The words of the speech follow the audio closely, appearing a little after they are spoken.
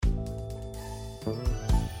Hello,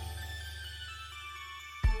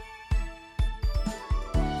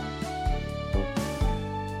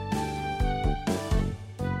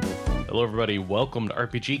 everybody. Welcome to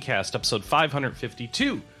RPG Cast, episode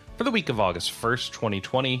 552 for the week of August 1st,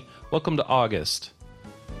 2020. Welcome to August.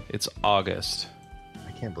 It's August.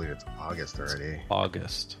 I can't believe it's August already. It's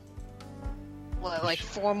August. What, like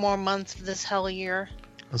 4 more months of this hell year?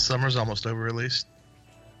 The summer's almost over, at least.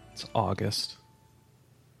 It's August.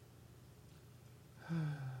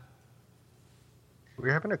 We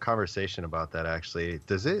were having a conversation about that, actually.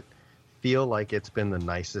 Does it feel like it's been the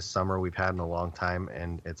nicest summer we've had in a long time,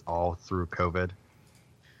 and it's all through COVID?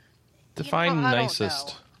 Define I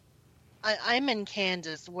nicest. don't know. I'm in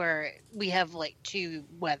Kansas, where we have like two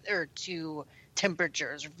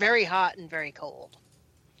temperatures, very hot and very cold.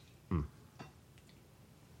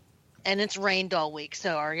 And it's rained all week,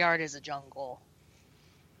 so our yard is a jungle.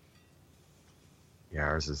 Yeah,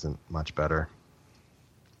 ours isn't much better.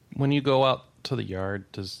 When you go out to the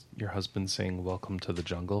yard, does your husband sing "Welcome to the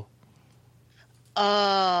Jungle"?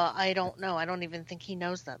 I don't know. I don't even think he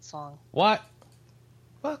knows that song. What?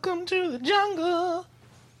 Welcome to the jungle.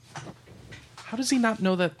 How does he not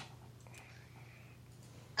know that?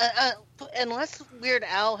 Unless Weird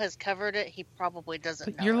Al has covered it, he probably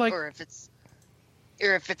doesn't know. You're like, or if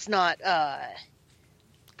it's not.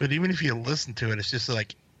 But even if you listen to it, it's just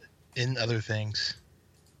like in other things.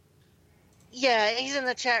 Yeah, he's in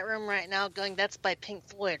the chat room right now going, "That's by Pink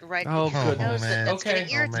Floyd," right? Oh, because good. he knows Man. that's going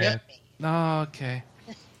to irritate me. Oh, okay.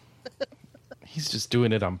 He's just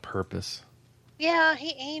doing it on purpose. Yeah,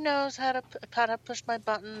 he knows how to push my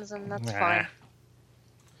buttons, and that's fine.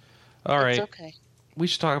 All right. It's okay. We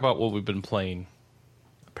should talk about what we've been playing.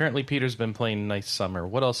 Apparently, Peter's been playing Nice Summer.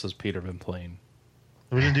 What else has Peter been playing?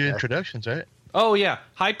 We didn't do introductions, right? Oh, yeah.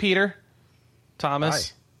 Hi, Peter.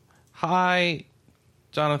 Thomas. Hi,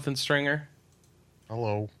 Jonathan Stringer.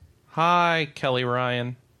 Hello. Hi, Kelly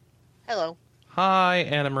Ryan. Hello. Hi,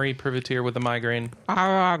 Anna Marie Privateer with a migraine.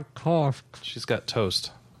 She's got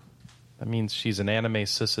toast. That means she's an anime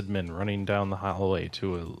sysadmin running down the hallway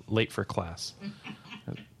to a late for class.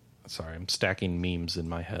 Sorry, I'm stacking memes in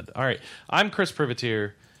my head. All right, I'm Chris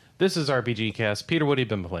Privateer. This is RPG Cast. Peter, what have you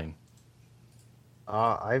been playing?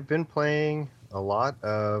 I've been playing a lot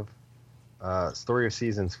of Story of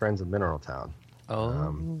Seasons, Friends of Mineral Town.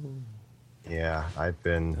 Oh. Yeah, I've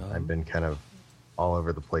been kind of all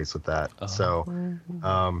over the place with that. So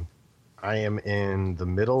I am in the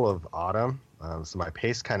middle of autumn, so my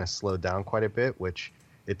pace kind of slowed down quite a bit, which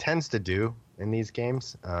it tends to do in these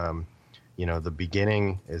games. The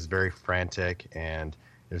beginning is very frantic, and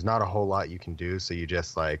there's not a whole lot you can do, so you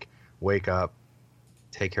just like wake up,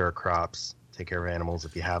 take care of crops, take care of animals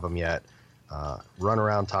if you have them yet, run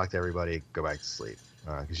around, talk to everybody, go back to sleep,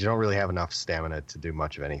 because you don't really have enough stamina to do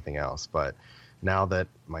much of anything else. But now that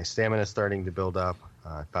my stamina is starting to build up,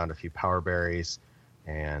 I found a few power berries,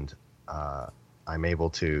 and I'm able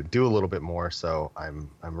to do a little bit more. So I'm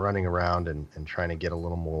running around and trying to get a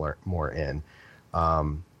little more in.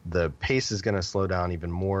 The pace is going to slow down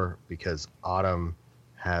even more because autumn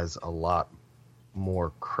has a lot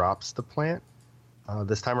more crops to plant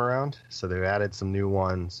this time around. So they've added some new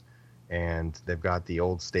ones, and they've got the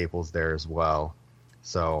old staples there as well.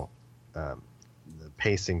 So the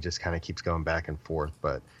pacing just kind of keeps going back and forth.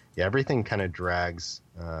 But yeah, everything kind of drags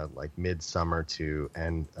like midsummer to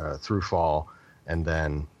end through fall, and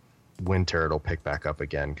then winter it'll pick back up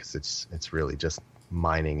again because it's really just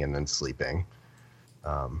mining and then sleeping.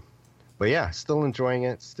 But yeah, still enjoying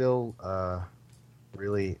it. Still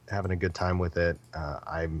really having a good time with it.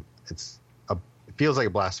 It feels like a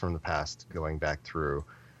blast from the past going back through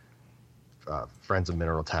Friends of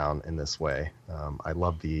Mineral Town in this way. I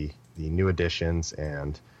love the new additions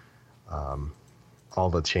and all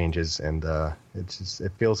the changes, and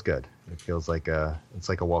it feels good. It feels like it's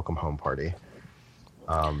like a welcome home party.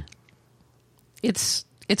 It's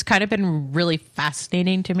kind of been really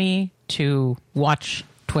fascinating to me to watch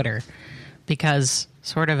Twitter, because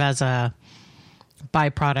sort of as a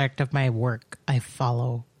byproduct of my work, I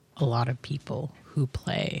follow a lot of people who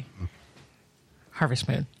play Harvest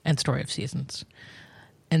Moon and Story of Seasons.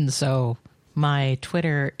 And so my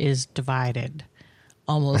Twitter is divided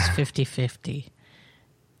almost 50-50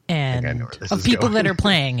 and of people that are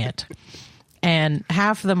playing it. And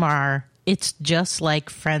half of them are, it's just like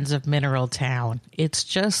Friends of Mineral Town. It's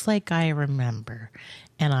just like I remember,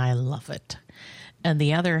 and I love it. And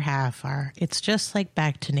the other half are, it's just like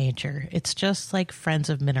Back to Nature. It's just like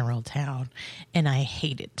Friends of Mineral Town. And I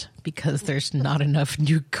hate it because there's not enough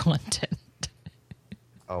new content.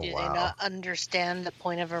 Oh, Do wow. they not understand the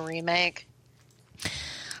point of a remake?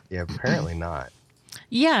 Yeah, apparently not.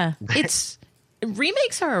 Yeah, it's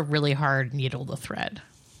remakes are a really hard needle to thread.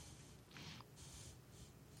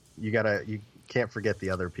 You can't forget the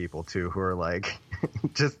other people too who are like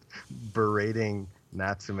just berating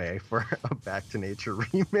Natsume for a Back to Nature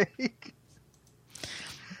remake.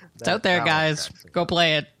 It's out there, guys. Go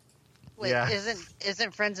play it. Wait, Yeah.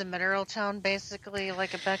 isn't Friends of Mineral Town basically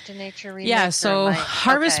like a Back to Nature remake? Yeah, so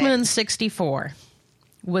Harvest okay. Moon 64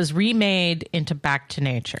 was remade into Back to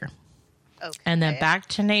Nature. Okay. And then Back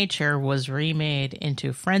to Nature was remade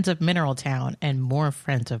into Friends of Mineral Town and more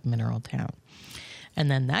Friends of Mineral Town. And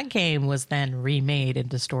then that game was then remade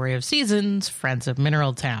into Story of Seasons, Friends of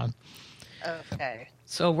Mineral Town. Okay.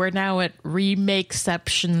 So we're now at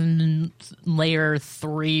remakeception layer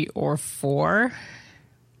 3 or 4.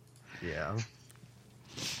 Yeah.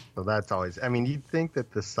 So that's always, I mean, you'd think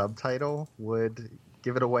that the subtitle would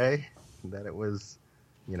give it away, that it was,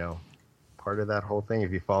 part of that whole thing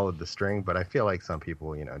if you followed the string. But I feel like some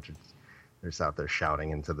people, they're just out there shouting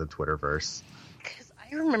into the Twitterverse. Because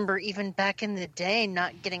I remember even back in the day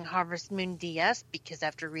not getting Harvest Moon DS because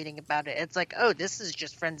after reading about it, it's like, oh, this is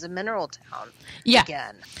just Friends of Mineral Town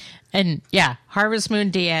again. And yeah, Harvest Moon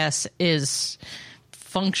DS is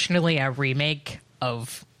functionally a remake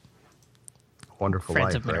of Wonderful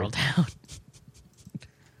Friends Life, of Mineral right? Town.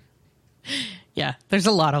 Yeah, there's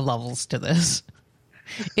a lot of levels to this.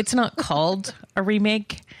 It's not called a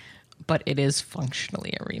remake, but it is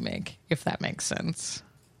functionally a remake, if that makes sense.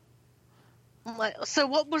 So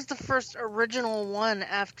what was the first original one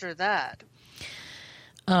after that?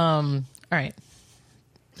 All right.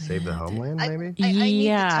 Save the Homeland, maybe? I need the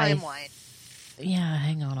Yeah, timeline. Yeah,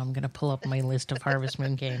 hang on. I'm going to pull up my list of Harvest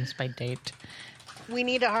Moon games by date. We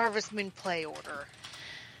need a Harvest Moon play order.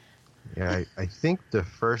 Yeah, I think the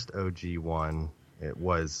first OG one, it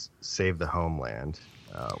was Save the Homeland,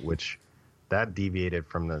 which that deviated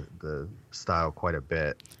from the style quite a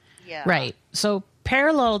bit. Yeah. Right. So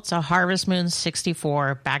parallel to Harvest Moon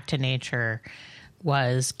 64 Back to Nature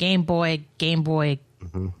was Game Boy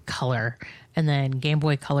Color, and then Game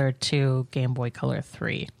Boy Color 2, Game Boy Color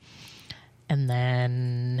 3. And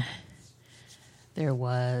then there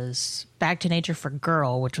was Back to Nature for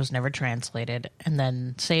Girl, which was never translated, and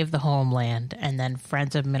then Save the Homeland, and then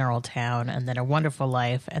Friends of Mineral Town, and then A Wonderful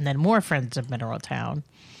Life, and then more Friends of Mineral Town,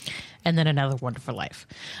 and then Another Wonderful Life.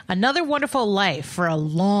 Another Wonderful Life for a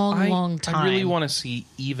long time. I really want to see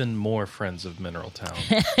even more Friends of Mineral Town.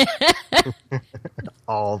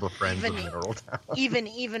 All the Friends of Mineral Town.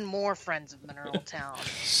 Even more Friends of Mineral Town.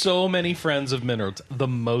 So many Friends of Mineral Town. The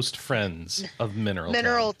most Friends of Mineral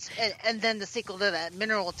Town. And then the sequel to that,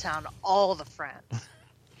 Mineral Town, all the friends.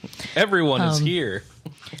 Everyone is here.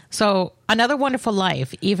 So Another Wonderful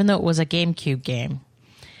Life, even though it was a GameCube game,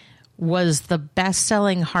 was the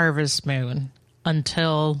best-selling Harvest Moon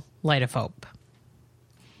until Light of Hope.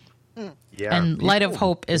 Yeah, And Light of people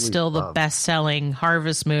Hope is really still the love- best-selling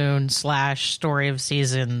Harvest Moon / Story of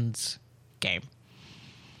Seasons game.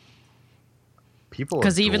 People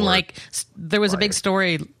Because even adore there was a big Light.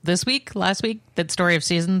 story last week, that Story of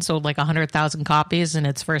Seasons sold like 100,000 copies in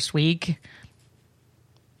its first week.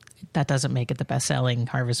 That doesn't make it the best-selling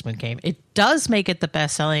Harvest Moon game. It does make it the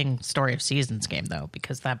best-selling Story of Seasons game, though,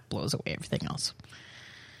 because that blows away everything else.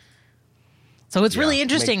 So it's really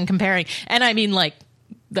interesting comparing. And I mean, like,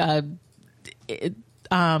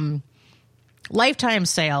 lifetime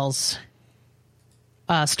sales,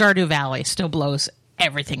 Stardew Valley still blows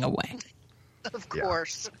everything away. Of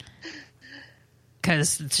course.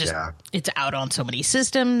 Because it's just, it's out on so many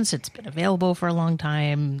systems. It's been available for a long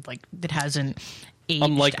time. Like, it hasn't aged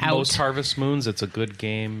Unlike out. most Harvest Moons, it's a good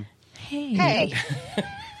game. Hey.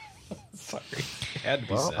 Sorry. It had to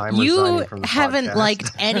be Well, said. I'm You resigning from the haven't podcast.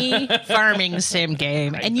 liked any farming sim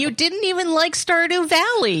game, and you didn't even like Stardew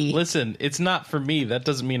Valley. Listen, it's not for me. That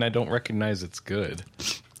doesn't mean I don't recognize it's good.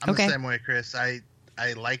 I'm Okay. the same way, Chris. I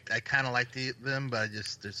kind of like them, but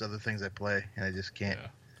there's other things I play, and I just can't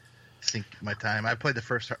sink my time. I played the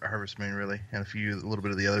first Harvest Moon, really, and a little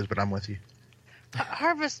bit of the others, but I'm with you.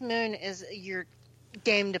 Harvest Moon is your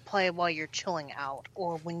game to play while you're chilling out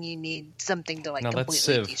or when you need something to like Now that's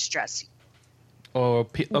completely Civ. de-stress you. Oh,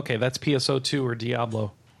 okay, that's PSO2 or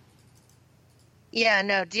Diablo. Yeah,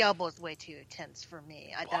 no, Diablo is way too intense for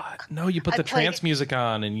me. No, you put I the played trance it- music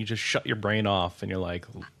on and you just shut your brain off and you're like,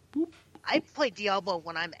 I play Diablo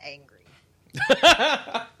when I'm angry.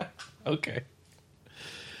 okay.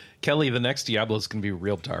 Kelly, the next Diablo is going to be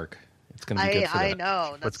real dark. It's going to be good for I that.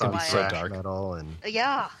 know. It's That's gonna be why. so Thrash dark. metal and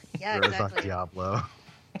Yeah, Heroes exactly. on Diablo.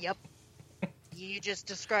 Yep. You just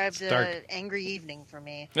described dark. an angry evening for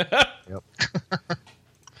me.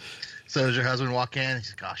 So does your husband walk in?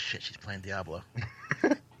 He's like, "Oh shit, she's playing Diablo."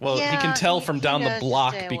 Well, he can tell from down the knows to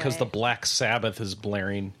block stay because away. the Black Sabbath is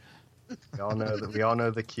blaring. We all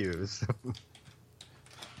know the cues.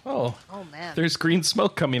 Oh, Oh man. there's green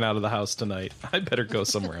smoke coming out of the house tonight. I better go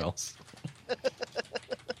somewhere else.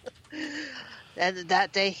 And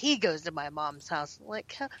that day he goes to my mom's house.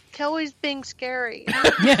 Like, Kelly's being scary.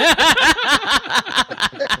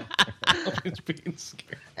 He's being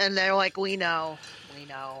scared. And they're like, we know.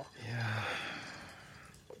 Yeah.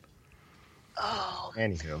 Oh.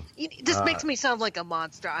 Anywho, This makes me sound like a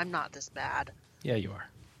monster. I'm not this bad. Yeah, you are.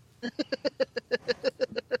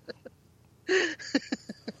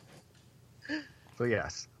 so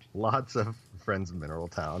yes, lots of Friends of Mineral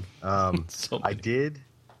Town. So I many. did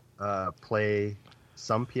play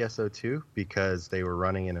some PSO2 because they were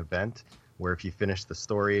running an event where if you finish the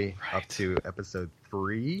story up to episode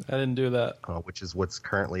 3, I didn't do that. which is what's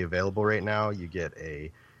currently available right now, you get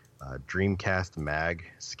a Dreamcast mag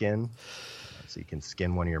skin. So you can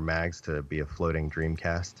skin one of your mags to be a floating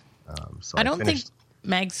Dreamcast. So I don't think finished...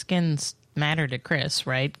 mag skins matter to Chris,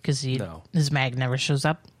 right? Because No. his mag never shows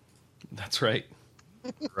up. That's right.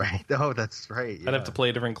 Right. Oh, that's right. I'd have to play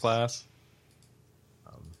a different class.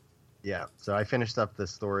 Yeah, so I finished up the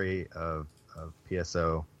story of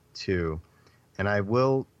PSO 2, and I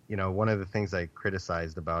will, one of the things I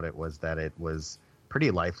criticized about it was that it was pretty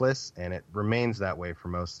lifeless, and it remains that way for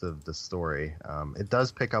most of the story. It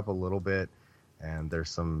does pick up a little bit, and there's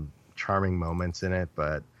some charming moments in it,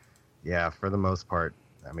 but yeah, for the most part,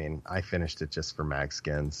 I mean, I finished it just for mag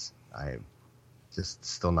skins. I just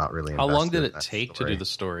still not really How long invested did in it that take to story. do the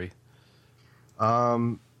story?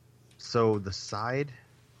 So the side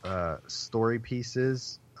story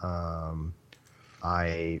pieces,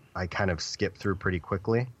 I kind of skip through pretty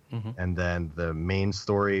quickly, and then the main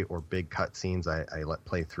story or big cutscenes I let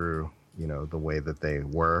play through, the way that they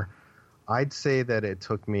were. I'd say that it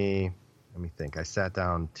took me, let me think, I sat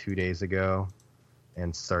down 2 days ago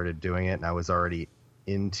and started doing it, and I was already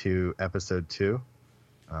into episode 2.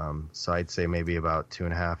 So I'd say maybe about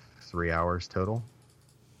 2.5, 3 hours total.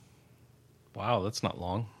 Wow, that's not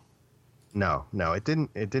long. No, it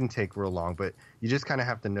didn't take real long, but you just kind of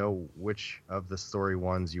have to know which of the story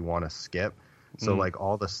ones you want to skip. So like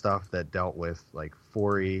all the stuff that dealt with like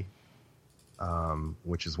Fori,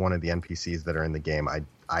 which is one of the NPCs that are in the game,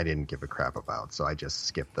 I didn't give a crap about, so I just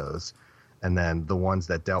skipped those. And then the ones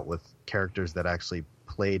that dealt with characters that actually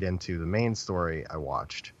played into the main story, I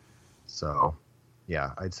watched. So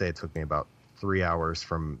yeah, I'd say it took me about 3 hours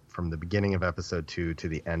from the beginning of episode 2 to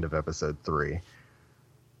the end of episode 3.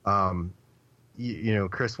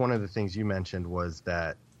 Chris, one of the things you mentioned was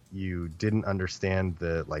that you didn't understand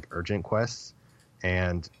the like urgent quests,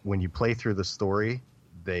 and when you play through the story,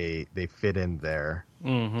 they fit in there.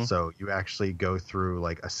 So you actually go through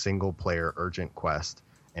like a single player urgent quest,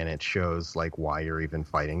 and it shows like why you're even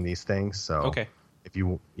fighting these things. So Okay. if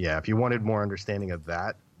you wanted more understanding of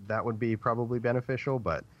that would be probably beneficial.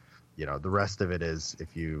 But the rest of it is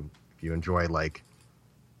if you enjoy like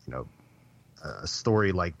a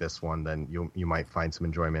story like this one, then you might find some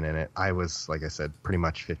enjoyment in it. I was, like I said, pretty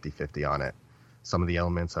much 50-50 on it. Some of the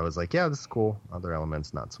elements I was like, yeah, this is cool. Other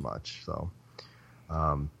elements, not so much. So,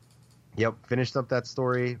 finished up that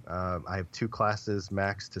story. I have 2 classes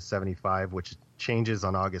maxed to 75, which changes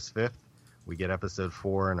on August 5th. We get episode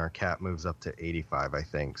 4, and our cat moves up to 85, I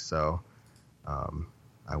think. So,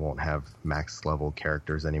 I won't have max level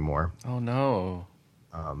characters anymore. Oh, no.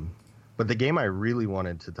 But the game I really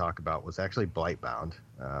wanted to talk about was actually Blightbound.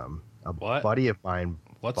 A What? buddy of mine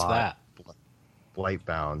What's bought that?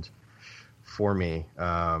 Blightbound for me.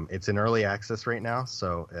 It's in early access right now,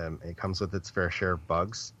 so it comes with its fair share of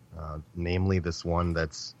bugs, namely this one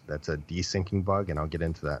that's a desyncing bug, and I'll get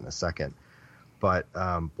into that in a second. But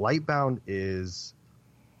Blightbound it's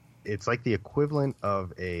like the equivalent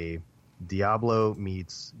of a Diablo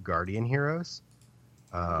meets Guardian Heroes.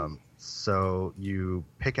 So you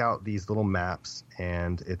pick out these little maps,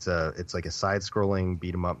 and it's like a side-scrolling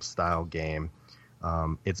beat-em-up style game.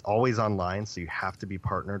 It's always online, so you have to be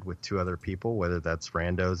partnered with 2 other people, whether that's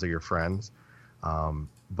randos or your friends.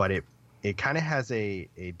 But it kind of has a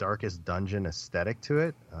Darkest Dungeon aesthetic to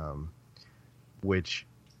it, which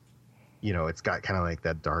it's got kind of like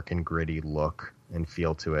that dark and gritty look and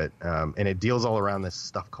feel to it, and it deals all around this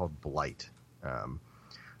stuff called blight.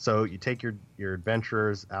 So you take your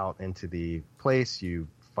adventurers out into the place, you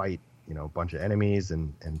fight, a bunch of enemies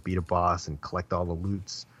and beat a boss and collect all the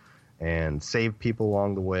loots and save people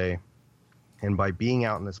along the way. And by being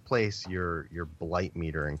out in this place, your blight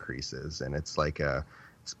meter increases, and it's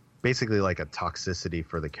basically like a toxicity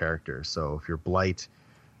for the character. So if your blight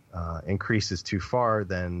increases too far,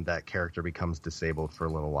 then that character becomes disabled for a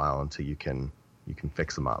little while until you can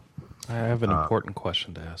fix them up. I have an important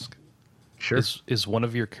question to ask. Sure. Is one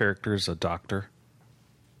of your characters a doctor?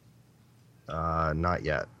 Not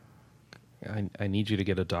yet. I need you to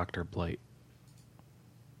get a Dr. Blight.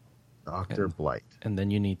 Dr. Blight. And then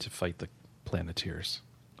you need to fight the Planeteers.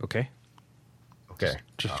 Okay? Okay.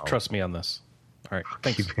 Just trust me on this. All right.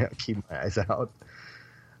 Thanks. Keep my eyes out.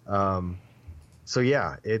 So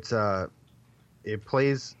yeah, it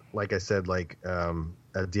plays, like I said, like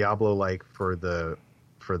a Diablo like for the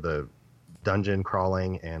dungeon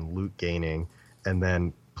crawling and loot gaining, and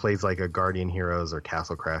then plays like a Guardian Heroes or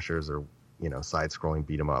Castle Crashers or side scrolling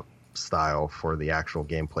beat 'em up style for the actual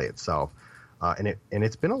gameplay itself. And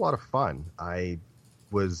it's been a lot of fun. I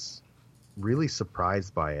was really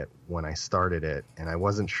surprised by it when I started it, and I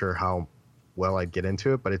wasn't sure how well I'd get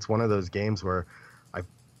into it, but it's one of those games where I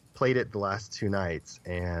played it the last 2 nights,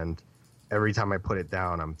 and every time I put it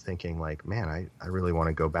down, I'm thinking like, man, I really want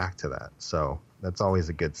to go back to that. So that's always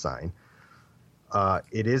a good sign.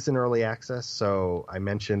 It is in early access, so I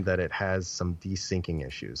mentioned that it has some desyncing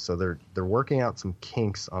issues. So they're working out some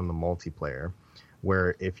kinks on the multiplayer,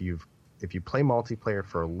 where if you play multiplayer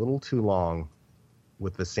for a little too long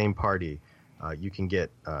with the same party, you can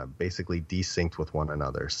get basically desynced with one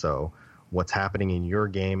another. So what's happening in your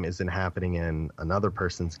game isn't happening in another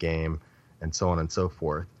person's game, and so on and so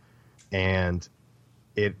forth. And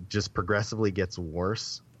it just progressively gets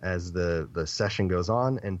worse as the session goes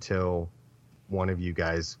on until one of you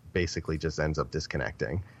guys basically just ends up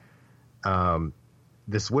disconnecting.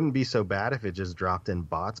 This wouldn't be so bad if it just dropped in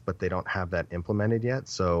bots, but they don't have that implemented yet.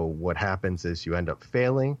 So what happens is you end up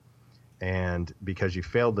failing, and because you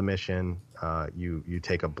failed the mission, you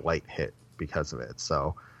take a blight hit because of it.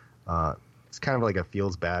 So it's kind of like a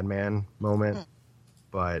feels bad man moment,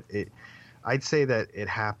 but I'd say that it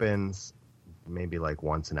happens maybe like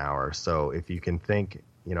once an hour. So if you can think,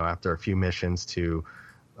 after a few missions to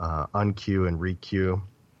unqueue and requeue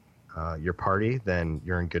your party, then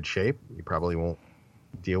you're in good shape. You probably won't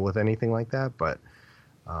deal with anything like that, but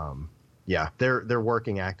yeah, they're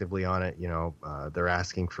working actively on it. They're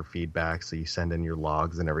asking for feedback, so you send in your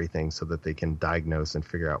logs and everything so that they can diagnose and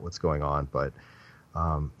figure out what's going on. But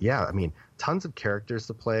yeah, I mean, tons of characters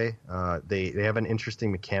to play. They have an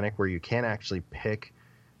interesting mechanic where you can actually pick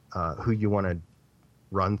who you want to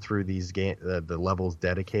run through these the levels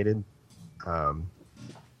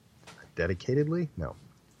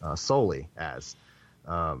solely as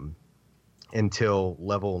until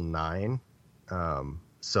level 9.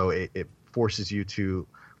 So it forces you to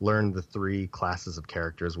learn the 3 classes of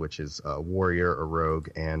characters, which is a warrior, a rogue,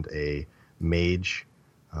 and a mage,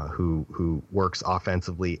 who works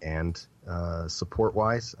offensively and support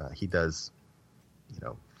wise. He does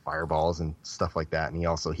fireballs and stuff like that, and he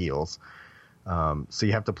also heals. So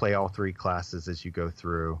you have to play all 3 classes as you go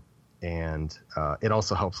through, and it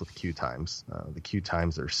also helps with queue times. The queue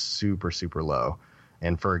times are super, super low,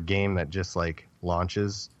 and for a game that just like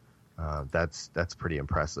launches, that's pretty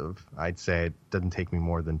impressive. I'd say it doesn't take me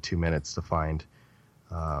more than 2 minutes to find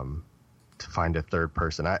a third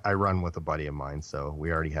person. I run with a buddy of mine, so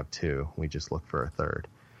we already have 2. We just look for a third.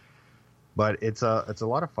 But it's a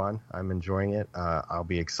lot of fun. I'm enjoying it. I'll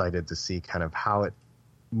be excited to see kind of how it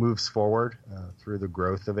moves forward through the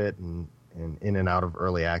growth of it and in and out of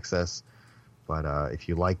early access. But if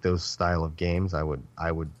you like those style of games, I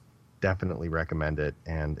would definitely recommend it.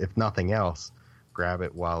 And if nothing else, grab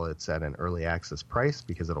it while it's at an early access price,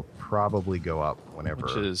 because it'll probably go up whenever.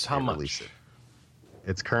 Which is how much? Release it.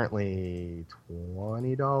 It's currently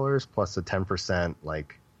 $20 plus a 10%,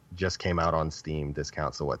 like, just came out on Steam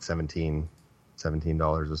discount. So what, $17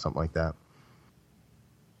 or something like that.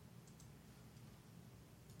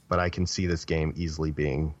 But I can see this game easily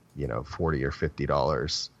being, $40 or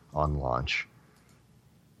 $50 on launch.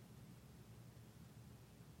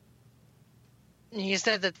 You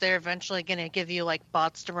said that they're eventually going to give you like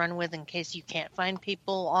bots to run with in case you can't find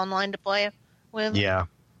people online to play with? Yeah.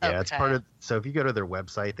 Yeah, okay. It's part of. So if you go to their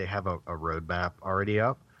website, they have a roadmap already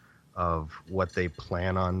up of what they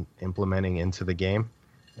plan on implementing into the game,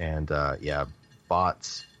 and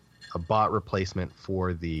bots, a bot replacement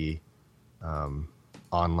for the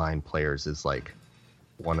online players is like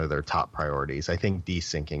one of their top priorities. I think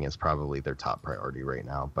desyncing is probably their top priority right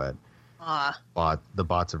now, but the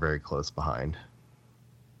bots are very close behind.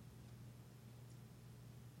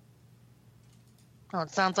 Oh, it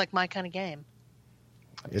sounds like my kind of game.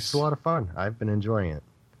 It's a lot of fun. I've been enjoying it.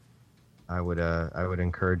 I would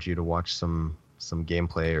encourage you to watch some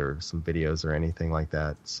gameplay or some videos or anything like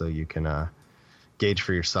that, so you can gauge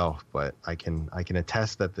for yourself. But I can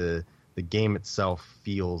attest that the game itself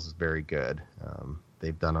feels very good.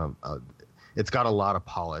 They've done it's got a lot of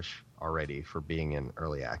polish already for being in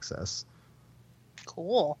early access.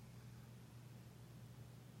 Cool.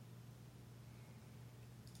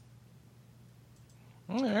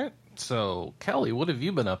 All right. So, Kelly, what have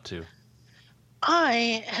you been up to?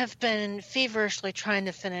 I have been feverishly trying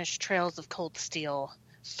to finish Trails of Cold Steel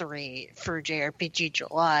 3 for JRPG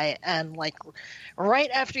July, and like right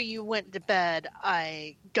after you went to bed,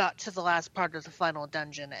 I got to the last part of the final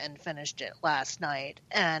dungeon and finished it last night.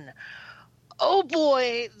 And oh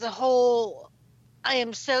boy, I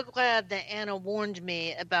am so glad that Anna warned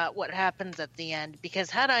me about what happens at the end, because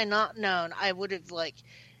had I not known, I would have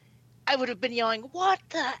been yelling, "What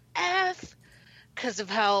the F?" because of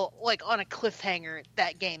how, like, on a cliffhanger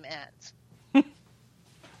that game ends.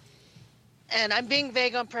 And I'm being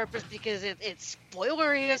vague on purpose because it's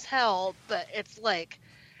spoilery as hell, but it's like,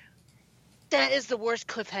 that is the worst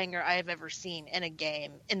cliffhanger I have ever seen in a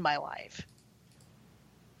game in my life.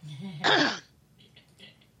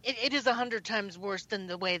 It is 100 times worse than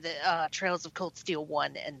the way that Trails of Cold Steel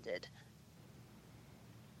 1 ended.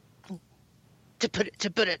 To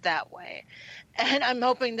put it that way. And I'm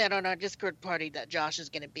hoping that on our Discord party that Josh is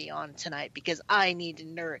going to be on tonight, because I need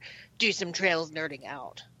to do some Trails nerding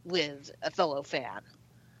out with a fellow fan.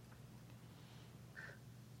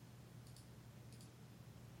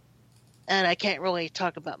 And I can't really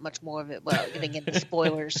talk about much more of it without getting into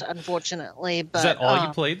spoilers, unfortunately. But is that all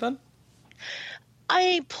you played then?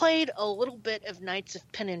 I played a little bit of Knights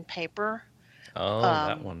of Pen and Paper. Oh,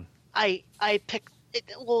 that one. I picked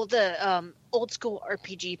the old school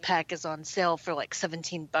RPG pack is on sale for like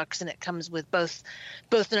 $17, and it comes with both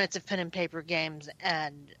the Knights of Pen and Paper games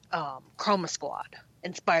and Chroma Squad,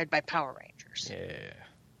 inspired by Power Rangers. Yeah.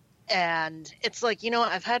 And it's like,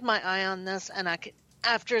 I've had my eye on this, and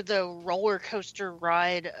after the roller coaster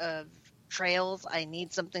ride of Trails, I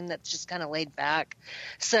need something that's just kind of laid back.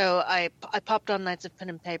 So I popped on Knights of Pen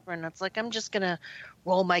and Paper, and it's like, I'm just gonna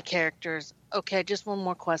roll my characters. Okay, just one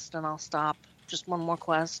more quest and I'll stop. Just one more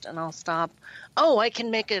quest and I'll stop. Oh, I can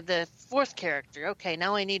make the fourth character. Okay,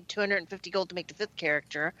 now I need 250 gold to make the fifth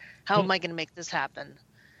character. How am I going to make this happen?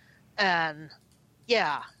 And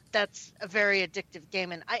yeah, that's a very addictive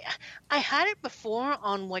game. And I had it before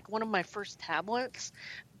on like one of my first tablets,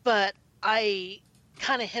 but I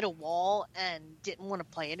kind of hit a wall and didn't want to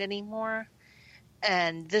play it anymore.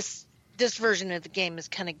 And this version of the game is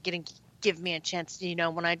kind of give me a chance to,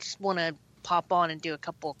 when I just want to pop on and do a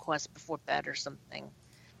couple of quests before bed or something,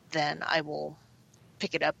 then I will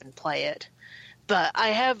pick it up and play it. But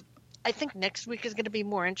I think next week is going to be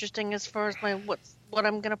more interesting as far as what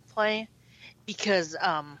I'm going to play, because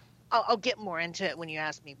I'll get more into it when you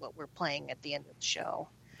ask me what we're playing at the end of the show.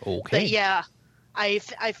 Okay. But yeah, I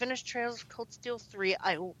finished Trails of Cold Steel 3.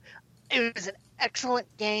 It was an excellent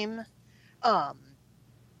game. The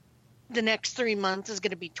next 3 months is going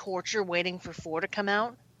to be torture waiting for 4 to come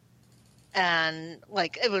out. And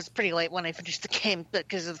like, it was pretty late when I finished the game,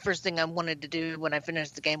 because the first thing I wanted to do when I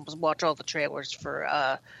finished the game was watch all the trailers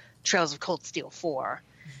for Trails of Cold Steel 4.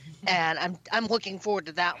 And I'm looking forward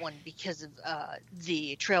to that one because of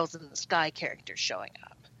the Trails in the Sky characters showing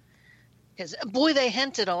up. Because boy, they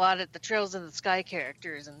hinted a lot at the Trails in the Sky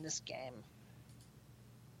characters in this game.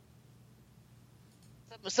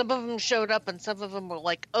 Some of them showed up, and some of them were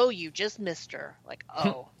like, "Oh, you just missed her." Like,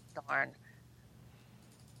 oh, darn.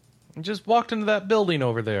 Just walked into that building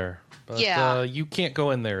over there, but yeah. You can't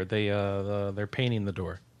go in there. They're painting the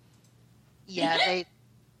door. Yeah,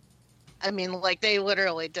 they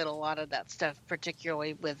literally did a lot of that stuff,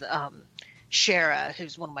 particularly with Shara,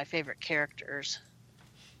 who's one of my favorite characters.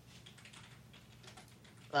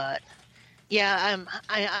 But yeah,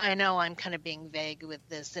 I know I'm kind of being vague with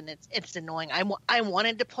this, and it's annoying. I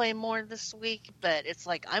wanted to play more this week, but it's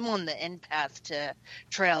like I'm on the end path to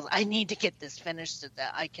Trails. I need to get this finished so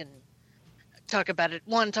that I can talk about it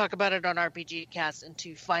on RPG Cast, and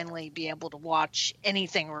to finally be able to watch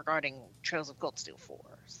anything regarding Trails of Cold Steel 4.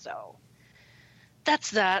 So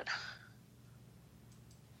that's that.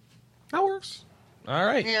 That works. All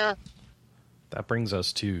right. Yeah. That brings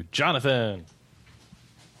us to Jonathan.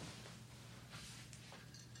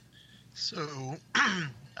 So, I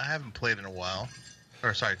haven't played in a while.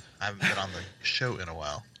 Or, sorry, I haven't been on the show in a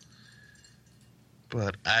while.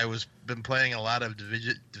 But been playing a lot of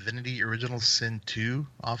Divinity Original Sin 2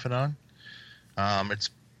 off and on. It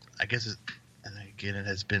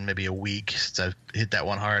has been maybe a week since I've hit that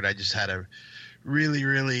one hard. I just had a really,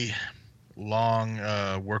 really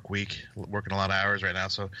long work week, working a lot of hours right now.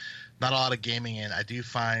 So, not a lot of gaming in. I do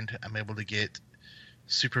find I'm able to get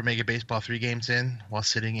Super Mega Baseball 3 games in while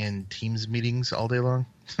sitting in Teams meetings all day long.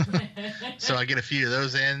 So I get a few of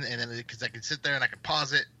those in, and then because I can sit there and I can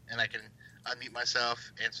pause it, and I unmute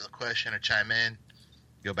myself, answer the question, or chime in.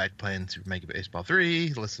 Go back to playing Super Mega Baseball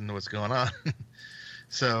 3, listen to what's going on.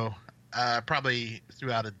 So probably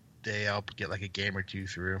throughout a day, I'll get like a game or two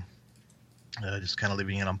through. Just kind of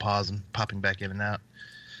leaving it on pause and popping back in and out.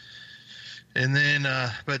 And then,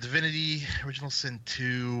 but Divinity Original Sin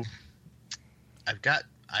 2, I've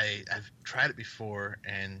tried it before,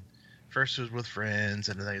 and first it was with friends,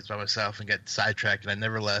 and then I was by myself and got sidetracked, and I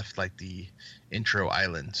never left like the intro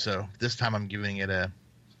island. So this time I'm giving it a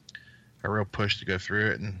real push to go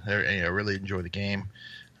through it, and I really enjoy the game.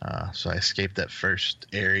 So I escaped that first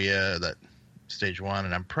area, that stage 1,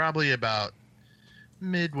 and I'm probably about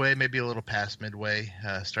midway, maybe a little past midway,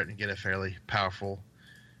 starting to get a fairly powerful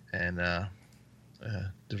and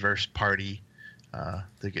diverse party.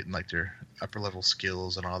 They're getting like their upper level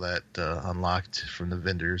skills and all that unlocked from the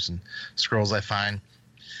vendors and scrolls. I find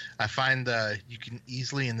you can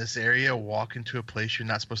easily in this area walk into a place you're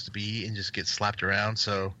not supposed to be and just get slapped around.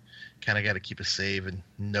 So kind of got to keep a save and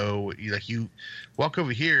know you walk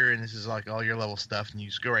over here and this is like all your level stuff, and you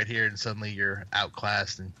just go right here and suddenly you're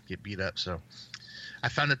outclassed and get beat up. So I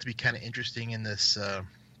found it to be kind of interesting in this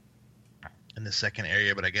second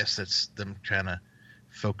area, but I guess that's them trying to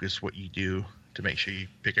focus what you do to make sure you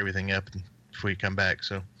pick everything up before you come back.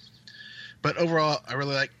 So, but overall, I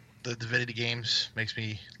really like the Divinity games. Makes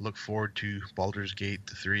me look forward to Baldur's Gate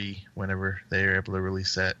 3 whenever they are able to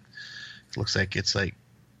release that. It looks like it's like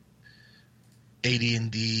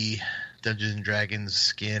AD&D Dungeons and Dragons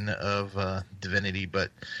skin of Divinity, but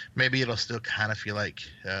maybe it'll still kind of feel like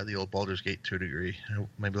the old Baldur's Gate to a degree.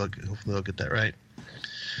 Hopefully they'll get that right.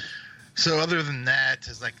 So other than that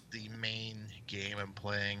is like the main game I'm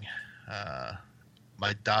playing.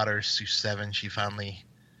 My daughter, Sue's 7, she finally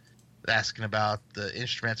asking about the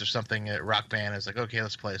instruments or something at Rock Band. I was like, okay,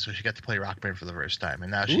 let's play. So she got to play Rock Band for the first time, and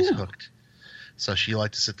now she's hooked. So she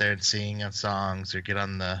liked to sit there and sing on songs or get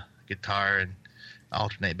on the guitar and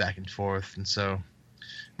alternate back and forth. And so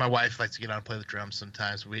my wife likes to get on and play the drums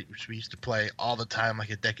sometimes, which we used to play all the time like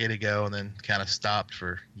a decade ago, and then kind of stopped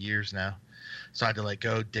for years now. So I had to like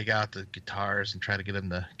go dig out the guitars and try to get them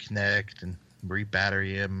to connect and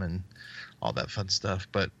re-battery them and all that fun stuff.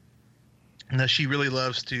 But no, she really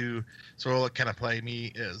loves to, so we'll kind of play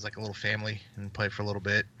me as like a little family and play for a little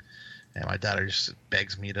bit. And my daughter just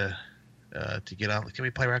begs me to get on. Can we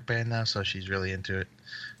play Rock Band now? So she's really into it.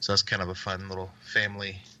 So that's kind of a fun little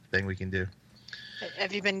family thing we can do.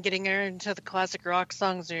 Have you been getting her into the classic rock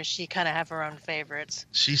songs, or does she kind of have her own favorites?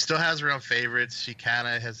 She still has her own favorites. She kind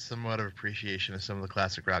of has somewhat of appreciation of some of the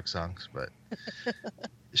classic rock songs, but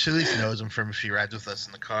she at least knows them from if she rides with us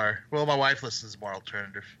in the car. Well, my wife listens more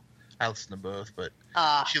alternative. I listen to both, but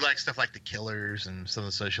she likes stuff like The Killers and some of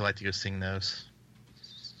the stuff. She likes to go sing those.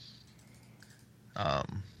 My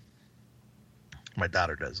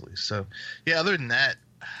daughter does, at least. So, yeah, other than that,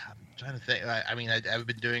 I'm trying to think. I've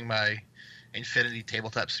been doing my Infinity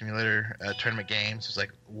Tabletop Simulator tournament games. It's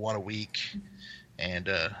like one a week. And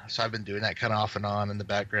so I've been doing that kind of off and on in the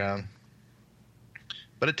background.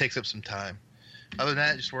 But it takes up some time. Other than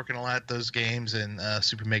that, just working a lot at those games and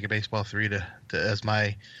Super Mega Baseball 3 to as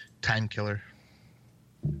my time killer.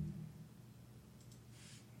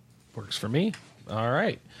 Works for me. All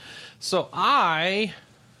right. So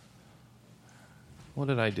what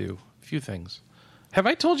did I do? A few things. Have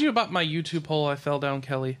I told you about my YouTube hole I fell down,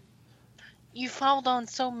 Kelly? You followed on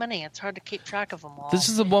so many, it's hard to keep track of them all. This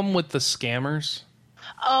is the one with the scammers.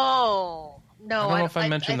 Oh, no. I don't know if I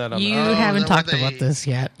mentioned that on You haven't talked about this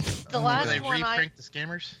yet. The last Did they one re-prank the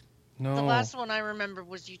scammers? No. The last one I remember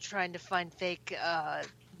was you trying to find fake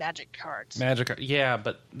magic cards. Yeah,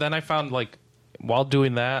 but then I found, like, while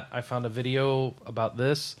doing that, I found a video about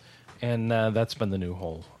this, and that's been the new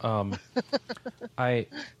hole. I'm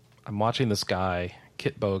watching this guy,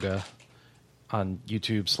 Kit Boga, on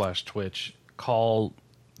YouTube/Twitch, call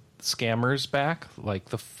scammers back, like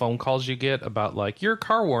the phone calls you get about, like, your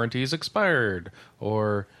car warranty is expired,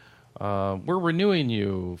 or we're renewing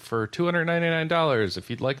you for $299. If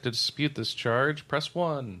you'd like to dispute this charge, press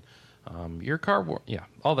 1. Your car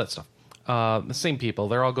all that stuff. The same people.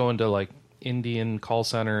 They're all going to, like, Indian call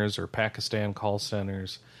centers or Pakistan call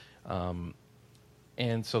centers.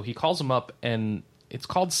 And so he calls them up, and it's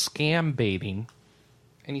called scam baiting.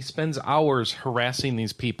 And he spends hours harassing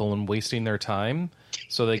these people and wasting their time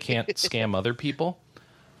so they can't scam other people.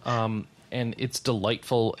 And it's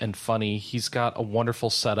delightful and funny. He's got a wonderful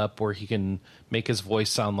setup where he can make his voice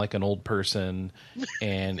sound like an old person,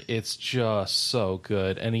 and it's just so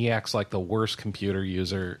good. And he acts like the worst computer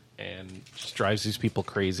user and just drives these people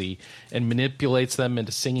crazy and manipulates them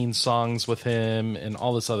into singing songs with him and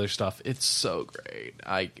all this other stuff. It's so great.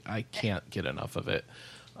 I can't get enough of it.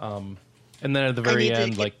 And then at the very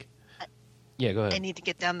end, yeah, go ahead. I need to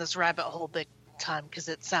get down this rabbit hole big time because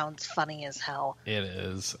it sounds funny as hell. It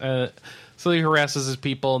is. So he harasses his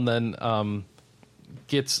people and then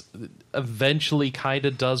gets eventually kind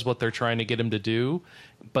of does what they're trying to get him to do,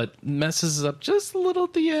 but messes up just a little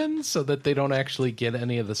at the end so that they don't actually get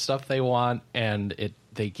any of the stuff they want, and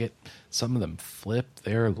they get some of them flip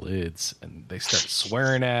their lids and they start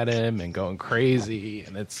swearing at him and going crazy,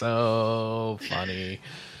 and it's so funny.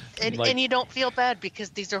 And you don't feel bad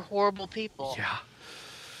because these are horrible people. Yeah.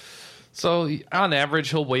 So on average,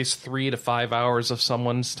 he'll waste 3 to 5 hours of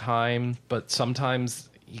someone's time, but sometimes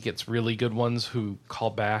he gets really good ones who call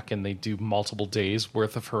back and they do multiple days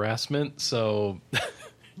worth of harassment. So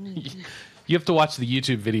you have to watch the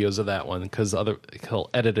YouTube videos of that one because he'll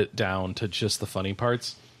edit it down to just the funny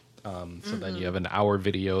parts. So then you have an hour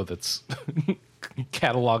video that's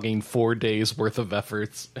cataloging 4 days worth of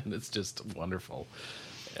efforts, and it's just wonderful.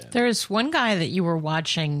 There's one guy that you were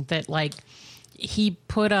watching that he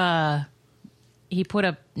put a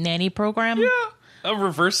nanny program. Yeah. A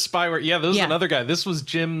reverse spyware. Yeah, this was another guy. This was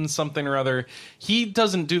Jim something or other. He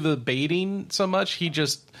doesn't do the baiting so much. He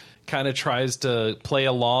just kind of tries to play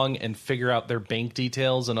along and figure out their bank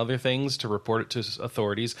details and other things to report it to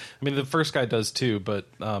authorities. I mean, the first guy does too, but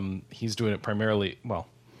he's doing it primarily. Well,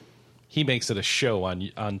 he makes it a show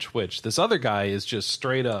on Twitch. This other guy is just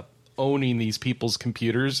straight up owning these people's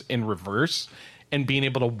computers in reverse and being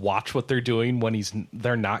able to watch what they're doing when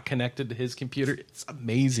they're not connected to his computer. It's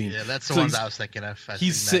amazing. Yeah, that's the ones I was thinking of.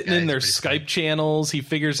 He's sitting in their Skype channels. He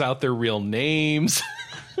figures out their real names.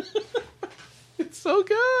 It's so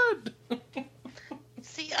good.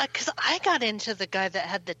 See, because I got into the guy that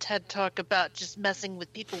had the TED Talk about just messing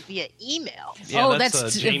with people via email. Yeah,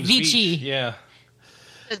 that's James Vici. Beach. Yeah.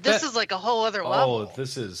 This is like a whole other level. Oh,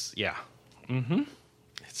 this is, yeah. Mm-hmm.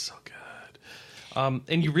 It's so good.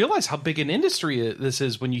 And you realize how big an industry this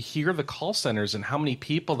is when you hear the call centers and how many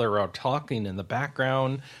people they're out talking in the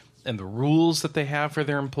background and the rules that they have for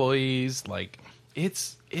their employees. Like,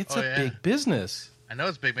 it's big business. I know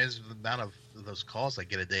it's big business. The amount of those calls I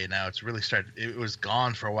get a day now, it's really started. It was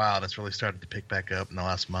gone for a while, and it's really started to pick back up in the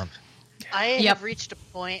last month. I have reached a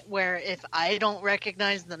point where if I don't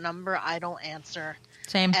recognize the number, I don't answer.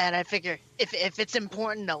 Same. And I figure if it's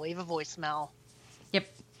important, I'll leave a voicemail. Yep.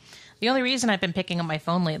 The only reason I've been picking up my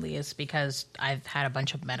phone lately is because I've had a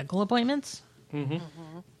bunch of medical appointments.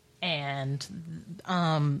 Mm-hmm. And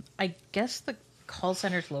I guess the call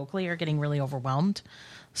centers locally are getting really overwhelmed.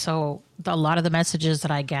 So a lot of the messages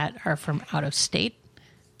that I get are from out of state,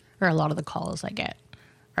 or a lot of the calls I get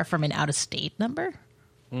are from an out of state number.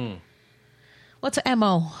 What's a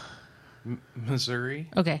MO? Missouri.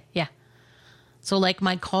 Okay, yeah. So like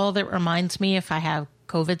my call that reminds me if I have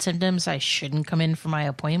COVID symptoms, I shouldn't come in for my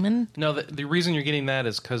appointment. No, the reason you're getting that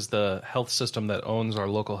is because the health system that owns our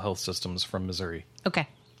local health systems from Missouri. Okay.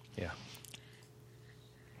 Yeah.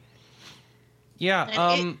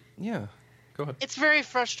 Yeah. Yeah. Go ahead. It's very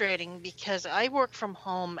frustrating because I work from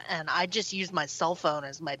home and I just use my cell phone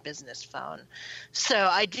as my business phone. So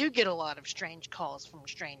I do get a lot of strange calls from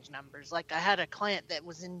strange numbers. Like I had a client that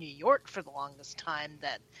was in New York for the longest time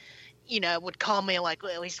that, would call me like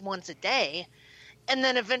at least once a day. And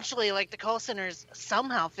then eventually like the call centers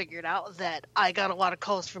somehow figured out that I got a lot of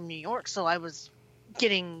calls from New York. So I was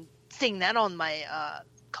seeing that on my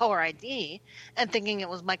caller ID and thinking it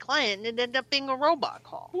was my client, and it ended up being a robot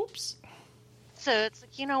call. Oops. So it's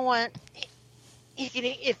like, you know what?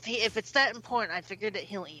 If it's that important, I figured that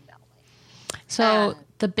he'll email me. So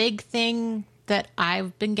the big thing that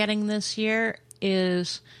I've been getting this year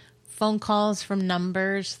is phone calls from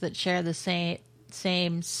numbers that share the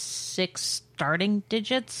same 6 starting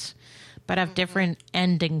digits, but have different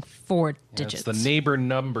ending 4 digits. It's the neighbor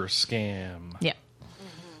number scam. Yeah.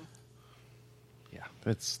 Yeah,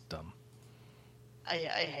 it's dumb. I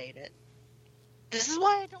hate it. This is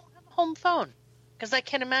why I don't have a home phone. Because I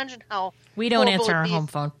can't imagine how we don't answer our home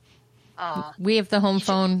phone. We have the home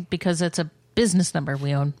phone because it's a business number.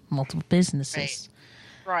 We own multiple businesses.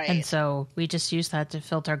 Right. And so we just use that to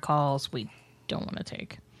filter calls we don't want to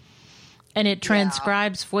take. And it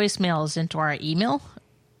transcribes voicemails into our email.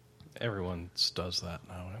 Everyone does that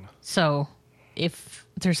now. So if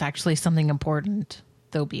there's actually something important,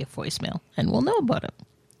 there'll be a voicemail and we'll know about it.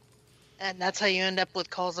 And that's how you end up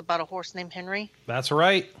with calls about a horse named Henry? That's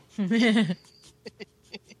right.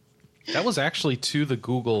 That was actually to the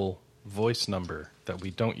Google voice number that we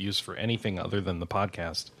don't use for anything other than the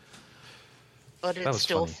podcast. But it's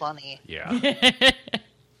still funny. Yeah.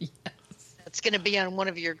 Yes. It's going to be on one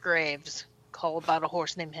of your graves. Call about a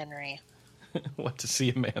horse named Henry. What to see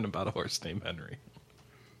a man about a horse named Henry.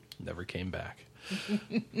 Never came back.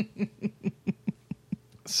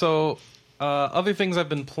 So, other things I've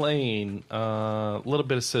been playing, a little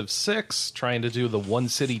bit of Civ 6, trying to do the One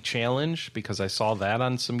City Challenge, because I saw that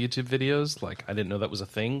on some YouTube videos. Like, I didn't know that was a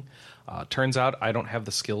thing. Turns out I don't have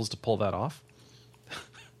the skills to pull that off.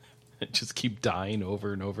 I just keep dying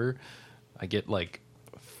over and over. I get, like,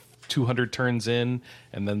 200 turns in,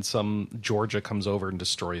 and then some Georgia comes over and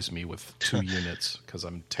destroys me with 2 units, because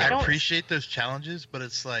I'm terrible. I appreciate those challenges, but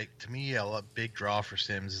it's like, to me, a big draw for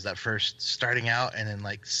Sims is that first starting out and then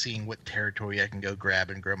like seeing what territory I can go grab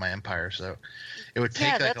and grow my empire. So it would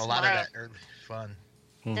take like a lot of that early fun.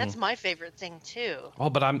 That's my favorite thing too. Oh,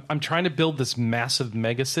 but I'm trying to build this massive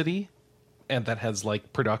mega city, and that has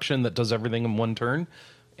like production that does everything in one turn,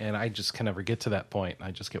 and I just can never get to that point.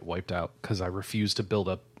 I just get wiped out because I refuse to build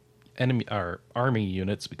up enemy or army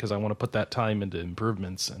units because I want to put that time into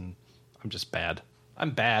improvements, and I'm just bad.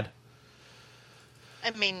 I'm bad.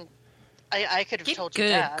 I mean, I could have Get told you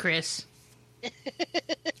good, that. Chris.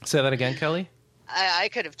 Say that again, Kelly. I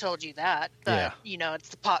could have told you that, but Yeah. you know, it's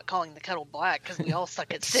the pot calling the kettle black because we all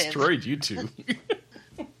suck at Civ. Destroyed you two.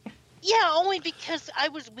 Yeah, only because I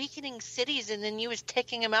was weakening cities and then you was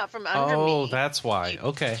taking them out from under me. Oh, that's why.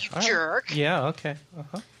 Okay. You All right. jerk. Yeah, okay.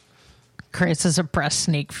 Uh-huh. Chris is a breast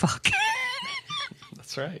snake fuck.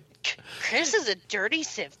 That's right. Chris is a dirty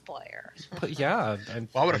Civ player. But yeah,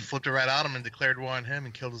 Well, I would have flipped it right on him and declared war on him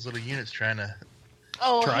and killed his little units trying to.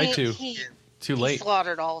 Oh, Try to. Too He late.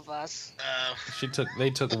 slaughtered all of us.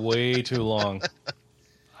 They took way too long.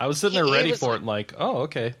 I was sitting there It ready was- for it, like, oh,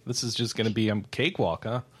 okay, this is just going to be a cakewalk,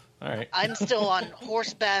 huh? All right. I'm still on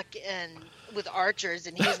horseback and with archers,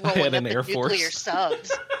 and he's had rolling an up Air in nuclear Force.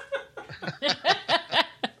 subs.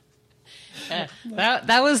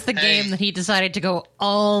 That was the game that he decided to go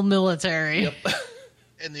all military. Yep.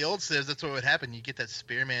 In the old Civs, that's what would happen. You get that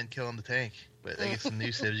spearman killing the tank, but I guess in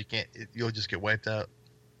new Civs, you can't. You'll just get wiped out.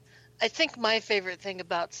 I think my favorite thing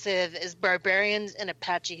about Civ is barbarians and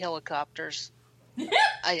Apache helicopters.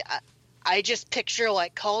 I just picture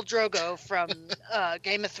like Khal Drogo from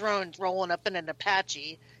Game of Thrones rolling up in an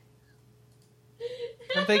Apache.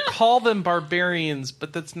 And they call them barbarians,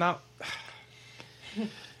 but that's not.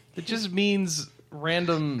 It just means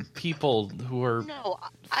random people who are. No,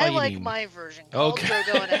 I like fighting. my version. Khal Okay.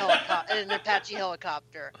 Drogo in an Apache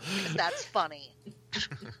helicopter. 'Cause that's funny.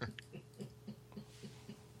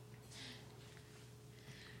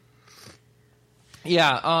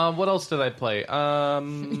 Yeah. What else did I play?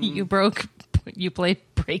 You played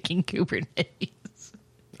Breaking Kubernetes.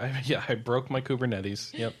 I broke my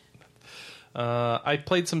Kubernetes. Yep. I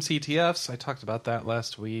played some CTFs. I talked about that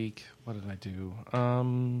last week. What did I do?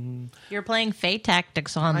 You're playing Fate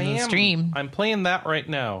Tactics on I the am. stream. I'm playing that right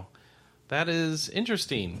now. That is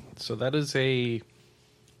interesting. So that is I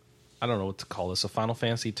don't know what to call this, a Final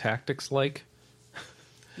Fantasy Tactics like.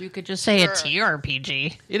 You could just say a Sure.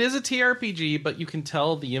 TRPG. It is a TRPG, but you can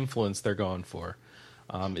tell the influence they're going for.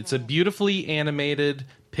 It's a beautifully animated,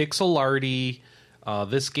 pixel arty.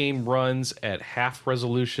 This game runs at half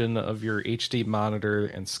resolution of your HD monitor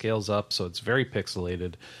and scales up, so it's very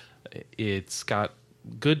pixelated. It's got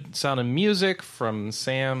good sound and music from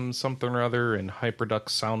Sam something or other and Hyperdux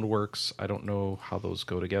Soundworks. I don't know how those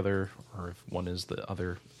go together or if one is the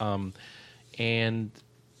other. And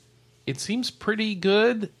it seems pretty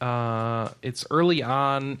good. It's early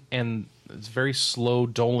on, and it's very slow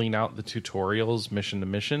doling out the tutorials mission to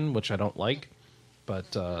mission, which I don't like.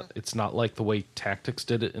 But it's not like the way Tactics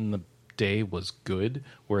did it in the day was good,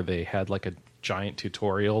 where they had like a giant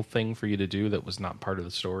tutorial thing for you to do that was not part of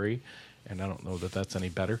the story. And I don't know that that's any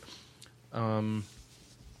better.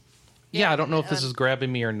 Yeah, I don't know if this is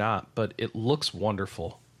grabbing me or not, but it looks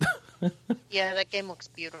wonderful. Yeah, that game looks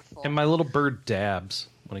beautiful. And my little bird dabs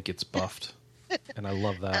when it gets buffed. And I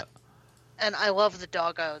love that. And I love the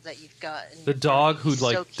doggo that you've got. in The your dog game. who He's so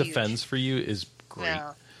like cute. defends for you is great.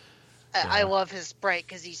 Yeah. I love his sprite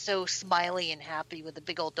because he's so smiley and happy with a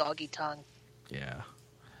big old doggy tongue. Yeah.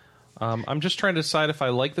 I'm just trying to decide if I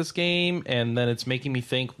like this game, and then it's making me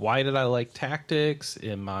think, why did I like Tactics?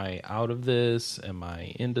 Am I out of this? Am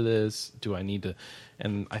I into this? Do I need to...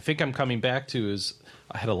 And I think I'm coming back to is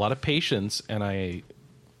I had a lot of patience, and I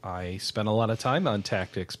spent a lot of time on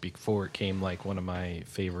Tactics before it came like one of my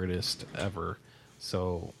favoritist ever.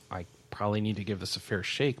 So I probably need to give this a fair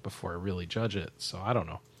shake before I really judge it. So I don't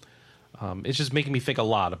know. It's just making me think a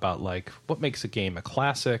lot about like what makes a game a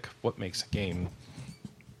classic, what makes a game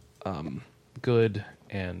good,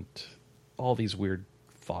 and all these weird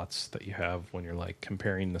thoughts that you have when you're like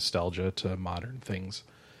comparing nostalgia to modern things.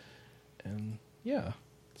 And yeah,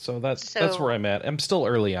 so that's where I'm at. I'm still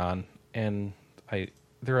early on, and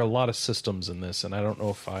there are a lot of systems in this, and I don't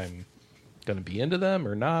know if I'm going to be into them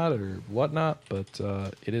or not or whatnot, but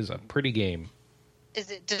it is a pretty game. Is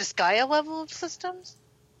it Disgaea level of systems?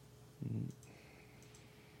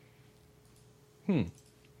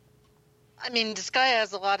 I mean, Disgaea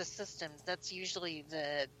has a lot of systems. That's usually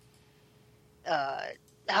the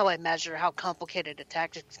how I measure how complicated a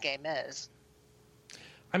tactics game is.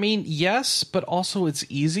 I mean, yes, but also it's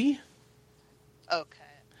easy. Okay.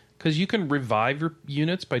 Because you can revive your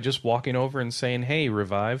units by just walking over and saying, hey,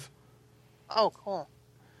 revive. Oh, cool.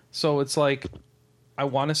 So it's like, I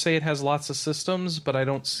want to say it has lots of systems, but I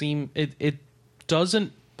don't seem... It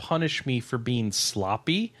doesn't punish me for being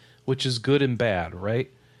sloppy, which is good and bad, right?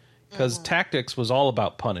 Because tactics was all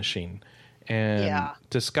about punishing. And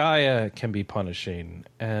Disgaea can be punishing.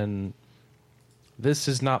 And this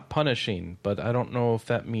is not punishing, but I don't know if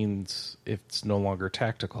that means it's no longer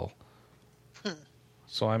tactical.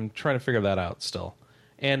 So I'm trying to figure that out still.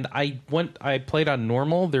 And I played on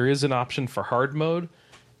normal. There is an option for hard mode,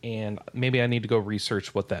 and maybe I need to go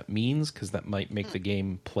research what that means, because that might make the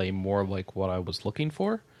game play more like what I was looking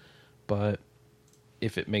for. But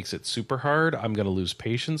if it makes it super hard, I'm going to lose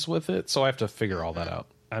patience with it. So I have to figure all that out.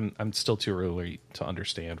 I'm still too early to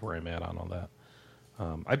understand where I'm at on all that.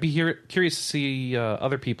 I'd be curious to see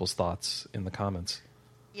other people's thoughts in the comments.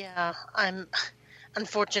 Yeah,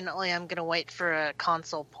 unfortunately, I'm going to wait for a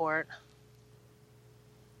console port.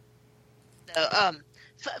 So,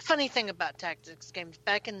 funny thing about tactics games,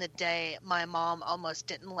 back in the day, my mom almost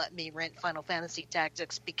didn't let me rent Final Fantasy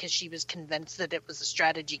Tactics because she was convinced that it was a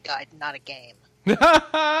strategy guide, not a game.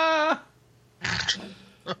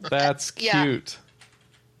 That's cute.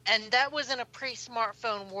 And that was in a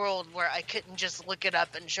pre-smartphone world where I couldn't just look it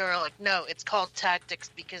up and show her, like, no, it's called Tactics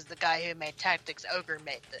because the guy who made Tactics Ogre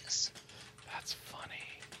made this. That's funny.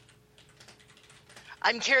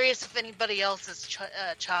 I'm curious if anybody else's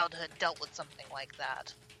childhood dealt with something like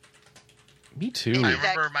that. Me too. I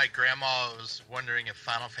remember my grandma was wondering if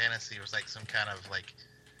Final Fantasy was like some kind of like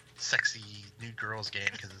sexy new girls game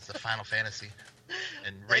because it's a Final Fantasy,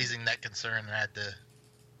 and raising that concern, I had to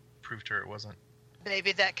prove to her it wasn't.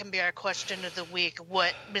 Maybe that can be our question of the week.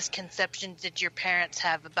 What misconceptions did your parents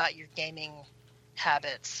have about your gaming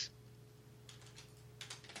habits?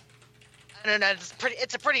 I don't know.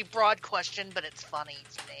 It's a pretty broad question, but it's funny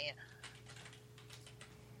to me.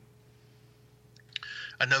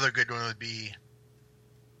 Another good one would be,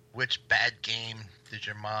 which bad game did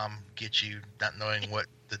your mom get you, not knowing what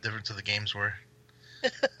the difference of the games were?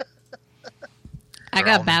 I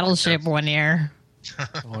got Battleship one year.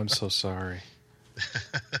 Oh, I'm so sorry.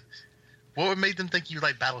 What made them think you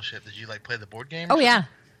liked Battleship? Did you like play the board game? Oh, yeah.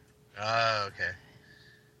 Oh, okay.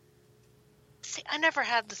 See, I never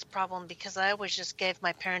had this problem because I always just gave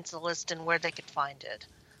my parents a list and where they could find it.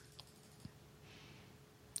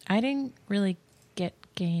 I didn't really get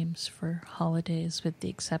games for holidays with the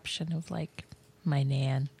exception of, like, my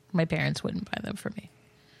nan. My parents wouldn't buy them for me.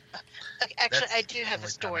 Actually, I do have a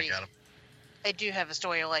story. I do have a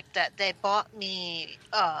story like that. They bought me,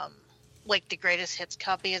 like, the greatest hits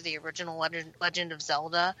copy of the original Legend of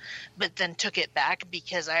Zelda, but then took it back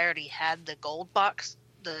because I already had the gold box,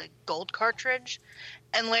 the gold cartridge,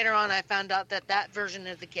 and later on I found out that version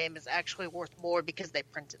of the game is actually worth more because they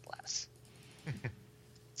printed less.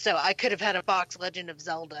 So I could have had a box Legend of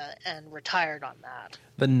Zelda and retired on that.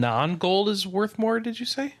 The non-gold is worth more, did you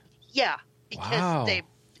say? Yeah, because Wow.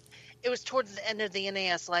 it was towards the end of the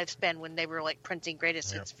NAS lifespan when they were like printing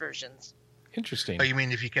greatest hits versions. Interesting. Oh, you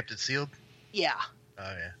mean if you kept it sealed? Yeah. Oh,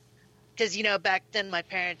 yeah. Because, you know, back then my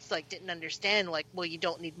parents, like, didn't understand, like, well, you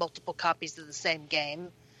don't need multiple copies of the same game.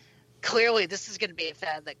 Clearly, this is going to be a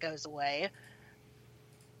fad that goes away.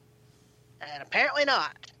 And apparently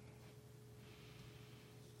not.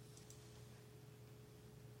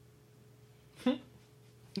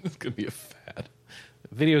 It's going to be a fad.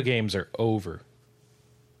 Video games are over.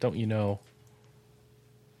 Don't you know?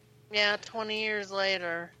 Yeah, 20 years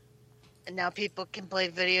later. And now people can play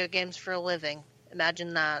video games for a living.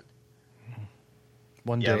 Imagine that.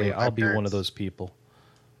 One Yeah, I day mean, my I'll be one parents- of those people.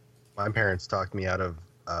 My parents talked me out of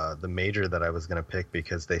the major that I was going to pick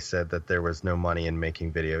because they said that there was no money in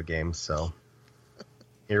making video games. So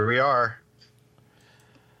here we are.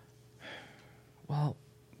 Well,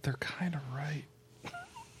 they're kind of right.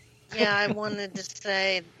 Yeah, I wanted to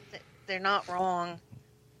say they're not wrong.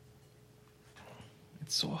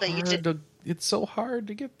 It's so But you hard just- to. It's so hard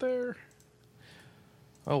to get there.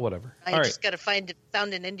 Oh, whatever. I All right. just got to found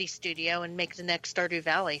an indie studio and make the next Stardew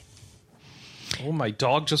Valley. Oh, my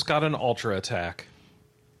dog just got an ultra attack.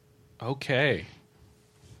 Okay.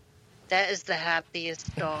 That is the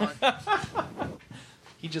happiest dog.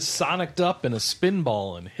 He just sonicked up in a spin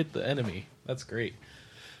ball and hit the enemy. That's great.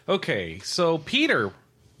 Okay, so Peter,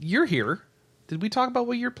 you're here. Did we talk about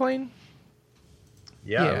what you're playing?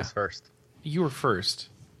 Yeah, I was first. You were first.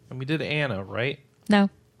 And we did Anna, right? No.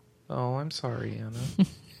 Oh, I'm sorry, Anna.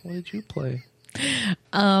 What did you play?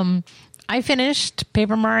 I finished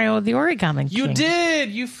Paper Mario: The Origami King. You did!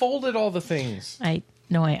 You folded all the things. I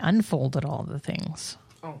unfolded all the things.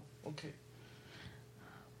 Oh, okay.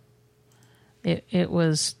 It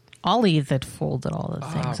was Ollie that folded all the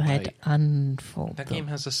things. I had to unfold That them. game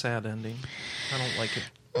has a sad ending. I don't like it.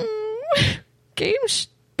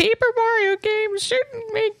 Paper Mario games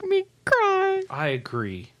shouldn't make me cry. I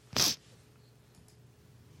agree.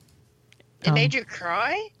 It made you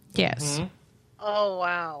cry? Yes. Mm-hmm. Oh,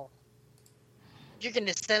 wow. You're going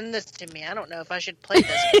to send this to me. I don't know if I should play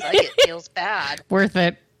this because it feels bad. Worth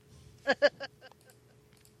it.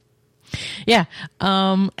 Yeah.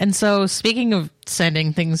 And so speaking of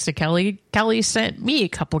sending things to Kelly sent me a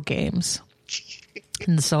couple games.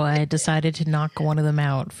 And so I decided to knock one of them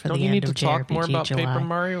out for Don't the you end need of to talk JRPG more about July. Paper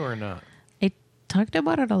Mario or not? I talked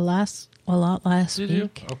about it a lot last Did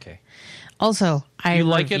week. you? Okay. Also, I You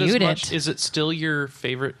like it as reviewed much? Is it still your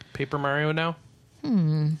favorite Paper Mario now?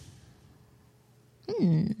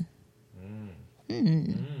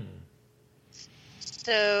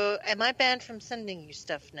 So, am I banned from sending you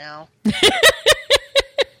stuff now?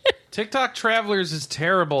 TikTok Travelers is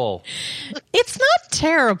terrible. It's not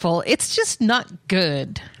terrible. It's just not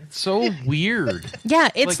good. It's so weird. Yeah,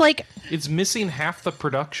 it's like it's missing half the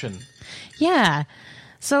production. yeah.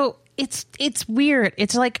 So it's weird.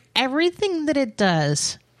 It's like everything that it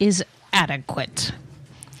does is adequate.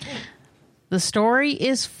 The story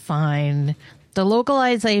is fine. The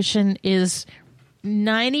localization is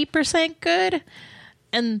 90% good.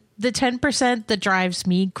 And the 10% that drives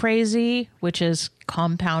me crazy, which is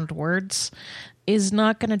compound words, is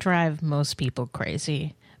not going to drive most people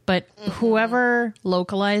crazy. But whoever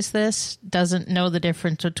localized this doesn't know the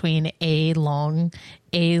difference between a long,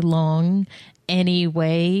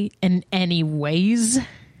 anyway, and anyways.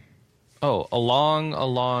 Oh, a long.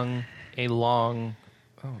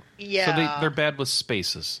 Yeah. So they're bad with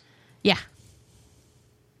spaces. Yeah.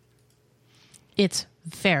 It's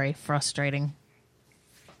very frustrating.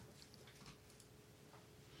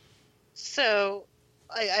 So,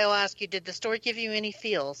 I'll ask you, did the story give you any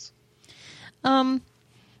feels?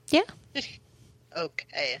 Yeah.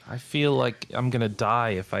 Okay. I feel like I'm going to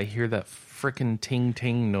die if I hear that frickin'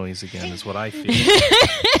 ting-ting noise again, is what I feel.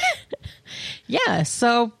 Yeah,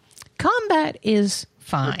 so combat is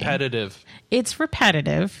fine. Repetitive. It's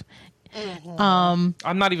repetitive. I'm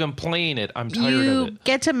not even playing it. I'm tired You of it.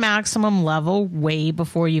 get to maximum level way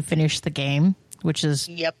before you finish the game, which is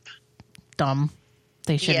Yep. dumb.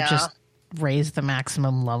 They should have just raised the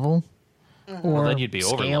maximum level. Or then you'd be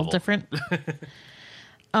over scale level. different.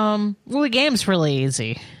 Well, the game's really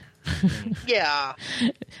easy. Yeah.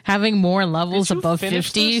 Having more levels Did you above finish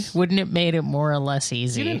 50, this? wouldn't it made it more or less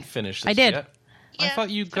easy? You didn't finish this I did. yet. I Yeah, thought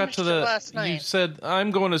you got finished to it the... last You night. said,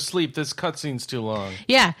 I'm going to sleep. This cutscene's too long.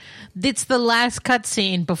 Yeah, it's the last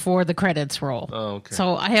cutscene before the credits roll. Oh, okay.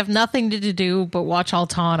 So I have nothing to do but watch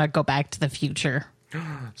Altana go back to the future.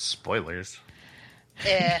 Spoilers.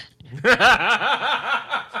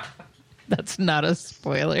 That's not a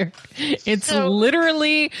spoiler. It's So-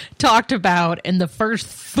 literally talked about in the first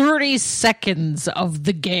 30 seconds of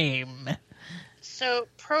the game. So,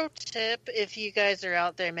 pro tip, if you guys are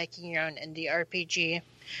out there making your own indie RPG,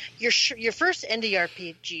 your first indie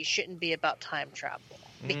RPG shouldn't be about time travel.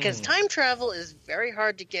 Because time travel is very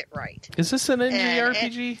hard to get right. Is this an indie And-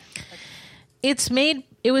 RPG?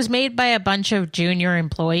 It was made by a bunch of junior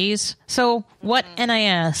employees. So what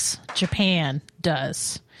NIS Japan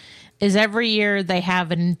does is every year they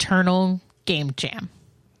have an internal game jam.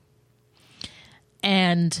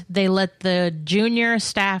 And they let the junior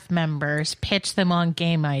staff members pitch them on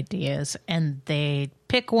game ideas, and they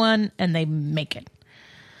pick one and they make it.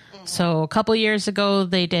 So a couple years ago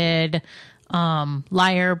they did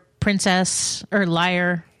Liar Princess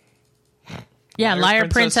Liar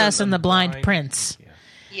Princess and the Blind Prince.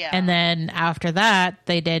 Yeah. And then after that,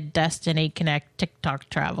 they did Destiny Connect TikTok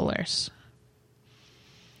Travelers.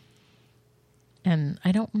 And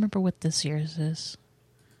I don't remember what this year's is.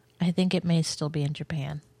 I think it may still be in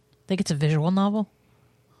Japan. I think it's a visual novel.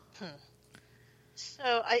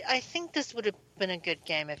 So I think this would have been a good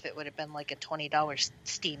game if it would have been like a $20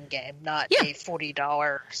 Steam game, not Yeah. a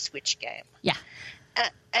 $40 Switch game. Yeah.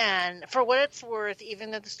 And for what it's worth, even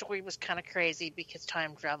though the story was kind of crazy because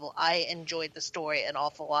time travel, I enjoyed the story an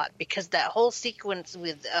awful lot because that whole sequence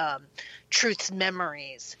with Truth's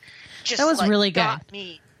memories just That was really good. got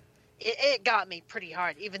me. it got me pretty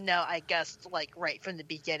hard, even though I guessed like right from the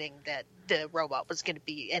beginning that the robot was going to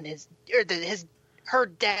be in her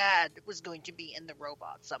dad was going to be in the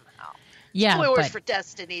robot somehow. Yeah, spoilers for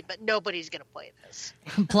Destiny, but nobody's going to play this.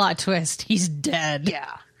 Plot twist: he's dead.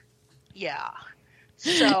 Yeah.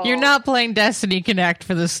 So You're not playing Destiny Connect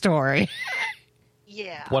for the story.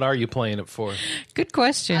 Yeah. What are you playing it for? Good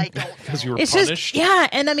question. I don't know. Because you were It's punished? just, yeah,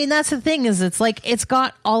 and I mean, that's the thing is it's like, it's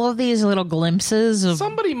got all of these little glimpses of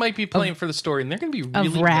Somebody might be playing for the story, and they're going to be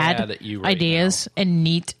really rad mad at you right ideas now. and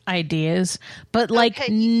neat ideas, but like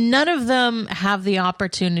Okay. none of them have the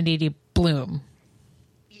opportunity to bloom.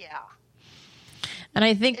 Yeah. And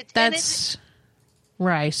I think It's- that's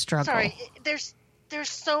where I struggle. Sorry, there's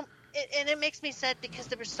so, and it makes me sad because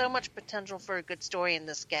there was so much potential for a good story in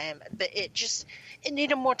this game, but it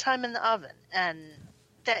needed more time in the oven, and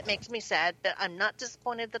that makes me sad. But I'm not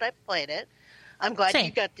disappointed that I played it. I'm glad Same.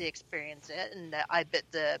 you got to experience it, and that I bit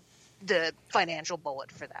the financial bullet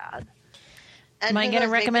for that. And Am I who going to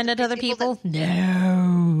knows, maybe recommend the it to other people? that-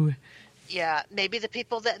 No. Yeah, maybe the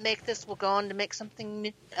people that make this will go on to make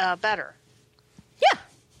something better. Yeah.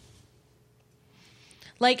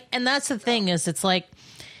 Like, and that's the thing is it's like,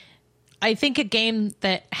 I think a game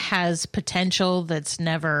that has potential that's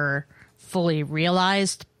never fully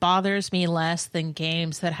realized bothers me less than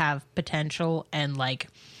games that have potential and like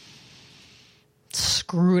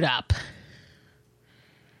screwed up.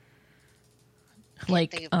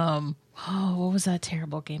 Like, think of- what was that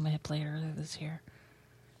terrible game I played earlier this year?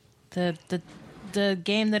 The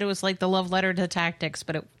game that it was like the love letter to tactics,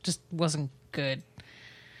 but it just wasn't good.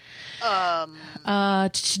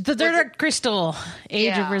 The Dark Crystal,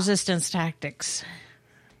 Age of Yeah. Resistance Tactics.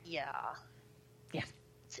 Yeah. Yeah.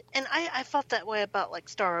 And I felt that way about like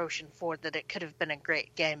Star Ocean 4, that it could have been a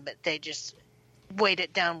great game, but they just weighed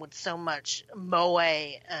it down with so much moe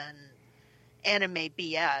and anime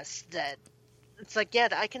BS that it's like, yeah,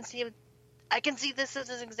 I can see this as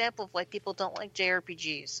an example of why people don't like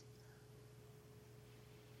JRPGs.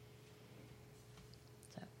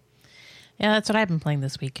 Yeah, that's what I've been playing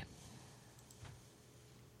this week.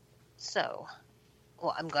 So,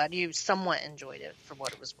 well, I'm glad you somewhat enjoyed it for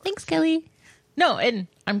what it was worth. Thanks, Kelly. No, and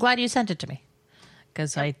I'm glad you sent it to me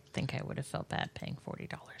because I think I would have felt bad paying $40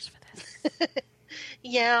 for this.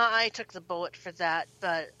 Yeah, I took the bullet for that,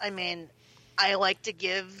 but I mean, I like to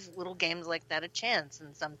give little games like that a chance,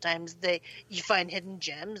 and sometimes you find hidden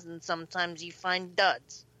gems, and sometimes you find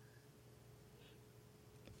duds.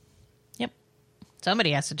 Yep.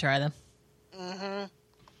 Somebody has to try them. Mm-hmm.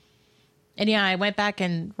 And yeah, I went back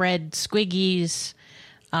and read Squiggy's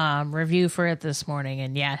review for it this morning,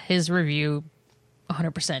 and yeah, his review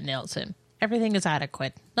 100% nails it. Everything is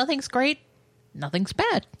adequate. Nothing's great. Nothing's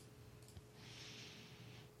bad.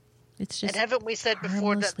 It's just And haven't we said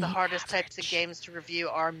before that the harmlessly hardest types of average. games to review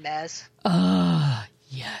are mess?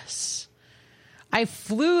 Yes. I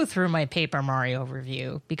flew through my Paper Mario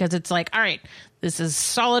review because it's like, all right, this is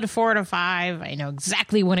solid 4 out of 5. I know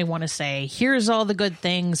exactly what I want to say. Here's all the good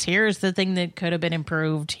things. Here's the thing that could have been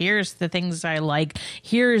improved. Here's the things I like.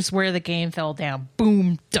 Here's where the game fell down.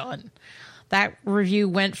 Boom, done. That review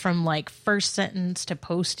went from like first sentence to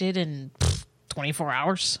posted in 24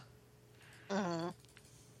 hours.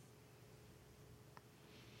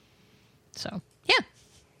 So, yeah.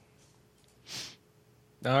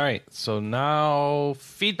 All right, so now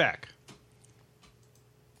feedback.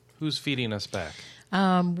 Who's feeding us back?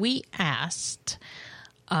 We asked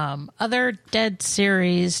other Dead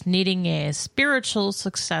series needing a spiritual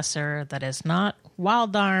successor that is not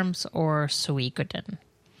Wild Arms or Suikoden.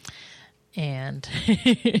 And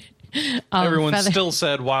Everyone Feather- still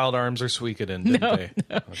said Wild Arms or Suikoden, didn't they?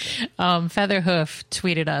 Okay. Featherhoof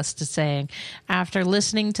tweeted us to saying, after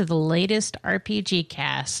listening to the latest RPG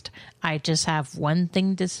cast, I just have one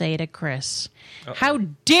thing to say to Chris. Uh-oh. How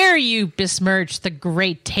dare you besmirch the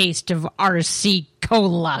great taste of RC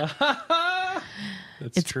Cola?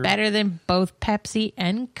 It's true. better than both Pepsi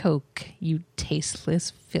and Coke, you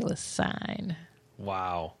tasteless Philistine.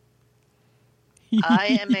 Wow.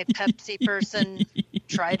 I am a Pepsi person,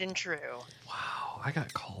 tried and true. Wow, I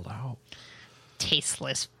got called out.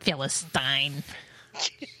 Tasteless Philistine.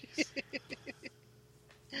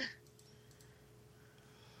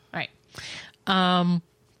 All right.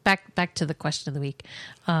 Back to the question of the week.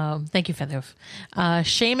 Thank you, Featherhoof.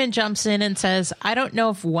 Shaman jumps in and says, I don't know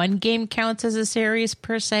if one game counts as a series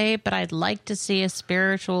per se, but I'd like to see a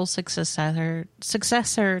spiritual successor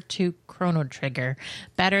to Chrono Trigger,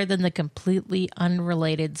 better than the completely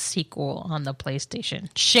unrelated sequel on the PlayStation.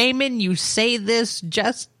 Shaman, you say this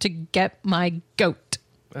just to get my goat.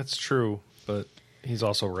 That's true, but he's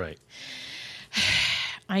also right.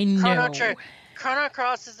 I know. Chrono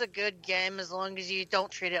Cross is a good game as long as you don't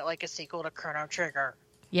treat it like a sequel to Chrono Trigger.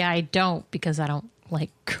 Yeah, I don't, because I don't like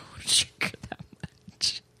Chrono Trigger that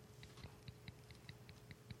much.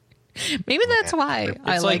 Maybe that's why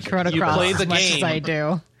I like Chrono Cross play the as much game. as I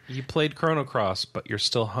do. You played Chrono Cross, but you're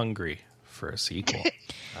still hungry for a sequel.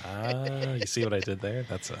 You see what I did there?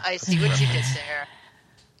 I see what you did there.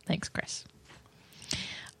 Thanks, Chris.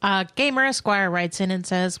 Gamer Esquire writes in and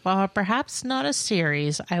says, while perhaps not a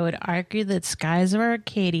series, I would argue that Skies of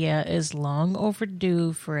Arcadia is long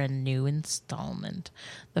overdue for a new installment.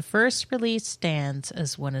 The first release stands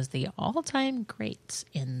as one of the all-time greats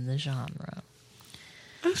in the genre.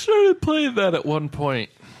 I started playing that at one point.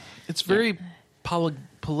 It's very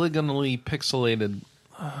polygonally pixelated.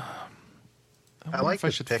 I like if I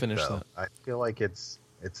should finish though. that. I feel like it's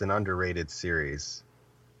an underrated series.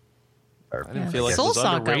 I didn't feel like it Soul was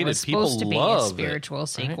Saga underrated. was People supposed to be a love spiritual it,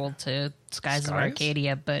 sequel right? to Skies of Skies?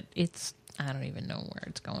 Arcadia, but I don't even know where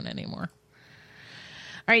it's going anymore.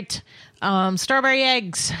 All right. Strawberry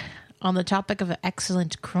Eggs. On the topic of an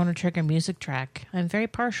excellent Chrono Trigger music track, I'm very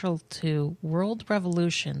partial to World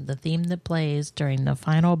Revolution, the theme that plays during the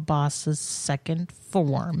final boss's second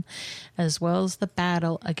form, as well as the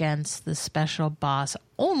battle against the special boss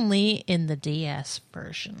only in the DS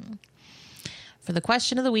version. For the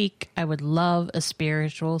question of the week, I would love a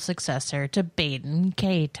spiritual successor to Baden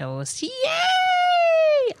Kaitos. Yay!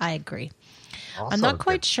 I agree. Also I'm not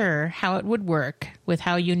quite good. sure how it would work with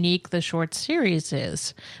how unique the short series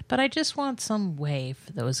is, but I just want some way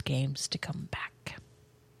for those games to come back.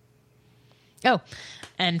 Oh,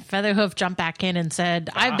 and Featherhoof jumped back in and said,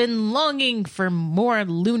 I've been longing for more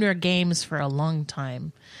Lunar games for a long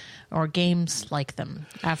time, or games like them.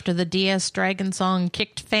 After the DS Dragon Song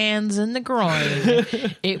kicked fans in the groin,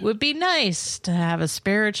 it would be nice to have a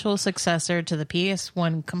spiritual successor to the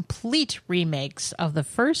PS1 complete remakes of the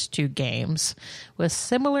first two games with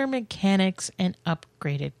similar mechanics and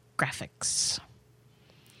upgraded graphics.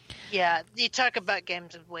 Yeah, you talk about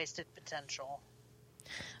games with wasted potential.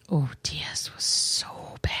 Oh, DS was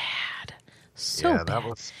so bad. So Yeah, bad. that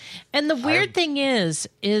was. And the weird thing is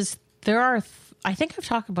there are, I think I've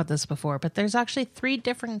talked about this before, but there's actually 3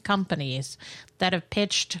 different companies that have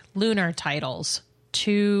pitched Lunar titles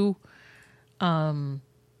to the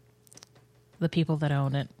people that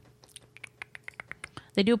own it.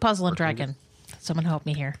 They do Puzzle and Dragon. Someone help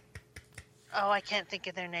me here. Oh, I can't think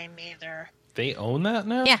of their name either. They own that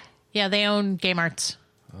now? Yeah, they own Game Arts.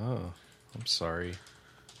 Oh, I'm sorry.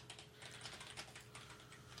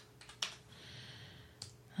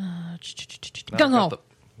 Gung Ho.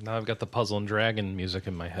 Now I've got the Puzzle and Dragon music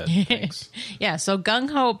in my head. Thanks. Yeah, so Gung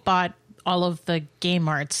Ho bought all of the Game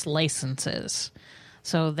Arts licenses.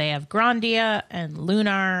 So they have Grandia and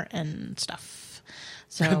Lunar and stuff.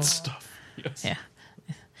 So Good stuff. Yes.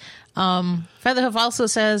 yeah. Featherhoof also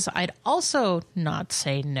says, I'd also not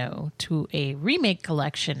say no to a remake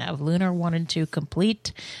collection of Lunar 1 and 2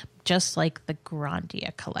 complete, just like the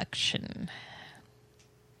Grandia collection.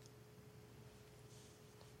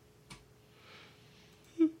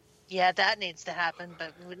 Yeah, that needs to happen,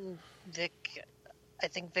 but wouldn't I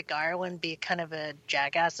think Vic Ireland be kind of a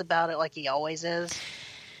jackass about it like he always is?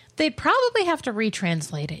 They'd probably have to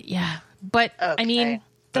retranslate it, yeah. But, I mean... Okay.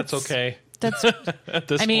 That's okay. That's At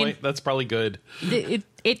this point, that's probably good.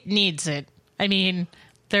 it needs it. I mean,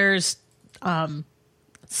 there's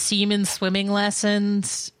seaman swimming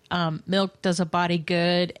lessons, Milk Does a Body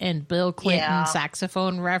Good, and Bill Clinton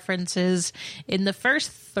saxophone references in the first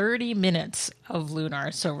 30 minutes of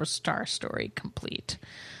Lunar Silver Star Story complete.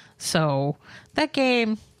 So that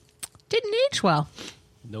game didn't age well.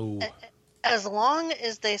 No. As long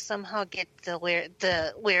as they somehow get the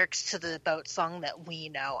lyrics to the boat song that we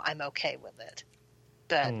know, I'm okay with it.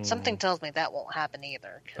 But something tells me that won't happen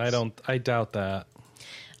either. I doubt that.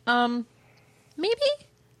 Maybe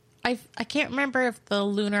I can't remember if the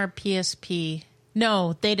Lunar PSP.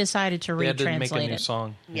 No, they decided to They had retranslate to make a new it.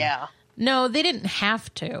 song. Yeah. No, they didn't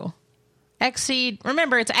have to. Xseed,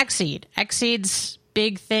 remember it's Xseed. Xseed's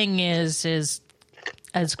big thing is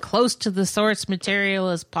as close to the source material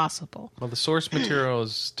as possible. Well, the source material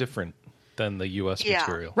is different than the U.S.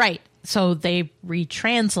 material. Right. So they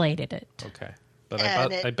retranslated it. Okay. But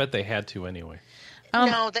And I bet they had to anyway.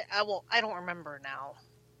 No, I don't remember now.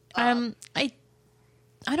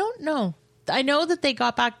 I don't know. I know that they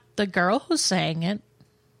got back the girl who sang it.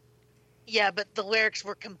 Yeah, but the lyrics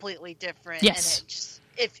were completely different. Yes. And it just,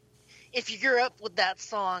 if you grew up with that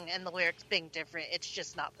song and the lyrics being different, it's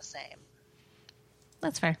just not the same.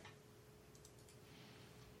 That's fair.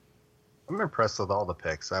 I'm impressed with all the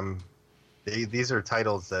picks. These are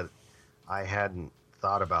titles that I hadn't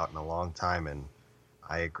thought about in a long time, and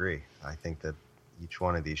I agree. I think that each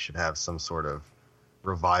one of these should have some sort of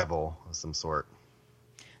revival of some sort.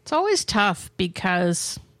 It's always tough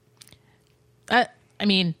because, I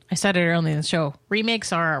said it earlier in the show,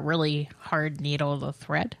 remakes are a really hard needle to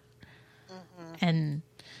thread. Mm-hmm. And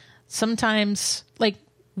sometimes, like,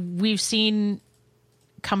 we've seen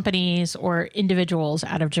companies or individuals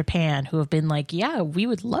out of Japan who have been like, yeah, we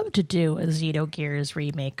would love to do a Xenogears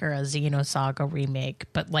remake or a Xenosaga remake,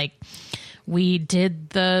 but like we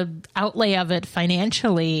did the outlay of it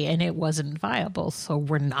financially and it wasn't viable, so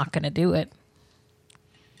we're not going to do it.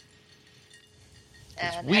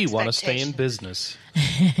 And we want to stay in business.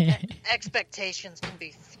 Expectations can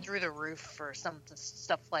be through the roof for some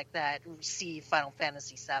stuff like that. See Final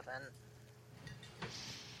Fantasy VII.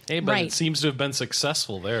 Hey, but Right. it seems to have been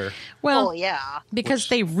successful there. Well, yeah, because Which,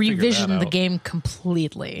 they figure that revisioned the out. game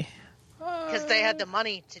completely. because they had the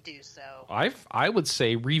money to do so. I would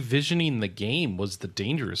say revisioning the game was the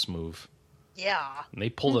dangerous move. Yeah. And they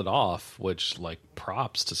pulled it off, which, like,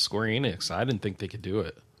 props to Square Enix. I didn't think they could do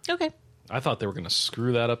it. Okay. I thought they were going to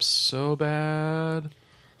screw that up so bad.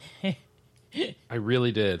 I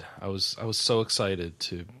really did. I was so excited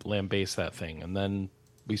to lambaste that thing, and then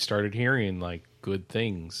we started hearing like good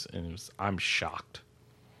things, and I'm shocked.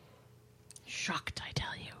 Shocked, I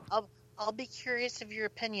tell you. I'll be curious of your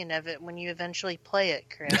opinion of it when you eventually play it,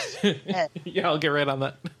 Chris. Yeah, I'll get right on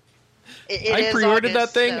that. It I is pre-ordered August, that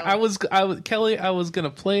thing. so- I was Kelly. I was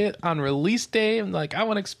gonna play it on release day. I'm like, I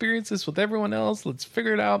want to experience this with everyone else. Let's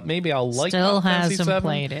figure it out. Maybe I'll like. Still Final Fantasy hasn't VII.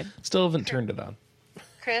 played it. Still haven't turned it on.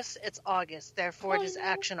 Chris, it's August. Therefore, it is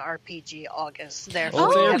action RPG August. Therefore,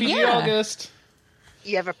 Oh, it's Oh, RPG yeah. August.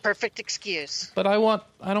 you have a perfect excuse. But I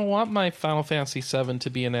don't want my Final Fantasy VII to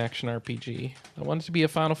be an action RPG. I want it to be a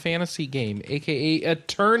Final Fantasy game, aka a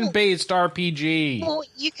turn-based RPG. Well,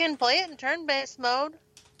 you can play it in turn-based mode.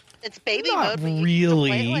 It's baby Not mode, but you can really.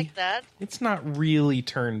 play it like that. It's not really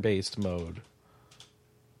turn-based mode.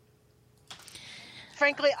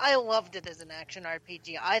 Frankly, I loved it as an action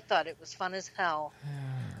RPG. I thought it was fun as hell.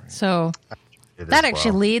 So It that is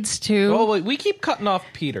actually well. leads to... Oh, wait, we keep cutting off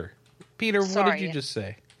Peter. Peter, what did Sorry. you just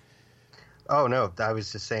say? Oh no, I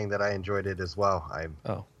was just saying that I enjoyed it as well.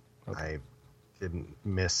 Oh, I didn't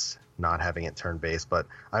miss not having it turn-based, but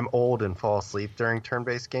I'm old and fall asleep during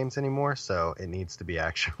turn-based games anymore, so it needs to be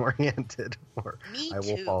action-oriented, or Me I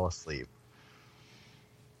will too. fall asleep.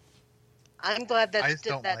 I'm glad that I just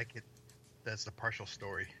don't that. like it. That's the partial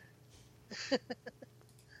story.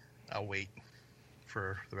 I'll wait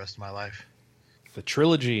for the rest of my life. the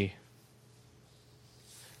trilogy.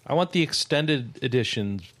 I want the extended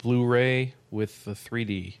editions, Blu-ray with the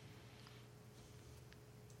 3D.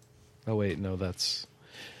 Oh wait, no, that's...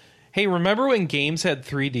 Hey, remember when games had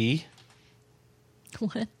 3D?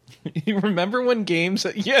 What? You remember when games...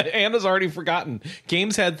 Yeah, Anna's already forgotten.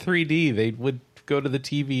 Games had 3D. They would go to the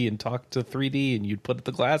TV and talk to 3D, and you'd put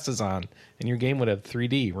the glasses on, and your game would have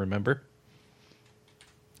 3D, remember?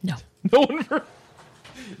 No. No one...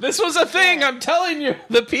 This was a thing, I'm telling you.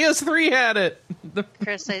 The PS3 had it.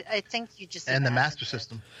 Chris, I think you just And the imagined Master it.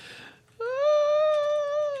 System.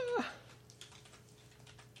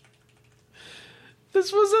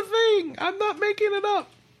 This was a thing. I'm not making it up.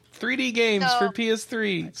 3D games No. for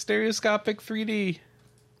PS3. Stereoscopic 3D.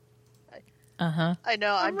 Uh-huh. I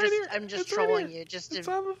know. I'm right just here. I'm just It's right trolling here. you just It's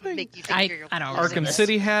to on the thing. make you think you're I don't losing Arkham it.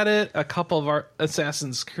 City had it. A couple of our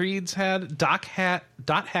Assassin's Creeds had it. Dot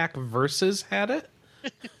Hack Versus had it.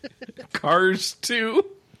 Cars 2.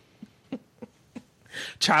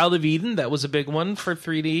 Child of Eden, that was a big one for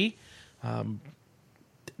 3D.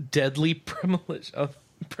 Deadly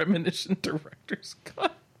Premonition Director's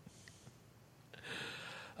Cut.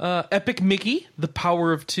 Epic Mickey, The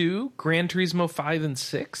Power of Two, Gran Turismo 5 and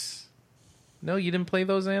 6. No, you didn't play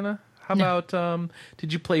those, Anna? How No. about,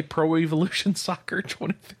 did you play Pro Evolution Soccer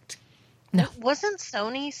 2015? No. Wasn't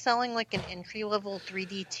Sony selling like an entry-level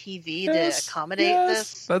 3D TV Yes, to accommodate yes.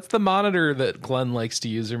 this? That's the monitor that Glenn likes to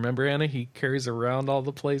use. Remember, Anna? He carries around all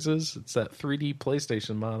the places. It's that 3D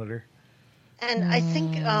PlayStation monitor. And I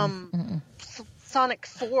think Sonic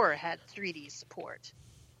 4 had 3D support.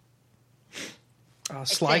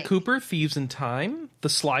 Sly think. Cooper, Thieves in Time, The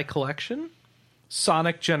Sly Collection,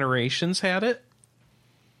 Sonic Generations had it.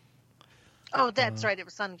 Oh, that's right. It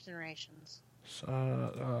was Sonic Generations.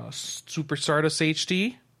 Super Stardust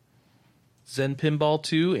HD, Zen Pinball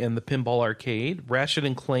 2, and the Pinball Arcade, Ratchet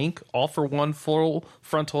and Clank, All for One Full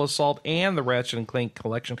Frontal Assault, and the Ratchet and Clank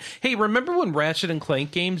Collection. Hey, remember when Ratchet and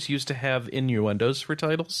Clank games used to have innuendos for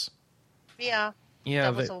titles? Yeah.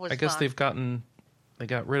 Yeah, That was always I guess fun. they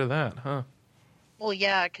got rid of that, huh? Well,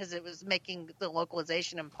 yeah, because it was making the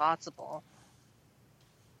localization impossible.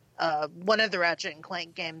 one of the Ratchet and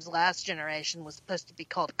Clank games last generation was supposed to be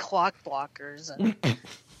called Clock Blockers, and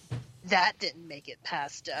that didn't make it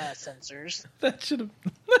past censors. That should have.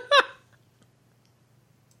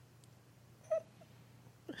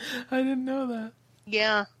 I didn't know that.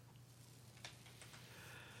 Yeah.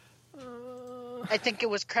 I think it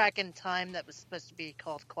was Crack in Time that was supposed to be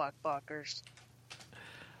called Clock Blockers.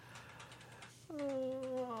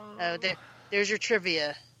 Oh, there's your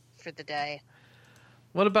trivia for the day.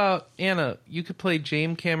 What about, Anna, you could play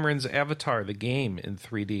James Cameron's Avatar, the game, in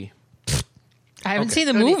 3D. I haven't seen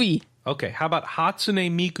the movie. Okay, how about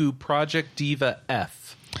Hatsune Miku Project Diva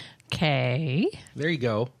F? Okay. There you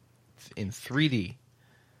go. In 3D.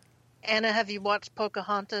 Anna, have you watched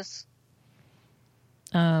Pocahontas?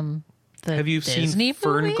 The Have you Disney seen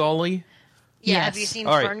Fern movie? Gully? Yeah, Yes. have you seen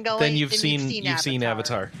All right, Fern Gully? then you've seen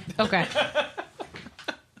Avatar. Okay.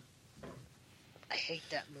 I hate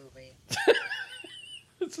that movie.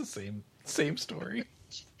 It's the same story.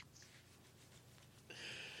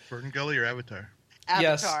 Fern Gully or Avatar?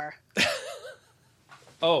 Yes. Avatar.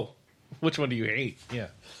 Oh, which one do you hate? Yeah.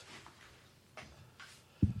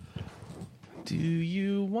 Do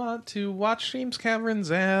you want to watch James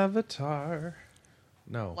Cameron's Avatar?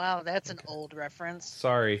 No. Wow, that's an old reference.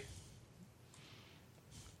 Sorry.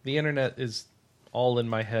 The internet is all in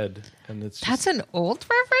my head, and it's That's just... an old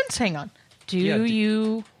reference? Hang on. Do Yeah,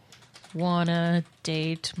 you want to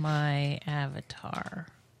date my avatar?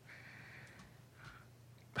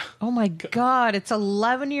 Oh my God, it's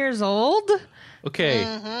 11 years old?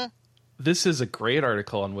 Okay. This is a great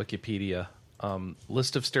article on Wikipedia.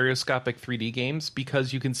 List of stereoscopic 3D games,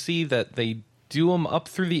 because you can see that they do them up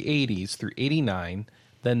through the 80s, through 89,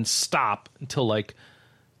 then stop until like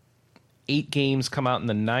 8 games come out in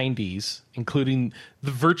the 90s, including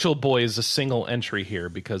the Virtual Boy is a single entry here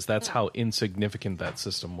because that's how insignificant that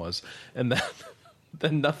system was. And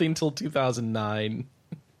then nothing till 2009.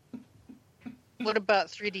 What about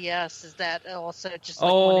 3DS? Is that also just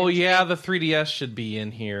Oh, one yeah, entry? the 3DS should be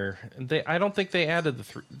in here. I don't think they added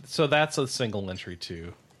the so that's a single entry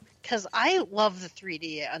too. Because I love the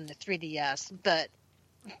 3D on the 3DS, but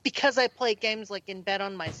because I play games like in bed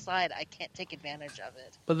on my side, I can't take advantage of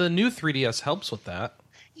it. But the new 3DS helps with that.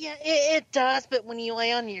 Yeah, it does, but when you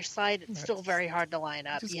lay on your side, it's still very hard to line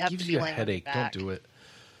up. It just You have gives to be you a laying on your headache. Don't back. do it.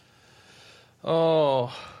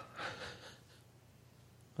 Oh.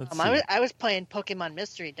 Let's see. I was playing Pokemon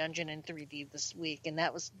Mystery Dungeon in 3D this week, and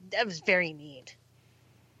that was very neat.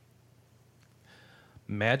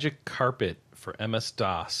 Magic Carpet for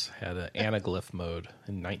MS-DOS had an anaglyph mode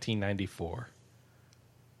in 1994.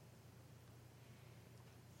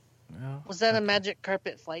 No, Was that a Magic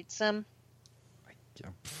Carpet flight sim?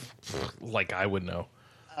 like I would know.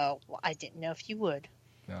 Oh, well, I didn't know if you would.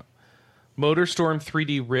 No. MotorStorm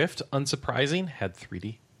 3D Rift, unsurprising, had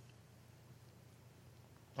 3D.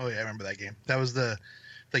 Oh yeah, I remember that game. That was the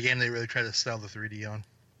game they really tried to sell the 3D on,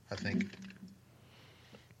 I think.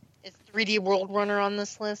 Is 3D World Runner on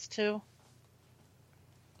this list too?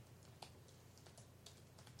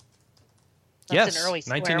 That's Yes, an early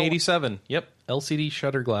Square 1987. Yep, LCD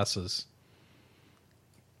shutter glasses.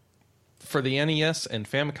 For the NES and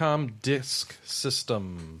Famicom Disk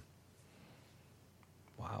System.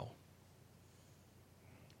 Wow.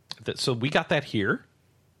 So we got that here?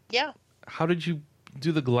 Yeah, How did you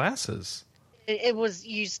do the glasses? it was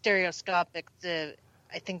used stereoscopic.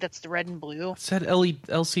 I think that's the red and blue. It said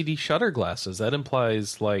LCD shutter glasses. That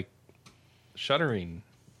implies, like, shuttering.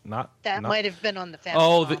 Not That might have been on the Famicom.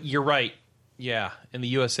 Oh, you're right. Yeah, in the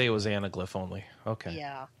USA it was anaglyph only. Okay.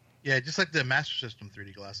 Yeah. Yeah, just like the Master System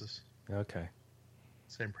 3D glasses. Okay.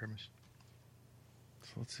 Same premise.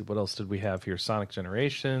 So let's see, what else did we have here? Sonic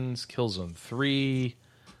Generations, Killzone 3.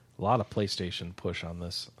 A lot of PlayStation push on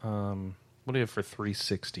this. What do you have for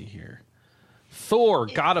 360 here? Thor,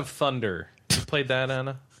 God of Thunder. You played that,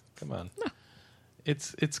 Anna? Come on. No.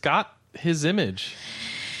 It's got his image.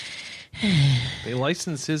 They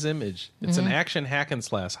licensed his image. It's an action hack and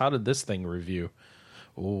slash. How did this thing review?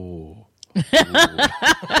 Ooh.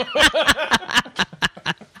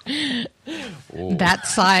 That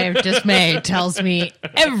sigh I've just made tells me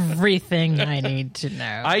everything I need to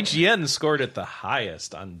know. IGN scored it the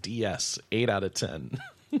highest on DS, 8 out of 10.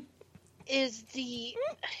 Is the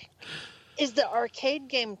arcade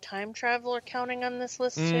game Time Traveler counting on this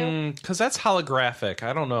list too? Because that's holographic.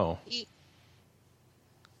 I don't know.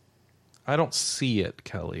 I don't see it,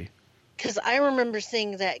 Kelly. Because I remember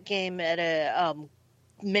seeing that game at a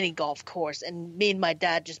mini golf course, and me and my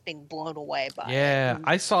dad just being blown away by it. Yeah,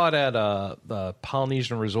 I saw it at the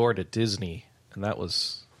Polynesian Resort at Disney, and that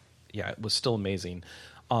was, it was still amazing.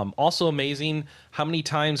 Also amazing how many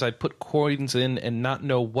times I put coins in and not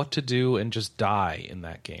know what to do and just die in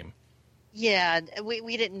that game. Yeah,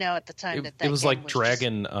 we didn't know at the time that It was game like was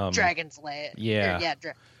Dragon. Dragon's Lair. Yeah.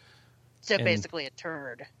 So And- basically a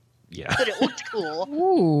turd. Yeah. But it looked cool.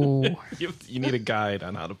 Ooh. You need a guide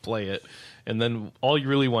on how to play it. And then all you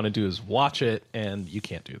really want to do is watch it, and you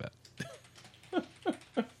can't do that.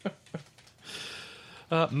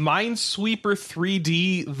 Minesweeper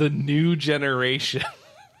 3D, the new generation.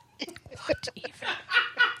 What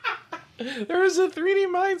even? There is a 3D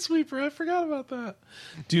Minesweeper. I forgot about that.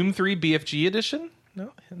 Doom 3 BFG edition?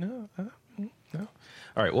 No.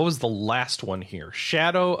 All right, what was the last one here?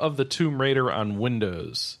 Shadow of the Tomb Raider on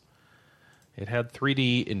Windows. It had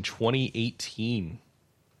 3D in 2018.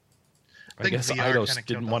 I guess VR Eidos kinda didn't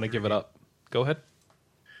killed want to off give it 3D. up. Go ahead.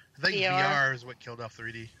 I think VR. VR is what killed off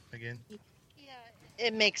 3D again. Yeah,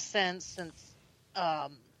 it makes sense since,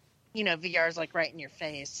 VR is like right in your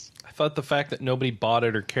face. I thought the fact that nobody bought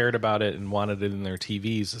it or cared about it and wanted it in their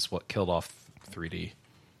TVs is what killed off 3D.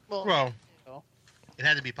 Well, it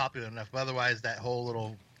had to be popular enough, but otherwise that whole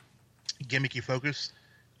little gimmicky focus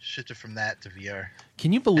shifted from that to VR.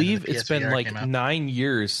 Can you believe the it's been PSVR like came out. 9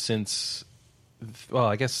 years since, well,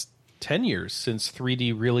 I guess 10 years since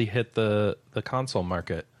 3D really hit the console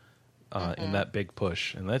market in that big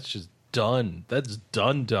push. And that's just done. That's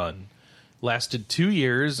done. Lasted 2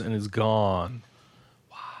 years and is gone.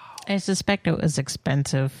 I suspect it was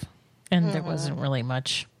expensive, and there wasn't really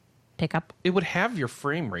much pickup. It would have your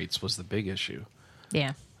frame rates was the big issue,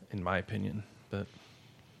 Yeah. in my opinion. But,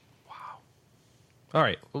 wow. All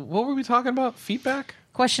right. What were we talking about? Feedback?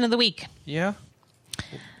 Question of the week. Yeah?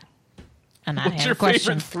 And I What's had your a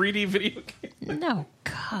question. favorite 3D video game? No,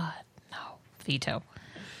 God, no. Veto.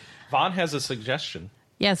 Vaughn has a suggestion.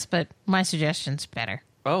 Yes, but my suggestion's better.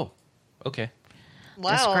 Oh, okay.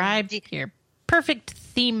 Wow. Describe your perfect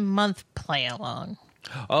theme month play along.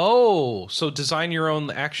 Oh, so design your own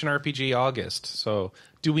action RPG August. So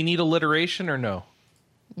do we need alliteration or no?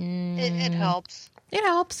 It helps. It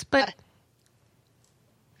helps, but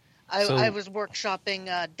I was workshopping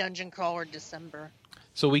Dungeon Crawler December.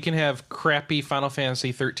 So we can have crappy Final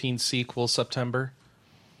Fantasy 13 sequel September?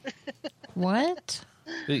 what?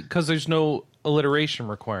 Because there's no alliteration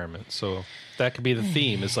requirement. So that could be the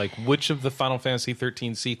theme. It's like, which of the Final Fantasy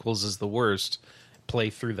 13 sequels is the worst? Play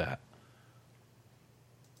through that.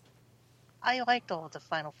 I liked all of the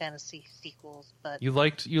Final Fantasy sequels, but You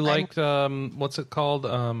liked what's it called?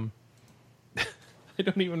 I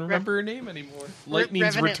don't even remember her name anymore.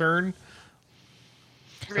 Lightning's Revenant. Return.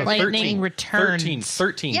 Lightning Returns.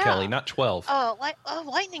 13, Yeah. Kelly, not 12.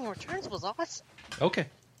 Lightning Returns was awesome. Okay.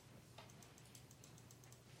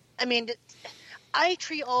 I mean, I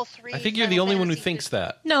treat all three. I think you're the Final only one who Fantasy thinks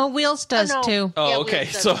that. No, Wheels does no. too. Oh, Yeah, okay.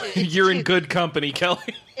 Wheels does So too. It's you're in two. good company,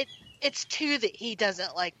 Kelly. It's two that he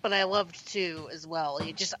doesn't like, but I loved two as well.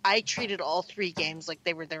 I treated all three games like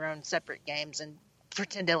they were their own separate games and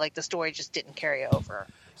pretended like the story just didn't carry over.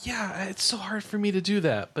 Yeah, it's so hard for me to do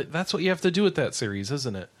that, but that's what you have to do with that series,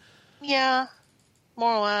 isn't it? Yeah,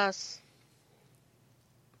 more or less.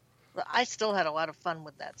 But I still had a lot of fun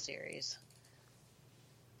with that series.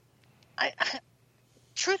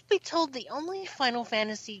 Truth be told, the only Final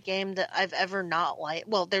Fantasy game that I've ever not liked,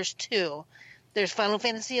 well, there's two. There's Final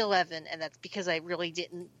Fantasy 11, and that's because I really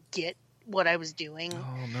didn't get what I was doing.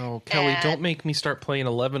 Oh no, Kelly, don't make me start playing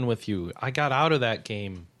 11 with you. I got out of that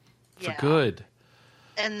game for Yeah. good.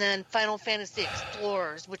 And then Final Fantasy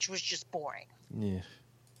Explorers, which was just boring. Yeah.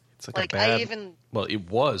 It's like, Like, a bad. I it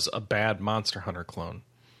was a bad Monster Hunter clone.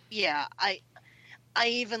 Yeah, I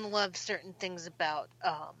even love certain things about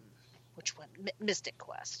which one? Mystic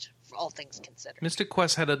Quest, for all things considered. Mystic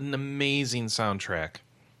Quest had an amazing soundtrack.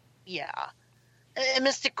 Yeah, and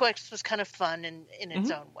Mystic Quest was kind of fun in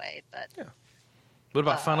its own way, but Yeah. What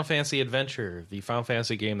about Final Fantasy Adventure, the Final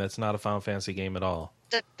Fantasy game that's not a Final Fantasy game at all?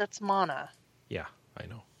 that's Mana. Yeah, I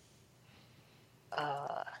know.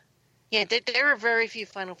 Yeah, there are very few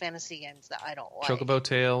Final Fantasy games that I don't like. Chocobo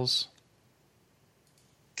Tales,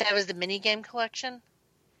 That was the minigame collection.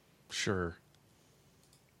 sure.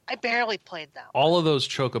 I barely played that one. All of those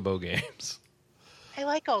Chocobo games. I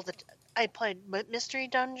like all the. I played Mystery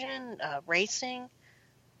Dungeon, Racing.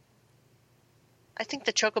 I think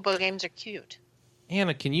the Chocobo games are cute.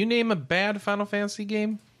 Anna, can you name a bad Final Fantasy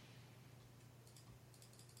game?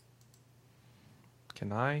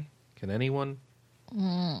 Can I? Can anyone?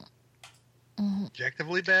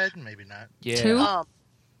 Objectively bad? Maybe not. Yeah. Two?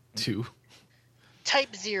 Two.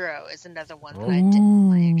 Type Zero is another one that I didn't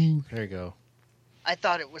like. There you go. I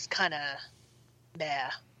thought it was kind of meh.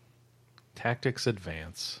 Tactics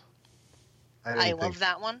Advance. I love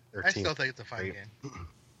that one. I still think it's a fine game.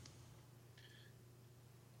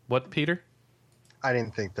 What, Peter? I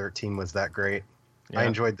didn't think 13 was that great. Yeah. I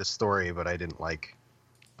enjoyed the story, but I didn't like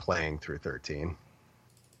playing through 13.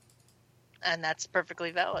 And that's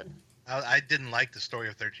perfectly valid. I didn't like the story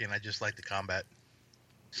of 13. I just liked the combat.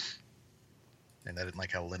 And I didn't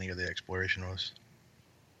like how linear the exploration was.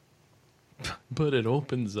 But it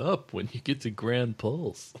opens up when you get to Grand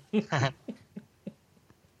Pulse.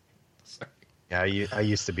 Sorry. Yeah, I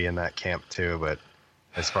used to be in that camp too, but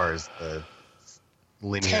as far as the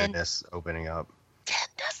linearness opening up. 10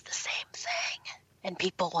 does the same thing. And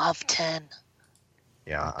people love 10.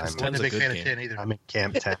 Yeah, Because I'm not 10's a big a good fan game. of 10 either. I'm in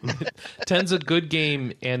camp 10. 10's a good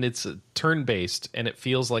game, and it's turn-based, and it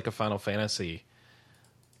feels like a Final Fantasy.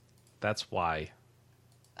 That's why.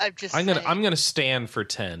 I'm gonna stand for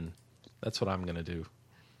 10. That's what I'm gonna do.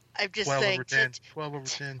 I'm just 12 saying over 10. 12 over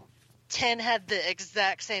 10. 10 had the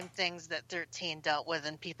exact same things that 13 dealt with,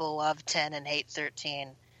 and people love 10 and hate 13.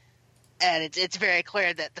 And it's very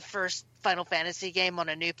clear that the first Final Fantasy game on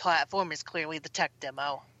a new platform is clearly the tech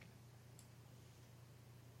demo.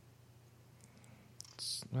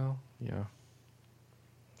 Well, yeah.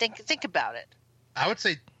 Think about it. I would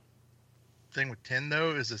say the thing with 10,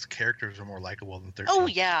 though, is its characters are more likable than 13. Oh,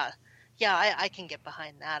 yeah. Yeah, I can get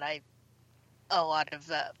behind that. A lot of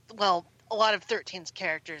 13's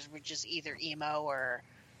characters were just either emo or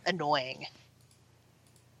annoying.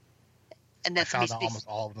 And I that's found me speaking. almost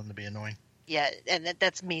all of them to be annoying. Yeah, and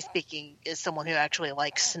that's me speaking as someone who actually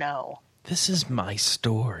likes snow. This is my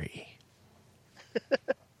story.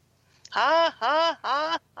 Ha ha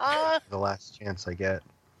ha ha! The last chance I get.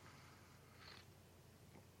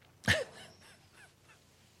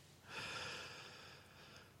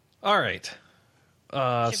 All right.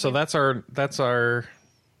 So that's our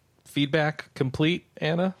feedback complete,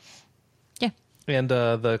 Anna? Yeah. And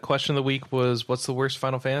the question of the week was, what's the worst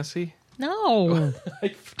Final Fantasy? No.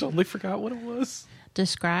 I totally forgot what it was.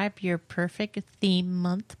 Describe your perfect theme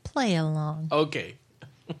month play along. Okay.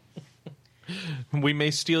 We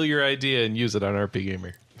may steal your idea and use it on RP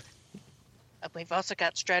Gamer. We've also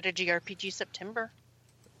got Strategy RPG September.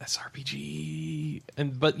 SRPG.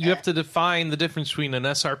 But you have to define the difference between an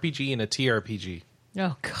SRPG and a TRPG.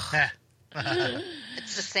 Oh, God.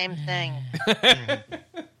 It's the same thing.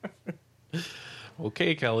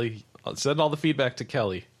 Okay, Kelly. I'll send all the feedback to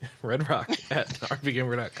Kelly. Redrock at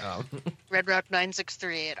rpgamer.com.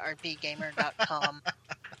 Redrock963 at rpgamer.com.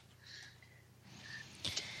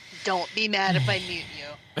 Don't be mad if I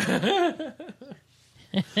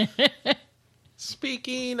mute you.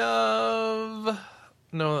 Speaking of...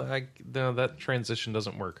 No, that transition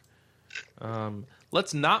doesn't work.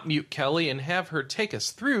 Let's not mute Kelly and have her take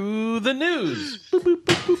us through the news. Boop, boop,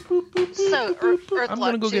 boop, boop, boop, boop, boop. So, I'm gonna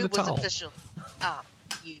Earthlock go 2 get a was towel. official.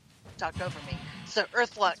 You talked over me. So,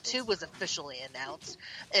 Earthlock 2 was officially announced.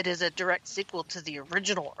 It is a direct sequel to the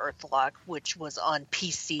original Earthlock, which was on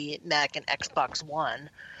PC, Mac, and Xbox One.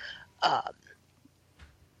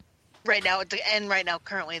 Right now,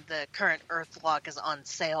 currently, the current Earthlock is on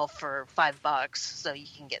sale for $5, so you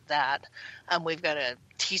can get that. We've got a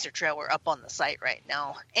teaser trailer up on the site right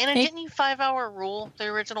now. Anna, Hey. didn't you 5-hour rule the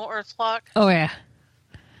original Earthlock? Oh, yeah.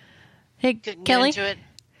 Hey, Couldn't Kelly, get into it.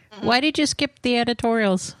 why did you skip the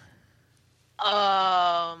editorials?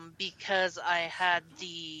 Because I had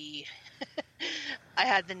the I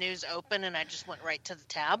had the news open and I just went right to the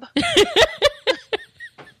tab.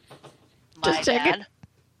 My Just checking. bad.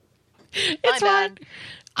 It's My fine.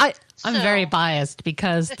 bad. I'm So- very biased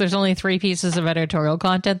because there's only 3 pieces of editorial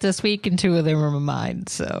content this week and 2 of them are mine,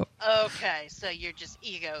 so. Okay, so you're just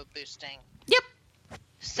ego boosting. Yep.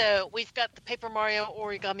 So we've got the Paper Mario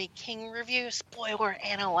Origami King review. Spoiler,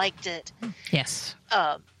 Anna liked it. Yes.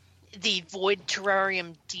 The Void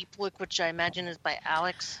Terrarium Deep Look, which I imagine is by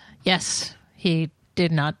Alex. Yes. He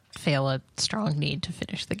did not feel a strong need to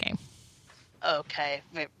finish the game. Okay,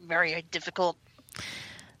 very difficult.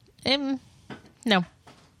 No.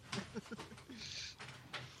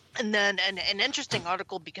 And then an interesting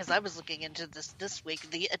article, because I was looking into this week,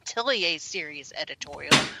 the Atelier series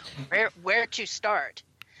editorial, where to start.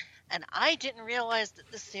 And I didn't realize that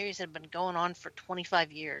this series had been going on for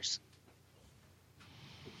 25 years.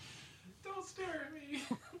 Don't stare at me.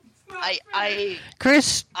 It's not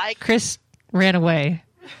Chris ran away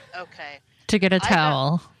Okay. to get a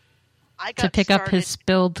towel I got to pick up started- his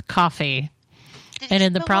spilled coffee. Did he And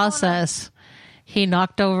in the spill it on us? process, he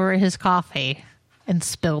knocked over his coffee and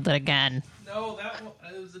spilled it again. No, that one,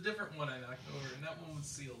 it was a different one I knocked over, and that one was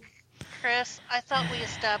sealed. Chris, I thought we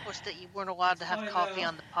established that you weren't allowed to have Fine coffee now.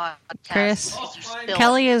 on the podcast. Chris, because you fine. spilled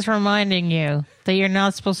Kelly is reminding you that you're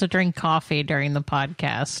not supposed to drink coffee during the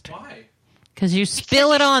podcast Why? because you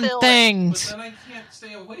spill it on spill it. But things. then I can't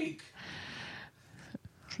stay awake.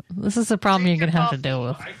 This is a problem Drink you're going to your have to deal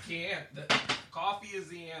with. I can't. Coffee is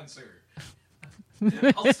the answer.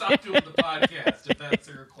 I'll stop doing the podcast if that's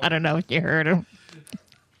the requirement. I don't know if you heard him.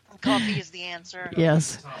 Coffee is the answer.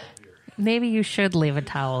 Yes. Maybe you should leave a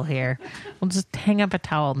towel here. We'll just hang up a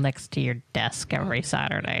towel next to your desk every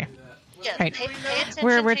Saturday. Yeah, Right. pay attention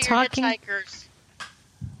We're to talking- your hitchhikers.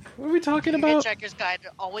 What are we talking Your about? Hitchhiker's Guide.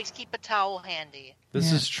 Always keep a towel handy.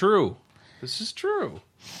 This is true. This is true.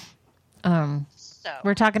 So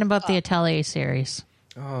We're talking about the Atelier series.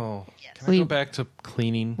 Oh, Yes. can I go back to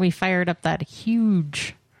cleaning? We fired up that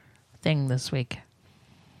huge thing this week.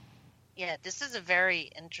 yeah, this is a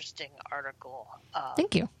very interesting article.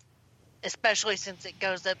 Thank you. Especially since it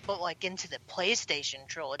goes up like into the PlayStation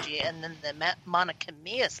trilogy and then the Monica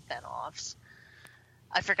Mia spinoffs.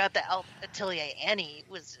 I forgot that Atelier Annie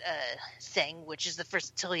was saying, which is the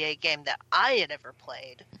first Atelier game that I had ever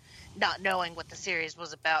played, not knowing what the series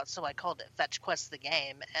was about, so I called it Fetch Quest the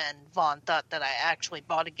Game, and Vaughn thought that I actually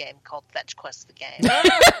bought a game called Fetch Quest the Game.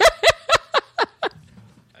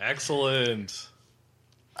 Excellent.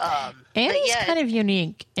 Annie's kind of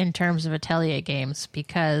unique in terms of Atelier games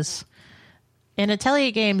because in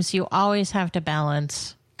Atelier games, you always have to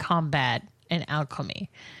balance combat and alchemy.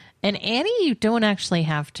 In Annie, you don't actually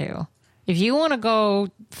have to. If you want to go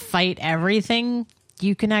fight everything,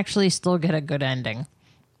 you can actually still get a good ending.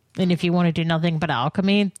 And if you want to do nothing but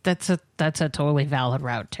alchemy, that's a totally valid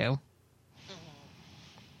route too.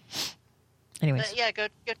 Anyways, But yeah, go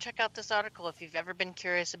check out this article if you've ever been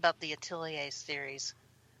curious about the Atelier series.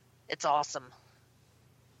 It's awesome.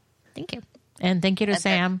 thank you. And thank you to And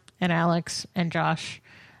Sam and Alex and Josh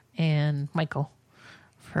and Michael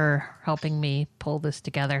for helping me pull this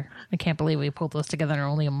together. I can't believe we pulled this together in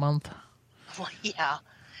only a month. Well, yeah.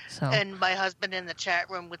 So And my husband in the chat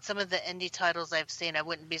room, with some of the indie titles I've seen, I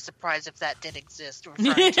wouldn't be surprised if that did exist,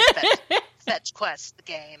 referring to Fetch Quest, the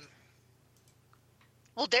game.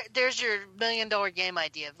 Well, there's your $1 million game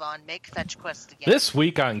idea, Vaughn. Make Fetch Quest the game. This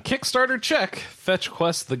week on Kickstarter Check, Fetch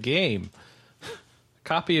Quest the Game. A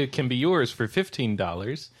copy can be yours for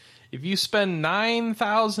 $15. If you spend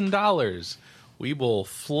 $9,000, we will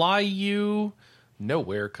fly you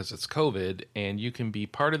nowhere because it's COVID, and you can be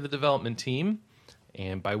part of the development team,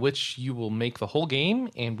 and by which you will make the whole game,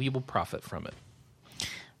 and we will profit from it.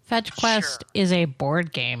 Fetch Quest is a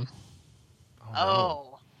board game. Oh.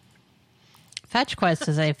 Fetch Quest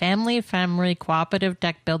is a family-friendly cooperative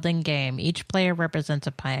deck-building game. Each player represents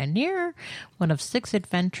a pioneer, one of 6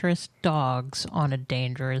 adventurous dogs on a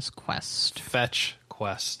dangerous quest. Fetch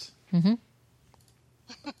Quest.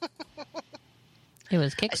 It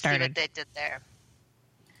was I see what kickstarted. they did there.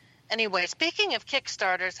 Anyway, speaking of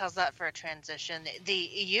Kickstarters, how's that for a transition? The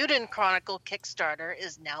Euden Chronicle Kickstarter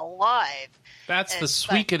is now live. That's the It's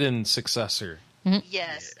like- Suikoden successor.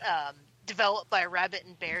 Yes, developed by Rabbit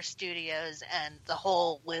and Bear Studios and the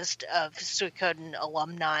whole list of Suikoden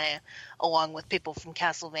alumni, along with people from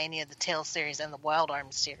Castlevania, the Tale series, and the Wild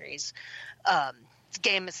Arms series. The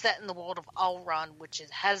game is set in the world of Alron, which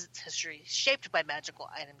has its history shaped by magical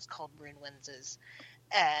items called rune lenses.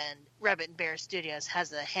 And Rabbit and Bear Studios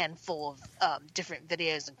has a handful of different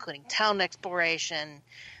videos, including town exploration,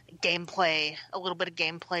 gameplay, a little bit of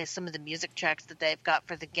gameplay, some of the music tracks that they've got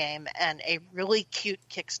for the game, and a really cute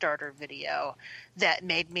Kickstarter video that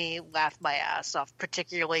made me laugh my ass off,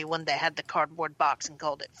 particularly when they had the cardboard box and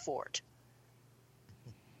called it Fort.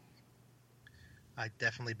 I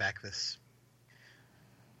definitely back this.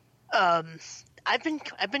 I've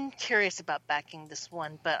been curious about backing this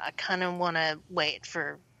one, but I kind of want to wait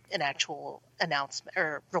for an actual announcement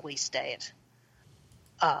or release date.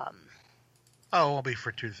 Oh, it won't be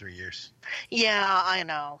for 2 to 3 years. Yeah, I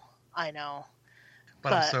know. But I'm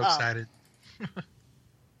But, so excited.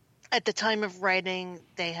 At the time of writing,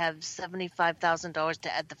 they have $75,000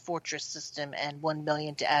 to add the Fortress system and $1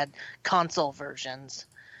 million to add console versions.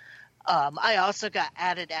 I also got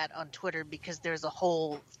added at on Twitter because there's a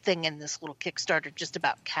whole thing in this little Kickstarter just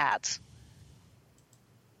about cats.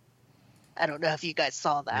 I don't know if you guys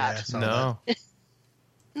saw Yeah, I that. saw No.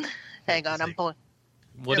 Hang on, I'm pulling.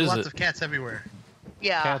 What yeah, is lots it? of cats everywhere.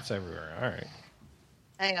 Yeah, Cats everywhere. All right.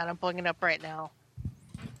 hang on, I'm pulling it up right now.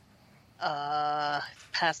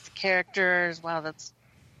 Past the characters. Wow, this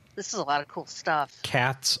is a lot of cool stuff.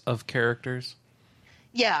 Cats of characters.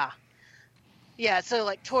 Yeah. Yeah, so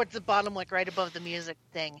like towards the bottom, like right above the music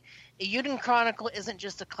thing, Euden Chronicle isn't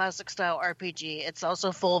just a classic style RPG, it's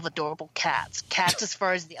also full of adorable cats. Cats as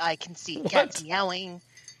far as the eye can see. Cats meowing,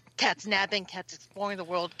 cats napping, cats exploring the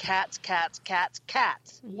world, cats.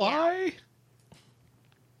 Why?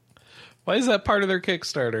 Why is that part of their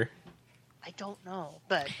Kickstarter? I don't know,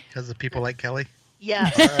 but Because of people like Kelly. yeah.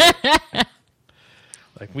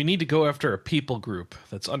 Like, we need to go after a people group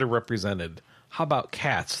that's underrepresented. How about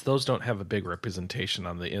cats? Those don't have a big representation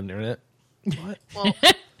on the internet. What? Well,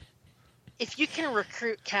 if you can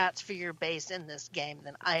recruit cats for your base in this game,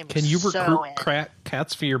 then I'm Can you so recruit in.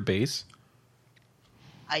 cats for your base?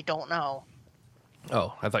 I don't know.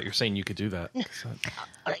 Oh, I thought you were saying you could do that.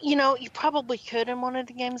 You know, you probably could in one of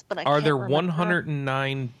the games, but I Are can't there remember.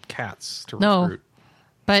 109 cats to No. recruit?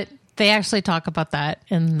 But they actually talk about that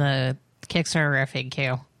in the Kickstarter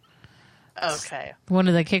FAQ. Okay. One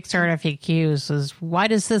of the Kickstarter FAQs is, why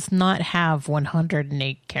does this not have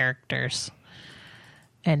 108 characters?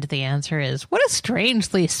 And the answer is, what a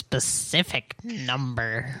strangely specific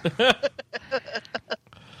number.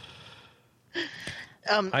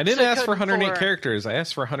 I didn't ask for 108 4, characters. I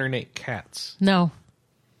asked for 108 cats. No.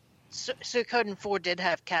 Suikoden 4 did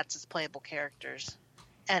have cats as playable characters.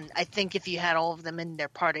 And I think if you had all of them in their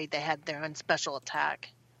party, they had their own special attack.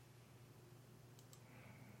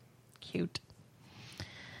 Cute.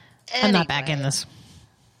 I'm not back in Anyway. this.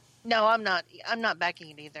 No, I'm not. I'm not backing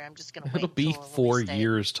it either. I'm just gonna wait. It'll be until 4 release date.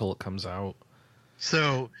 years till it comes out.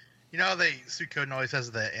 So, you know how Suikoden always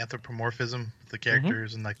has the anthropomorphism, the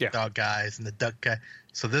characters, and like Yeah. the dog guys and the duck guy.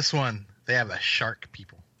 So this one, they have a shark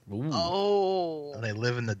people. Ooh. Oh, And they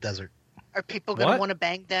live in the desert. are people gonna What? want to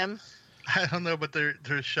bank them? I don't know, but they're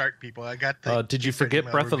shark people. I got the. Did you Kickstarter forget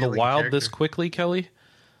email Breath of the revealing Wild character. this quickly, Kelly?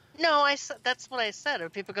 No, that's what I said. Are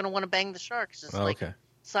people gonna want to bang the sharks? Just Oh, like okay.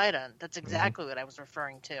 Sidon. That's exactly what I was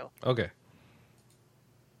referring to. Okay.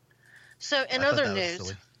 So I in thought other that was news,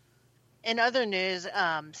 silly.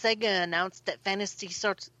 Sega announced that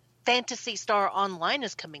Phantasy Star Online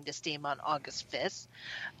is coming to Steam on August 5th.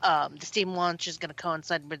 The Steam launch is going to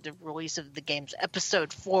coincide with the release of the game's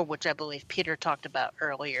Episode 4, which I believe Peter talked about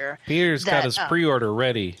earlier. Peter's got That, his pre-order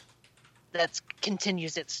ready. That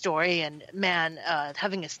continues its story, and man,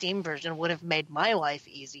 having a Steam version would have made my life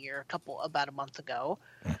easier about a month ago.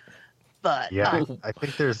 But Yeah, I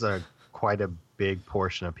think there's quite a big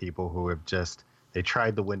portion of people who have they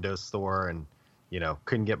tried the Windows Store and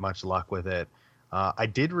couldn't get much luck with it. I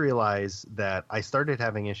did realize that I started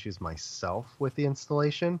having issues myself with the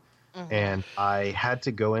installation, and I had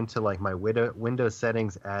to go into like my Windows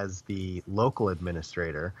settings as the local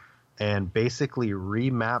administrator and basically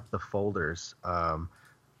remap the folders.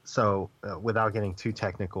 So without getting too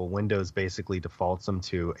technical, Windows basically defaults them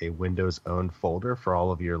to a Windows-owned folder for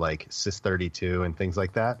all of your like Sys32 and things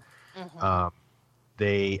like that. I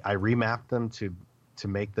remapped them to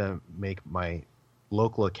make my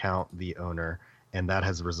local account the owner, and that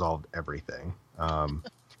has resolved everything.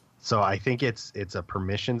 So I think it's a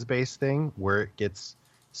permissions-based thing where it gets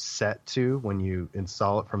set to when you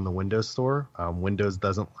install it from the Windows Store. Windows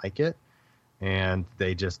doesn't like it, and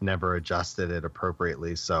they just never adjusted it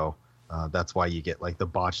appropriately. So that's why you get like the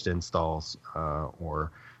botched installs,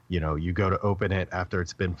 or you go to open it after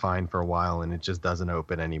it's been fine for a while and it just doesn't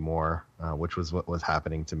open anymore, which was what was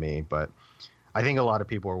happening to me. But I think a lot of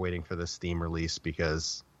people are waiting for the Steam release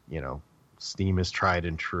because Steam is tried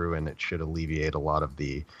and true, and it should alleviate a lot of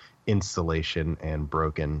the installation and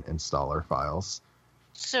broken installer files.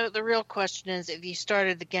 So the real question is, if you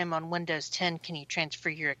started the game on Windows 10, can you transfer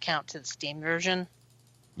your account to the Steam version?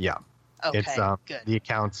 Yeah. Okay, It's good. the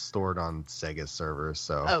account's stored on Sega's servers,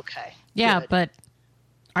 so Okay. Yeah, good. but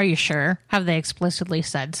are you sure? Have they explicitly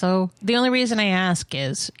said so? The only reason I ask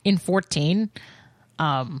is in 14,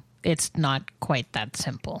 it's not quite that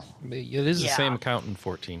simple. It is the Yeah. same account in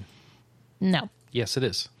 14. No. Yes, it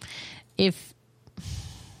is. If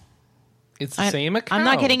It's the same account. I'm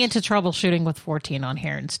not getting into troubleshooting with 14 on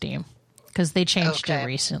here in Steam because they changed Okay. it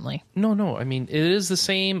recently. No. I mean, it is the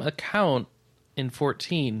same account in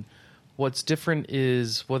 14. What's different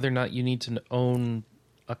is whether or not you need to own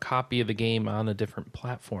a copy of the game on a different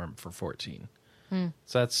platform for 14. So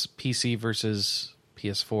that's PC versus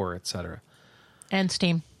PS4, etc. And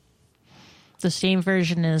Steam. The Steam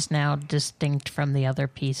version is now distinct from the other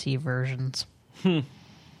PC versions.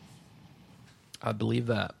 I believe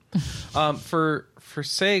that. For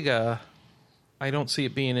Sega, I don't see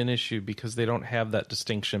it being an issue because they don't have that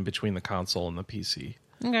distinction between the console and the PC.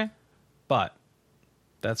 Okay. But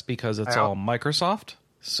that's because it's all Microsoft,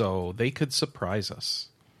 so they could surprise us.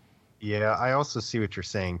 Yeah, I also see what you're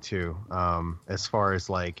saying too. As far as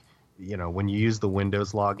like, when you use the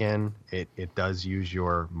Windows login, it does use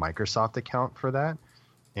your Microsoft account for that.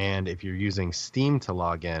 And if you're using Steam to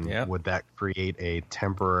log in, Yep. would that create a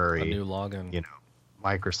temporary, A new login.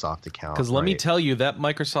 Microsoft account? Because let me right? tell you, that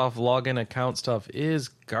Microsoft login account stuff is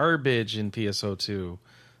garbage in PSO2.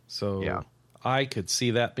 So Yeah. I could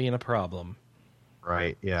see that being a problem.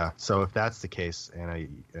 Right. Yeah. So if that's the case,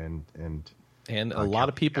 and And a lot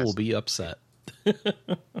of people yes. will be upset.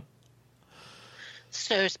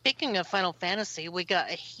 So speaking of Final Fantasy, we got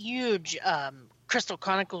a huge Crystal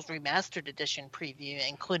Chronicles Remastered Edition preview,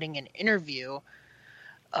 including an interview.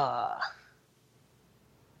 An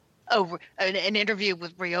interview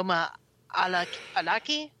with Ryoma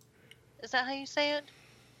Araki. Is that how you say it?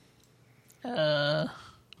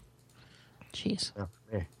 Jeez. Oh,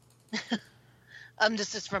 hey.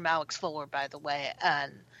 This is from Alex Fuller, by the way,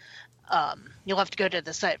 and you'll have to go to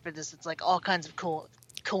the site for this. It's like all kinds of cool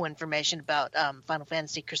information about Final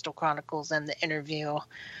Fantasy Crystal Chronicles and the interview.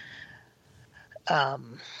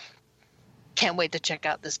 Can't wait to check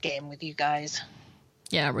out this game with you guys.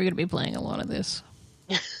 Yeah, we're going to be playing a lot of this.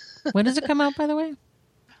 When does it come out, by the way?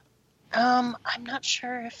 I'm not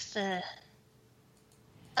sure if I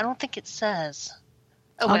don't think it says.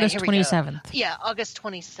 Oh, August wait, here we go. 27th. Yeah, August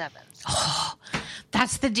 27th. Oh,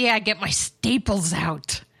 that's the day I get my staples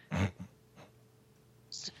out.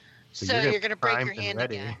 So you're going to break your hand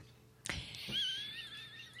again.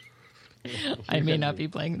 I may not be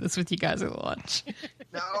playing this with you guys at launch.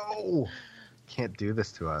 No! Can't do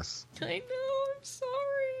this to us. I know, I'm sorry.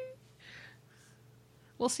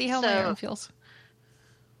 We'll see how my arm feels.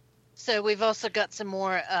 So we've also got some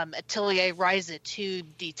more Atelier Ryza 2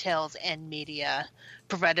 details and media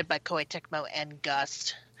provided by Koei Tecmo and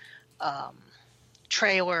Gust.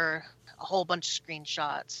 Trailer, a whole bunch of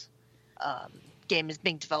screenshots. Game is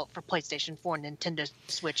being developed for PlayStation 4, Nintendo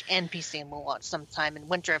Switch, and PC and will launch sometime in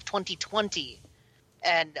winter of 2020.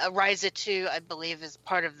 And Ryza 2, I believe, is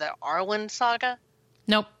part of the Arwen saga.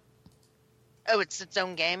 Nope. Oh, it's its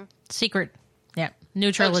own game? Secret. Yeah.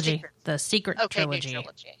 New trilogy. Secret. The Secret trilogy. New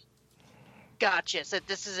trilogy. Gotcha. So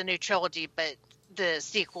this is a new trilogy, but the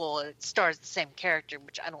sequel it stars the same character,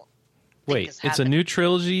 which I don't think is it's a new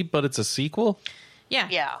trilogy, but it's a sequel? Yeah.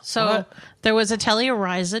 Yeah. So there was Atelier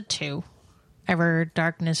Ryza 2, Ever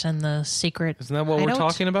Darkness and the Secret. Isn't that what we're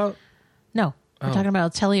talking about? No. We're talking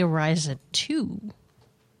about Atelier Ryza 2.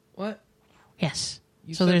 What? Yes.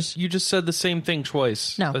 You just said the same thing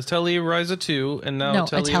twice. No. Atelier Ryza 2 and now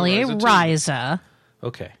Atelier Ryza 2. Ryza.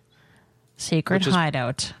 Okay. Secret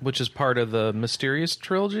Hideout. Which is part of the Mysterious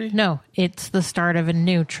trilogy? No, it's the start of a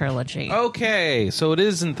new trilogy. Okay, so it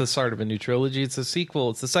isn't the start of a new trilogy. It's a sequel.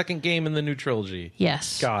 It's the second game in the new trilogy.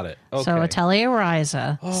 Yes. Got it. Okay. So Atelier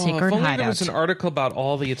Ryza, Secret if only Hideout. there was an article about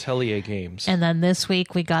all the Atelier games. And then this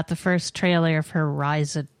week we got the first trailer for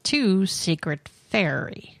Ryza 2, Secret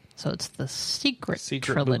Fairy. So it's the Secret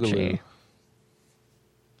trilogy. Boogaloo.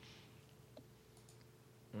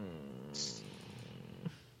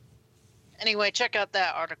 Anyway, check out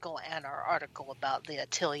that article and our article about the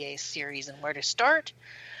Atelier series and where to start.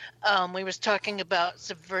 We was talking about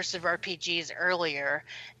subversive RPGs earlier,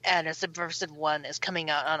 and a subversive one is coming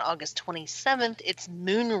out on August 27th. It's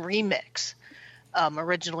Moon Remix,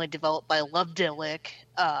 originally developed by Lovedelic,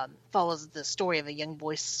 follows the story of a young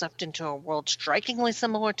boy sucked into a world strikingly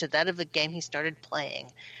similar to that of the game he started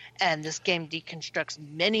playing. And this game deconstructs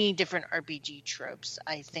many different RPG tropes.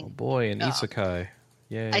 I think. Oh boy, an isekai.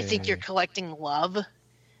 Yay. I think you're collecting love,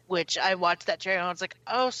 which I watched that trailer and I was like,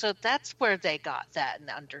 oh, so that's where they got that in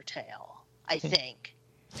Undertale, I think.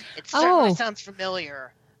 It certainly sounds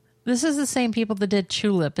familiar. This is the same people that did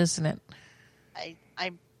Tulip, isn't it?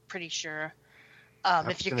 I'm pretty sure. I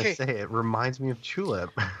was going to say, it reminds me of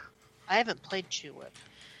Tulip. I haven't played Tulip.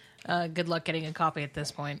 Good luck getting a copy at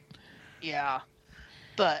this point. Yeah.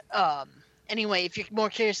 But anyway, if you're more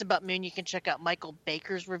curious about Moon, you can check out Michael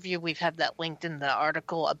Baker's review. We've had that linked in the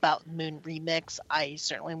article about Moon Remix. I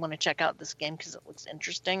certainly want to check out this game because it looks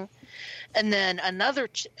interesting. And then another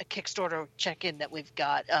Kickstarter check-in that we've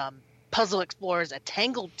got, Puzzle Explorers, A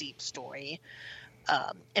Tangled Deep Story.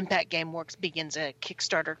 Impact Gameworks begins a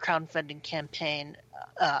Kickstarter crowdfunding campaign.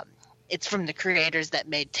 It's from the creators that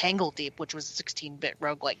made Tangle Deep, which was a 16-bit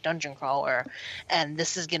roguelike dungeon crawler. And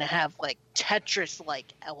this is going to have like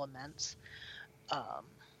Tetris-like elements.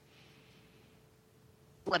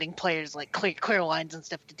 Letting players like clear lines and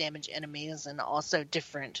stuff to damage enemies, and also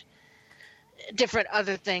different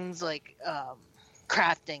other things like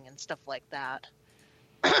crafting and stuff like that.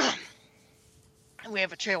 And we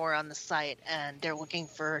have a trailer on the site, and they're looking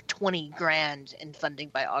for $20,000 in funding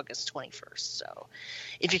by August 21st. So,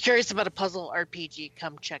 if you're curious about a puzzle RPG,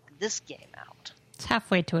 come check this game out. It's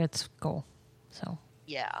halfway to its goal, so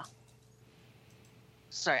yeah.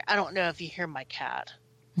 Sorry, I don't know if you hear my cat.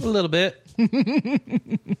 A little bit.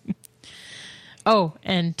 Oh,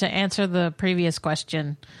 and to answer the previous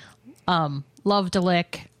question,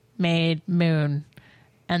 Lovedelic made Moon,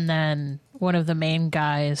 and then one of the main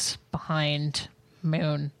guys behind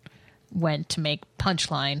Moon went to make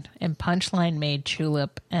Punchline, and Punchline made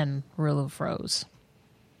Tulip and Rule of Rose.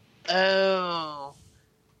 Oh.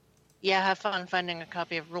 Yeah, have fun finding a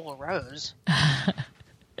copy of Rule of Rose.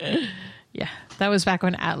 Yeah, that was back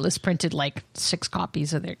when Atlas printed like 6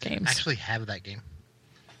 copies of their games. I actually have that game.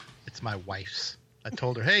 It's my wife's. I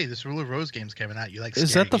told her, hey, this Rule of Rose game's coming out. You like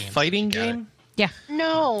Is scary that the games. fighting She got it. Yeah.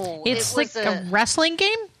 No. It's it like was a wrestling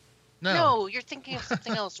game? No, you're thinking of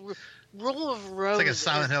something else. Rule of Rose. It's like a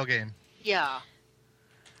Silent Hill game. Yeah.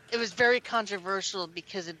 It was very controversial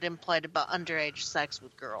because it implied about underage sex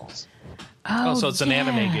with girls. Oh, so it's an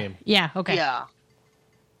anime game. Yeah, okay. Yeah.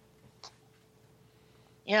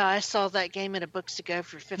 Yeah, I saw that game at a Books to Go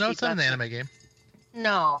for 50 No, it's not an bucks. anime game.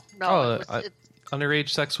 No. Oh, underage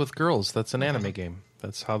sex with girls. That's an anime game.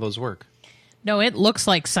 That's how those work. No, it looks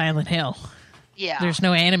like Silent Hill. Yeah. There's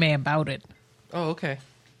no anime about it. Oh, okay. It's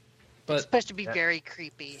But supposed to be very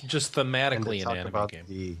creepy. just And to thematically an talk anime about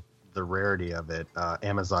game. the rarity of it,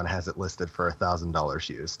 Amazon has it listed for $1,000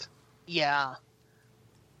 used. Yeah.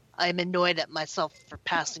 I'm annoyed at myself for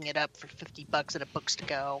passing it up for 50 bucks at a Books to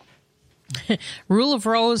Go. Rule of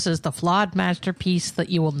Rose is the flawed masterpiece that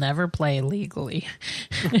you will never play legally.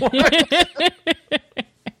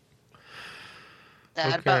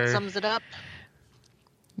 That about Okay. sums it up.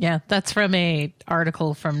 Yeah, that's from a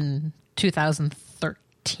article from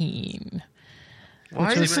 2013. Why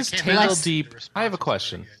Which is is this Came Tangle out, Deep? the response I have a was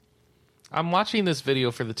question. really good. I'm watching this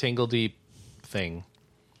video for the Tangle Deep thing.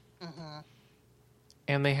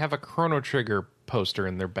 And they have a Chrono Trigger poster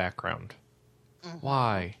in their background.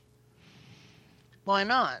 Why? Why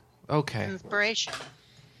not? Okay. Inspiration.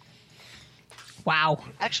 Wow.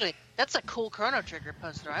 Actually, that's a cool Chrono Trigger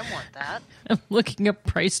poster. I want that. I'm looking up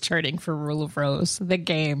price charting for Rule of Rose. The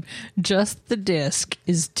game, just the disc,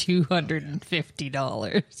 is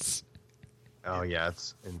 $250. Oh yeah,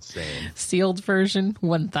 it's insane. Sealed version,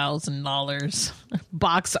 $1,000.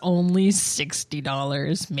 Box only,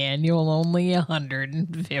 $60. Manual only,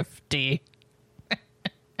 $150.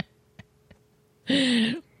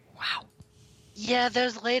 Wow. Yeah,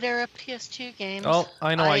 those late era PS2 games. Oh,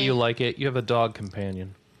 I know why you like it. You have a dog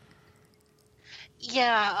companion.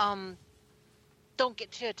 Yeah, don't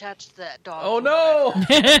get too attached to that dog. Oh no!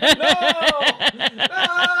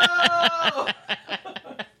 No!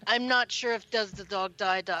 I'm not sure if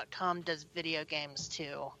doesthedogdie.com does video games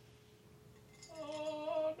too.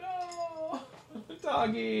 Oh no!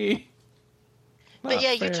 Doggy. But Not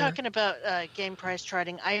yeah, fair. you're talking about game price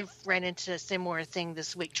charting. I ran into a similar thing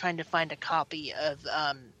this week trying to find a copy of,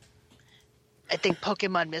 I think,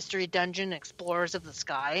 Pokemon Mystery Dungeon Explorers of the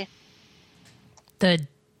Sky. The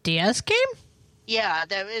DS game? Yeah,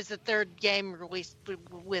 that is the third game released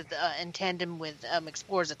with in tandem with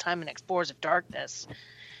Explorers of Time and Explorers of Darkness.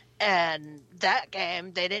 And that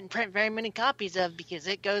game, they didn't print very many copies of because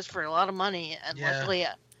it goes for a lot of money. And Yeah. luckily,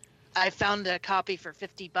 I found a copy for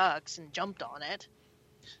 50 bucks and jumped on it.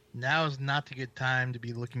 Now is not the good time to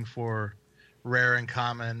be looking for rare and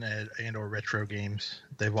common and or retro games.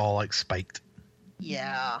 They've all like spiked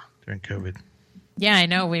Yeah. during COVID. Yeah, I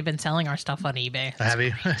know. We've been selling our stuff on eBay. Have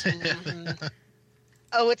you?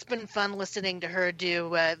 Oh, it's been fun listening to her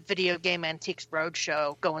do Video Game Antiques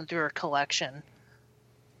Roadshow, going through her collection.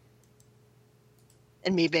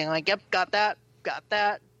 And me being like, yep, got that.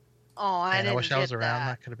 Oh, I Man, didn't I wish I was get around. I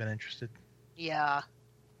that. could have been interested. Yeah.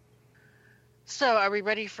 So, are we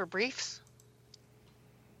ready for briefs?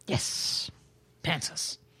 Yes.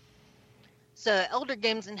 Pantsas. So, Elder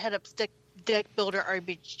Games and Head Up Deck Builder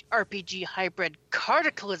RPG hybrid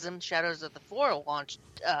Cataclysm Shadows of the Floor launched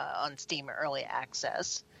on Steam Early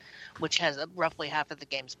Access, which has roughly half of the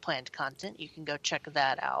game's planned content. You can go check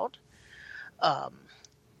that out.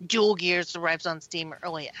 Dual Gears arrives on Steam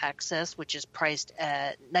Early Access, which is priced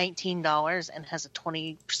at $19 and has a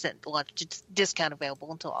 20% launch discount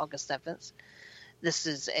available until August 7th. This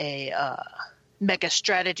is a mega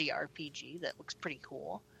strategy RPG that looks pretty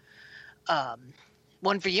cool.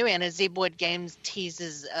 One for you, Anna. Z-Boyd Games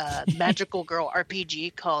teases a magical girl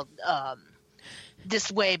RPG called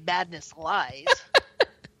This Way Madness Lies.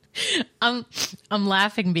 I'm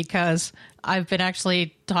laughing because I've been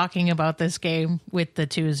actually talking about this game with the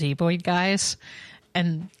two Z-Boyd guys,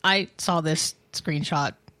 and I saw this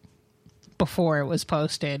screenshot before it was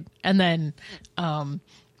posted, and then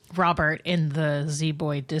Robert in the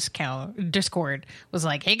Z-Boyd Discord was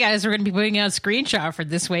like, "Hey guys, we're going to be putting out a screenshot for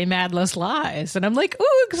This Way Madness Lies," and I'm like,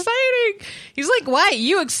 "Ooh, exciting!" He's like, "Why?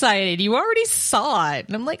 You excited? You already saw it,"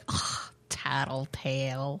 and I'm like, "Oh,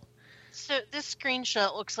 tattletale." So this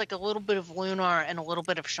screenshot looks like a little bit of Lunar and a little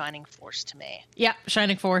bit of Shining Force to me. Yeah,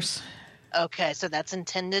 Shining Force. Okay, so that's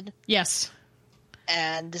intended. Yes.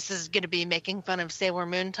 And this is going to be making fun of Sailor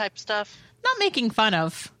Moon type stuff. Not making fun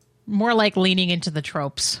of. More like leaning into the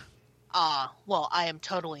tropes. Well, I am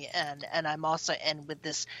totally in, and I'm also in with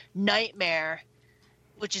this nightmare,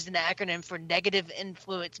 which is an acronym for negative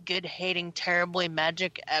influence, good hating, terribly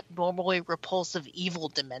magic, abnormally repulsive, evil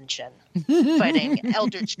dimension, fighting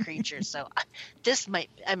eldritch creatures. So this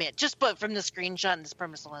might, just but from the screenshot and this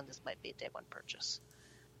premise alone, this might be a day one purchase.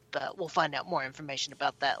 But we'll find out more information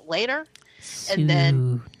about that later. Soon. And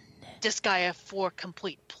then Disgaea 4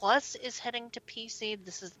 Complete Plus is heading to PC.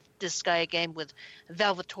 This is Disgaea game with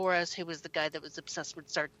Valvatores, who was the guy that was obsessed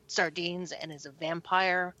with sardines and is a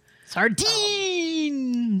vampire.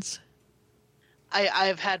 Sardines!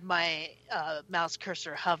 I've had my mouse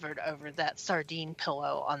cursor hovered over that sardine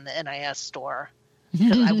pillow on the NIS store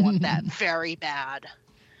because I want that very bad.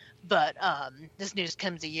 But this news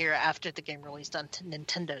comes a year after the game released on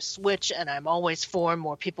Nintendo Switch, and I'm always for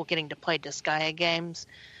more people getting to play Disgaea games.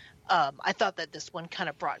 I thought that this one kind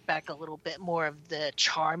of brought back a little bit more of the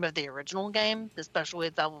charm of the original game, especially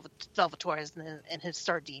with Valvatore and his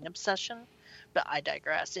sardine obsession. But I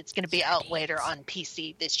digress. It's going to be out later on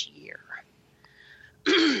PC this year.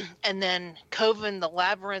 And then Coven, the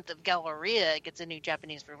Labyrinth of Galleria gets a new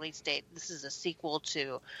Japanese release date. This is a sequel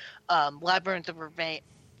to Labyrinth of Refrain,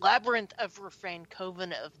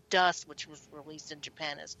 Coven of Dust, which was released in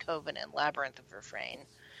Japan as Coven and Labyrinth of Refrain.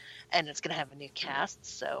 And it's going to have a new cast,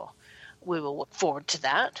 so we will look forward to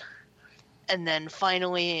that. And then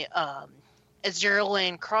finally, Azure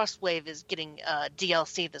Lane Crosswave is getting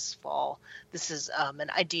DLC this fall. This is an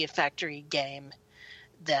Idea Factory game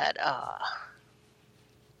that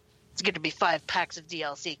it's going to be 5 packs of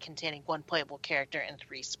DLC containing 1 playable character and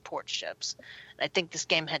 3 support ships. And I think this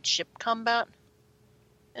game had ship combat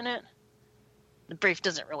in it. The brief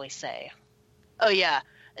doesn't really say. Oh yeah,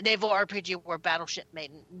 a naval RPG where battleship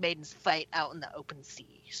maidens fight out in the open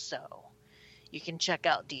sea. So you can check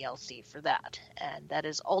out DLC for that. And that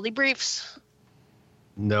is all the briefs.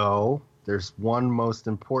 No, there's one most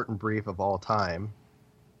important brief of all time.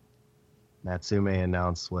 Natsume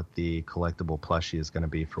announced what the collectible plushie is going to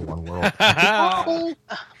be for One World.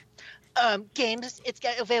 Games. It's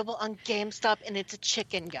available on GameStop, and it's a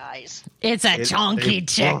chicken, guys. It's a chunky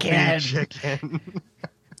chicken. Chicken.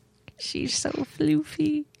 She's so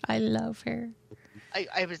floofy. I love her.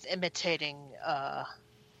 I was imitating kind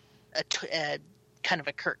of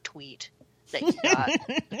a curt tweet that you got.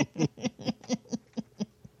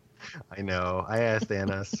 I know. I asked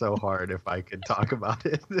Anna so hard if I could talk about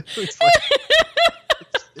it.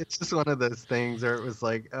 It's just one of those things where it was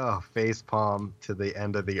like, oh, face palm to the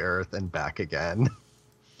end of the earth and back again.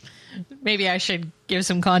 Maybe I should give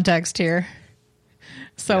some context here.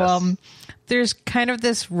 So, Yes. There's kind of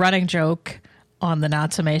this running joke on the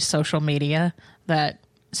Natsume social media that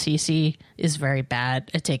Cece is very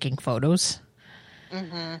bad at taking photos.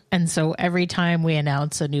 Mm-hmm. And so every time we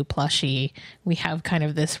announce a new plushie, we have kind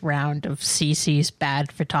of this round of Cece's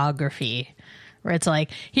bad photography, where it's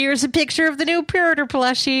like, here's a picture of the new pre-order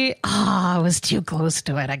plushie. I was too close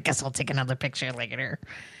to it. I guess I'll take another picture later.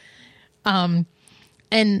 And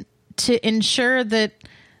to ensure that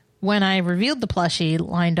when I revealed the plushie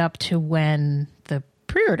lined up to when the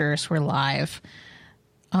pre-orders were live,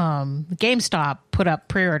 GameStop put up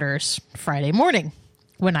pre-orders Friday morning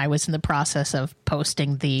when I was in the process of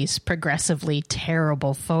posting these progressively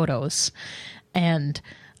terrible photos. And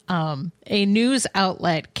a news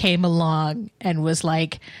outlet came along and was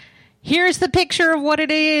like, here's the picture of what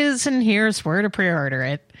it is, and here's where to pre-order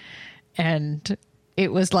it. And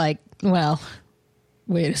it was like, well,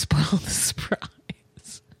 way to spoil the surprise.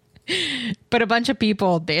 But a bunch of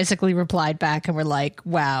people basically replied back and were like,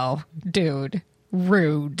 wow, dude,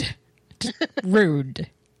 rude. Rude.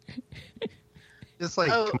 Just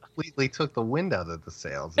completely took the wind out of the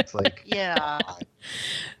sails. It's like, Yeah.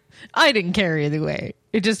 I didn't care either way.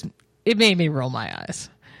 It made me roll my eyes.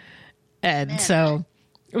 And so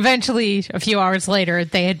eventually, a few hours later,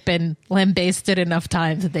 they had been lambasted enough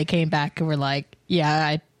times that they came back and were like, yeah,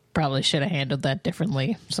 I probably should have handled that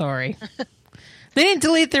differently. Sorry. They didn't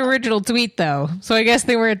delete the original tweet, though, so I guess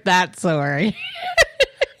they weren't that sorry.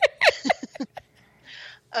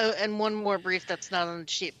 Oh, and one more brief that's not on the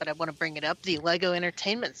sheet, but I want to bring it up. The Lego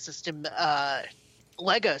Entertainment System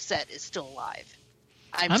Lego set is still alive.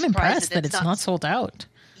 I'm impressed that it's not sold out.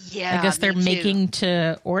 Yeah, I guess they're making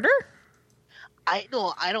to order? I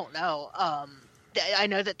don't know. I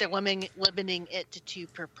know that they're limiting it to 2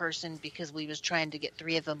 per person because we was trying to get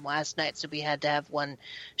 3 of them last night, so we had to have one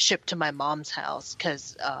shipped to my mom's house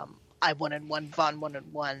because I wanted one, Vaughn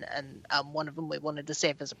wanted one, and one of them we wanted to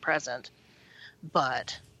save as a present.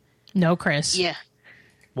 But no, Chris. Yeah.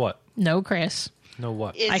 What? No, Chris. No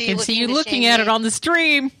what? I can see you looking at it on the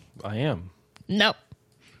stream. I am. Nope.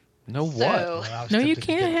 No, So- what? Well, I was No, you tempted to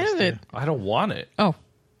can't get this have it. too. I don't want it. Oh,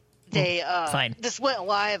 They fine. This went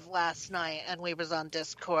live last night, and we was on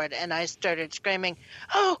Discord, and I started screaming,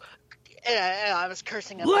 "Oh!" And I was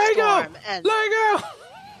cursing up a Lego! storm, and Lego!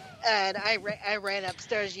 I ran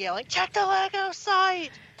upstairs yelling, "Check the Lego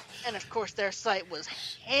site!" And of course, their site was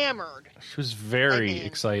hammered. She was very I mean-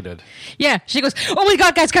 excited. yeah. She goes, "Oh my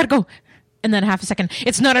god, guys, gotta go!" And then half a second,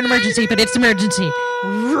 it's not an emergency, but it's an emergency.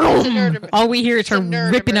 nerd All we hear is her It's a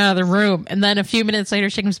nerd ripping out of the room, and then a few minutes later,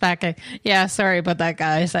 she comes back. Yeah, sorry about that,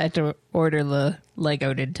 guys. I had to order the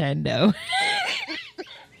Lego Nintendo.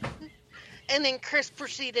 And then Chris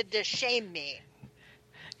proceeded to shame me.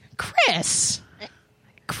 Chris,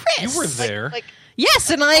 You were there. Like, yes,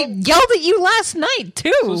 and I yelled at you last night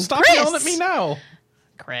too. so stop Chris. yelling at me now.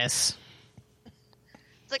 Chris.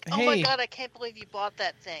 it's like, oh my Hey. god, I can't believe you bought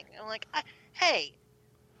that thing. I'm like, hey,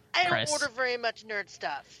 I don't Chris. order very much nerd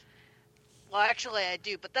stuff. Well, actually, I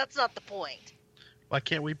do, but that's not the point. Why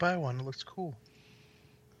can't we buy one? It looks cool.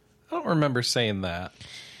 I don't remember saying that.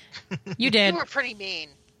 You did. You were pretty mean.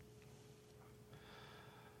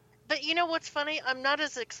 But you know what's funny? I'm not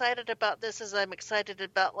as excited about this as I'm excited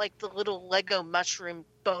about like the little Lego mushroom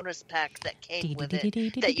bonus pack that came with it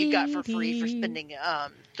that you got for free for spending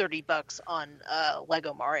 $30 on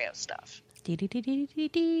Lego Mario stuff.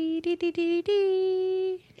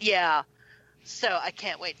 Yeah. So I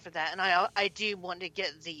can't wait for that, and I do want to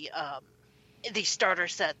get the starter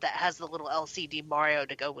set that has the little LCD Mario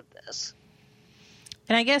to go with this.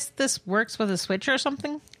 And I guess this works with a Switch or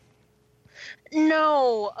something?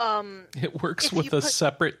 No, It works If with you a put-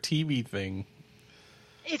 separate TV thing.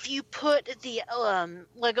 if you put the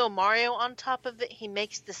Lego Mario on top of it, he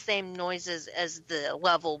makes the same noises as the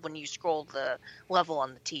level when you scroll the level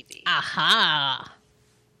on the TV. Aha.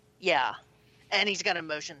 Yeah, and he's got a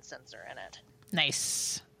motion sensor in it.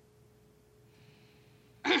 Nice.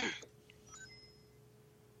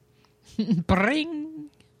 Bring.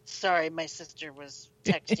 Sorry, my sister was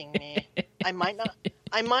texting me. I might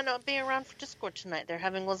not be around for Discord tonight. They're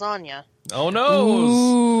having lasagna. Oh no!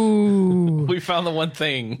 Ooh. We found the one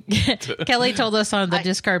thing. Kelly told us on the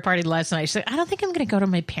Discord party last night, she said, I don't think I'm going to go to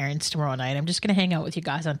my parents tomorrow night. I'm just going to hang out with you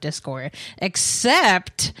guys on Discord.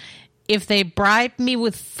 Except if they bribe me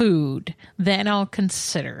with food, then I'll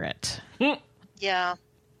consider it. Yeah,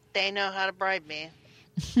 they know how to bribe me.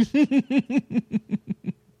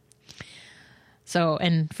 So,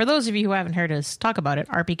 and for those of you who haven't heard us talk about it,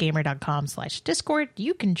 rpgamer.com/Discord,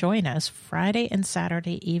 you can join us Friday and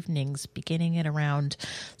Saturday evenings beginning at around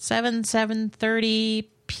 7:30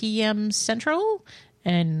 p.m. Central.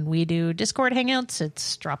 And we do Discord hangouts.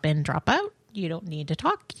 It's drop in, drop out. You don't need to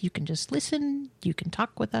talk. You can just listen. You can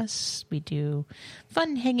talk with us. We do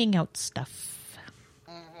fun hanging out stuff.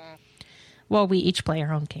 Well, we each play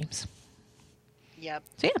our own games. Yep.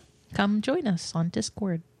 So yeah, come join us on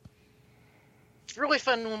Discord. It's really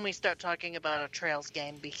fun when we start talking about a Trails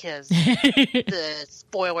game because the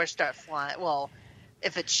spoilers start flying. Well,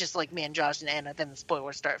 if it's just like me and Josh and Anna, then the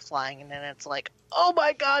spoilers start flying, and then it's like, oh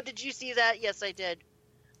my god, did you see that? Yes, I did.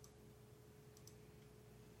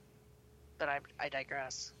 But I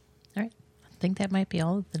digress. All right. I think that might be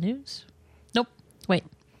all of the news. Nope. Wait.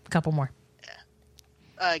 A couple more.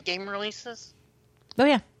 Game releases? Oh,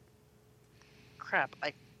 yeah. Crap.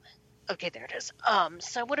 Okay, there it is.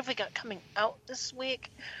 So what have we got coming out this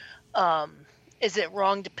week? Is it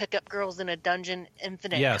wrong to pick up girls in a dungeon?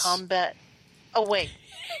 Infinite Yes. combat. Oh wait.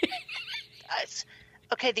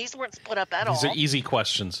 Okay, these weren't split up at These all. are easy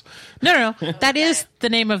questions. No. That Okay. is the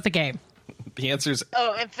name of the game. The answer is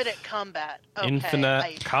Oh, infinite combat. Okay,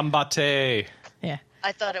 infinite combate. Yeah.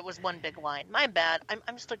 I thought it was one big line. My bad.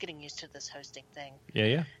 I'm still getting used to this hosting thing.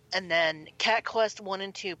 Yeah. And then Cat Quest 1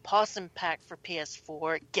 and 2 Possum Pack for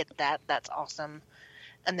PS4. Get that. That's awesome.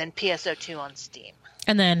 And then PSO2 on Steam.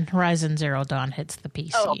 And then Horizon Zero Dawn hits the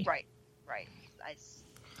PC. Oh, right. I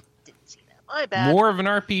didn't see that. My bad. More of an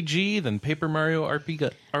RPG than Paper Mario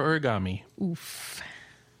Origami, Oof.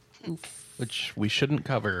 which we shouldn't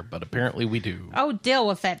cover, but apparently we do. Oh, deal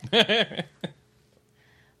with it.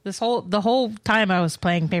 The whole time I was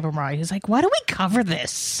playing Paper Mario, he was like, why do we cover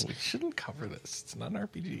this? We shouldn't cover this. It's not an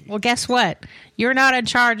RPG. Well, guess what? You're not in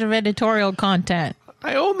charge of editorial content.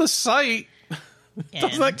 I own the site.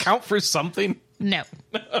 Doesn't that And- count for something? No.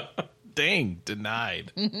 Dang,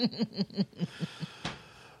 denied.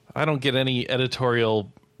 I don't get any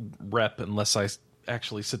editorial rep unless I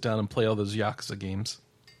actually sit down and play all those Yakuza games.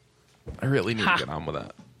 I really need to get on with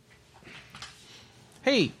that.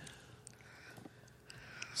 Hey,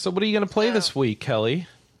 so what are you going to play this week, Kelly?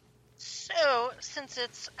 So, since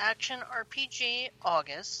it's Action RPG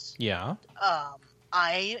August, Yeah.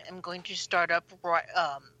 I am going to start up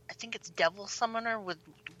I think it's Devil Summoner with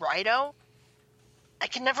Rido. I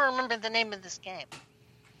can never remember the name of this game.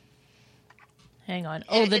 Hang on.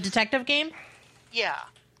 Oh, the detective game? Yeah.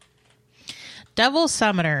 Devil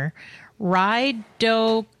Summoner,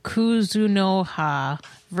 Raido Kuzunoha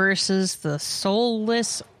versus the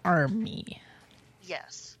Soulless Army.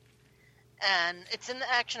 Yes. And it's in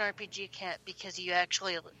the action RPG camp because you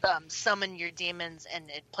actually summon your demons, and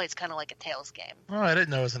it plays kind of like a Tales game. Oh, I didn't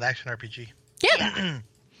know it was an action RPG. Yeah.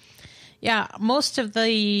 Yeah, most of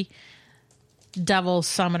the Devil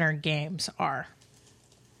Summoner games are.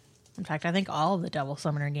 In fact, I think all of the Devil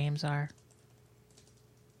Summoner games are.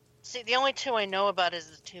 See, the only two I know about is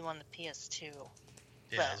the two on the PS2.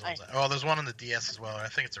 Yeah, there's one on the DS as well. I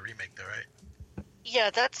think it's a remake, though, right?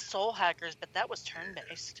 Yeah, that's Soul Hackers, but that was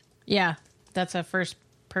turn-based. Yeah, that's a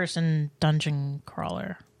first-person dungeon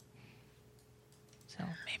crawler. So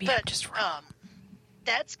maybe I'm just wrong.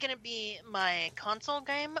 That's going to be my console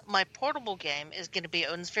game. My portable game is going to be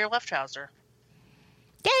Odin Sphere Left Trouser.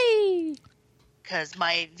 Yay! Because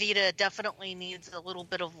my Vita definitely needs a little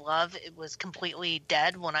bit of love. It was completely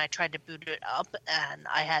dead when I tried to boot it up, and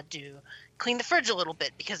I had to clean the fridge a little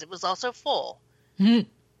bit because it was also full.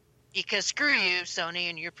 Because screw you, Sony,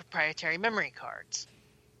 and your proprietary memory cards.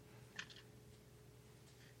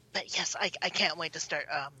 But yes, I can't wait to start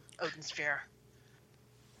Odin Sphere.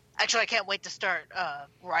 Actually, I can't wait to start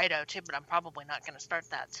Rido too, but I'm probably not going to start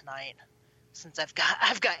that tonight. Since I've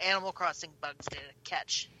got Animal Crossing bugs to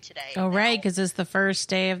catch today. Oh, right, because it's the first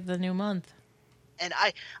day of the new month. And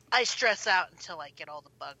I stress out until I get all the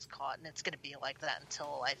bugs caught, and it's going to be like that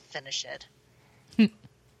until I finish it.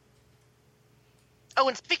 Oh,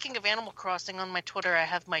 and speaking of Animal Crossing, on my Twitter, I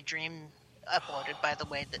have my dream uploaded, by the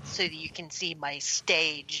way, so that you can see my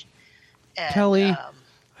stage. And, Kelly,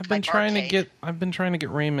 I've been trying to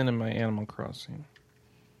get Raymond in my Animal Crossing.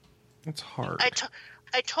 It's hard.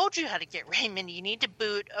 I told you how to get Raymond. You need to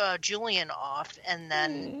boot Julian off and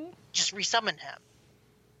then just resummon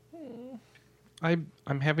him.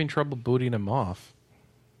 I'm having trouble booting him off.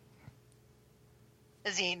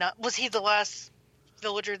 Is he not? Was he the last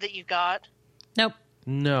villager that you got? Nope.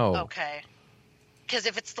 No. Okay. Because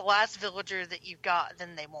if it's the last villager that you got,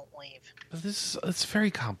 then they won't leave. It's very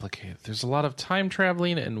complicated. There's a lot of time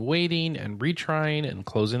traveling and waiting and retrying and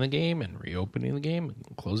closing the game and reopening the game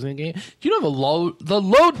and closing the game. You know the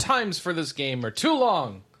load times for this game are too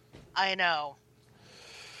long. I know.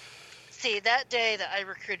 See, that day that I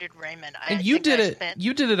recruited Raymond, You did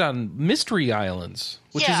it on Mystery Islands,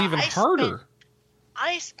 which is even harder.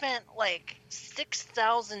 I spent like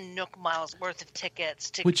 6,000 Nook miles worth of tickets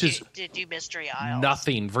to do Mystery Isles.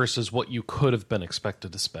 Nothing versus what you could have been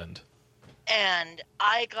expected to spend. And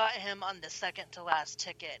I got him on the second to last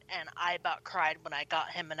ticket, and I about cried when I got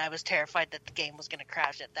him, and I was terrified that the game was going to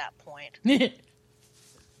crash at that point.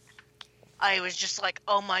 I was just like,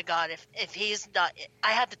 oh my god, if he's not...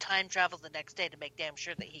 I had to time travel the next day to make damn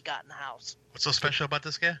sure that he got in the house. What's so special about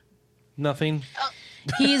this guy? Nothing.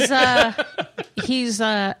 He's a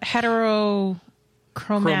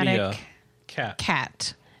heterochromatic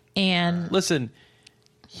cat. And listen,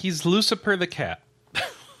 he's Lucifer the cat.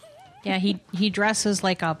 Yeah, he dresses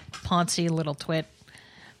like a poncy little twit,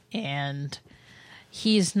 and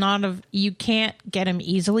he's not you can't get him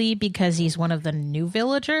easily because he's one of the new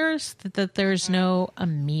villagers that there's no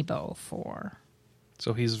amiibo for.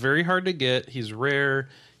 So he's very hard to get. He's rare.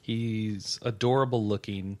 He's adorable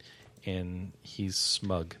looking, and he's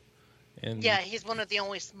smug. And yeah, he's one of the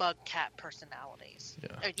only smug cat personalities. Yeah.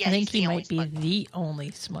 I think he might be the only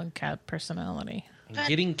smug cat personality.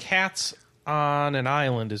 Getting cats on an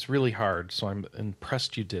island is really hard, so I'm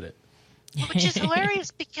impressed you did it. Which is hilarious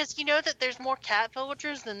because you know that there's more cat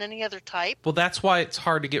villagers than any other type. Well, that's why it's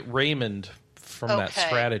hard to get Raymond from that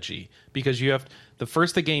strategy, because you have the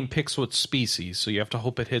first the game picks what species, so you have to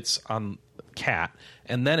hope it hits on cat,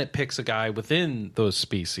 and then it picks a guy within those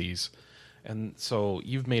species, and so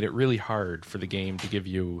you've made it really hard for the game to give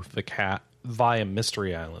you the cat via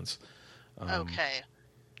Mystery Islands. Okay.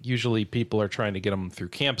 Usually people are trying to get them through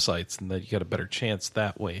campsites, and then you get a better chance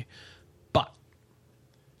that way. But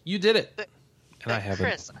you did it, and I haven't.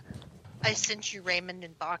 Chris, I sent you Raymond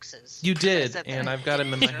in boxes. You did, and I've got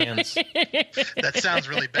him in my hands. That sounds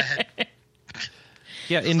really bad.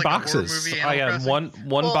 Yeah, in like boxes. I got one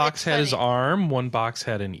Well, box it's had his funny. arm, one box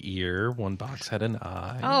had an ear, one box had an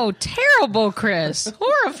eye. Oh, terrible, Chris.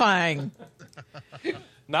 Horrifying.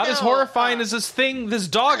 Not as No, horrifying as this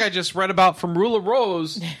dog I just read about from Rule of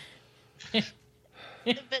Rose.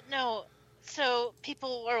 But no, so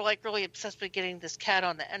people are like really obsessed with getting this cat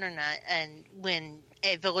on the internet, and when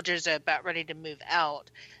villagers are about ready to move out,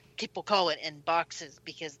 people call it in boxes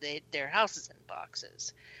because their house is in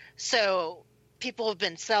boxes. So people have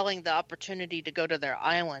been selling the opportunity to go to their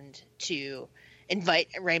island to invite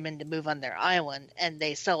Raymond to move on their island, and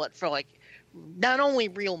they sell it for like not only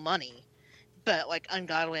real money, but like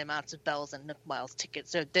ungodly amounts of bells and Nook Miles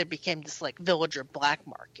tickets. So there became this like villager black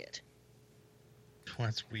market. Well,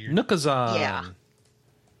 that's weird. Nookazon. Yeah.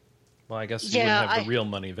 Well, I guess you wouldn't have the real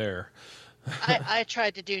money there. I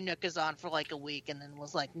tried to do Nookazon for like a week and then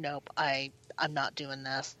was like, nope, I'm not doing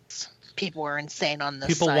this. People are insane on this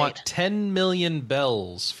People site. want 10 million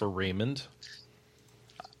bells for Raymond.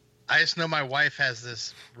 I just know my wife has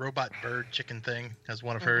this robot bird chicken thing as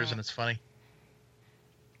one of hers, and it's funny.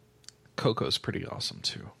 Coco's pretty awesome,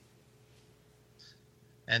 too.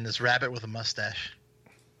 And this rabbit with a mustache.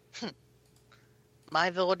 My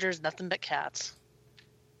villager's nothing but cats.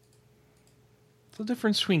 What's the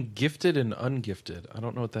difference between gifted and ungifted? I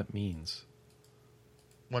don't know what that means.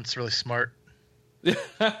 One's really smart.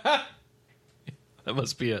 That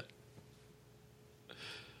must be it.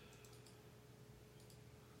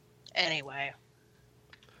 Anyway.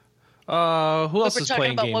 Who else is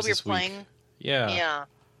playing games what this week? playing. Yeah. Yeah.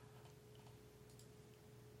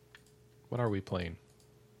 What are we playing?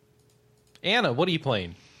 Anna, what are you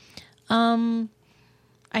playing?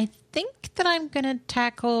 I think that I'm gonna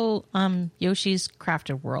tackle Yoshi's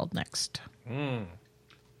Crafted World next.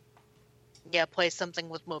 Yeah, play something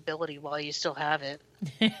with mobility while you still have it.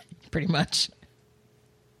 Pretty much.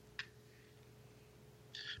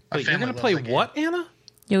 Wait, you're going to play what, Anna?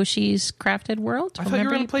 Yoshi's Crafted World. I thought you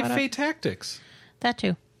were going to play Fate Tactics. That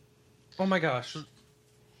too. Oh my gosh.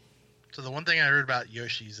 So the one thing I heard about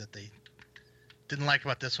Yoshi's that they didn't like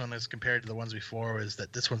about this one as compared to the ones before was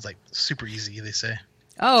that this one's like super easy, they say.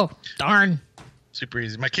 Oh, darn. Super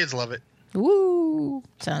easy. My kids love it. Ooh.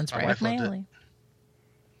 Sounds My right wife up my loved it. alley.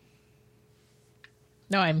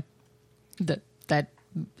 No, that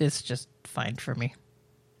is just fine for me.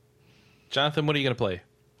 Jonathan, what are you going to play?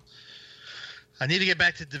 I need to get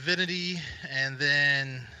back to Divinity, and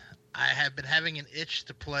then I have been having an itch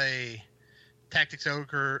to play Tactics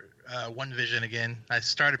Ogre One Vision again. I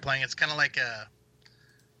started playing. It's kind of like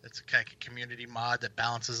it's a community mod that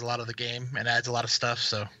balances a lot of the game and adds a lot of stuff.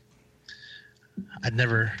 So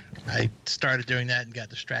I started doing that and got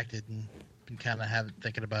distracted and been kind of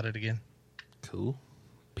thinking about it again. Cool.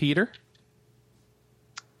 Peter?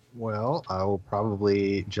 Well, I will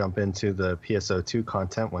probably jump into the PSO2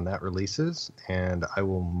 content when that releases, and I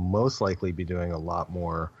will most likely be doing a lot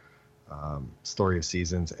more Story of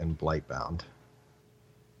Seasons and Blightbound.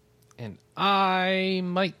 And I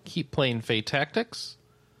might keep playing Fate Tactics.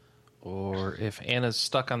 Or if Anna's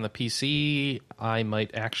stuck on the PC, I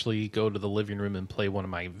might actually go to the living room and play one of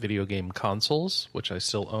my video game consoles, which I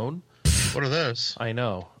still own. What are those? I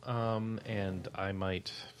know. And I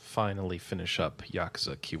might finally finish up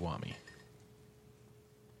Yakuza Kiwami.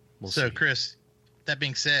 We'll see. Chris, that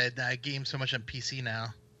being said, I game so much on PC now.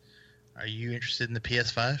 Are you interested in the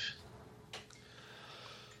PS5?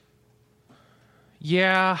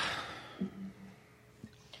 Yeah.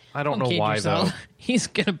 I don't know why, though. He's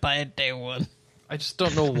going to buy it day one. I just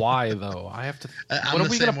don't know why, though. I have to... I'm what are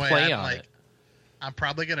we going to play on it? I'm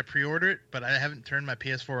probably going to pre-order it, but I haven't turned my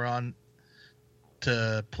PS4 on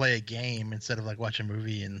to play a game instead of like watch a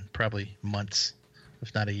movie in probably months,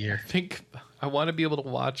 if not a year. I think I want to be able to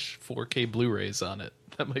watch 4K Blu-rays on it.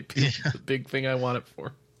 That might be the big thing I want it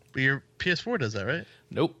for. But your PS4 does that, right?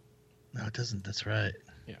 Nope. No, it doesn't. That's right.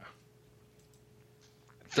 Yeah.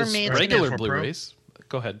 For me, it's regular Blu-rays.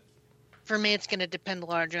 Go ahead. For me, it's going to depend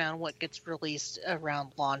largely on what gets released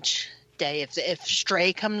around launch day. If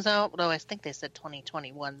Stray comes out, although I think they said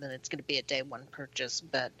 2021, then it's going to be a day one purchase.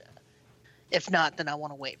 But if not, then I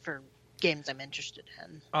want to wait for games I'm interested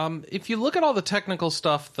in. If you look at all the technical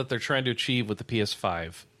stuff that they're trying to achieve with the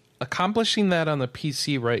PS5, accomplishing that on the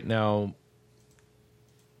PC right now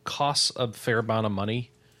costs a fair amount of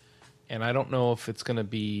money. And I don't know if it's going to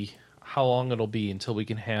be how long it'll be until we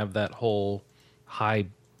can have that whole high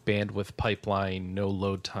bandwidth pipeline, no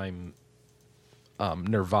load time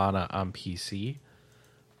nirvana on PC.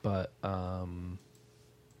 But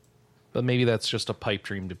maybe that's just a pipe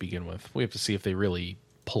dream to begin with. We have to see if they really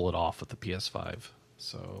pull it off with the PS5.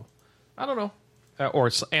 So, I don't know.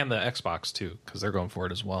 And the Xbox, too, because they're going for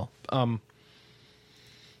it as well.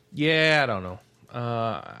 Yeah, I don't know.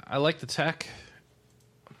 I like the tech,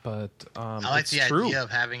 but I like the idea of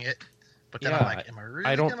having it. But then I'm like, am I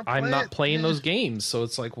really going to play I'm not it? playing those games, so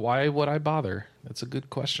it's like, why would I bother? That's a good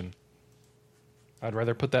question. I'd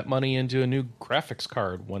rather put that money into a new graphics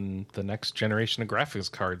card when the next generation of graphics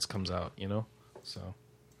cards comes out, you know? So,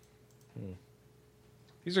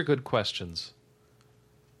 these are good questions.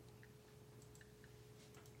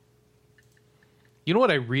 You know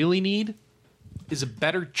what I really need? Is a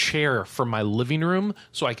better chair for my living room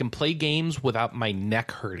so I can play games without my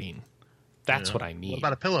neck hurting. That's what I need. What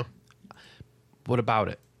about a pillow? What about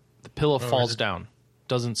it? The pillow falls down.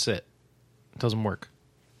 Doesn't sit. Doesn't work.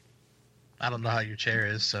 I don't know how your chair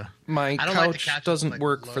is, so My couch doesn't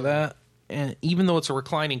work for that. And even though it's a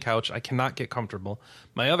reclining couch, I cannot get comfortable.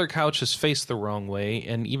 My other couch is faced the wrong way,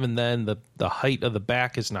 and even then, the height of the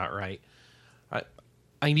back is not right.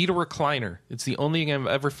 I need a recliner. It's the only thing I've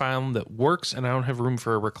ever found that works, and I don't have room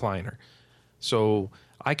for a recliner. So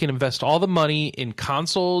I can invest all the money in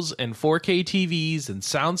consoles and 4K TVs and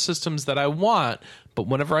sound systems that I want, but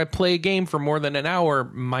whenever I play a game for more than an hour,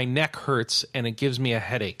 my neck hurts, and it gives me a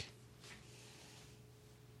headache.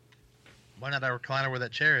 Why not a recliner where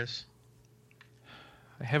that chair is?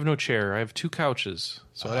 I have no chair. I have 2 couches.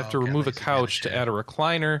 So I'd have to remove a couch to add a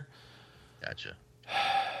recliner. Gotcha.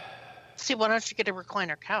 See, why don't you get a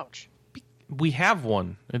recliner couch? We have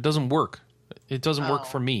one. It doesn't work. It doesn't work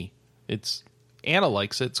for me. Anna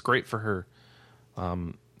likes it. It's great for her.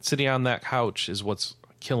 Sitting on that couch is what's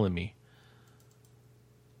killing me.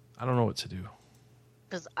 I don't know what to do.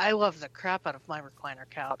 Because I love the crap out of my recliner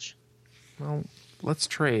couch. Well, let's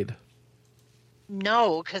trade.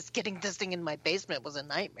 No, because getting this thing in my basement was a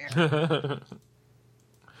nightmare.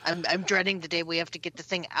 I'm dreading the day we have to get the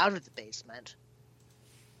thing out of the basement.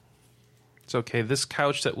 It's okay. This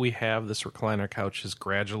couch that we have, this recliner couch, is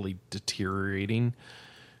gradually deteriorating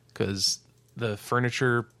because the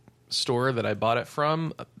furniture store that I bought it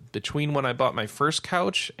from, between when I bought my first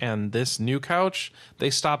couch and this new couch, they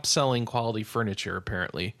stopped selling quality furniture,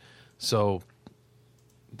 apparently. So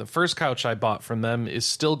the first couch I bought from them is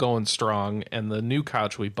still going strong, and the new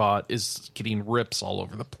couch we bought is getting rips all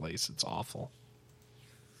over the place. It's awful.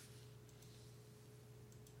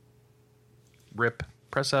 Rip.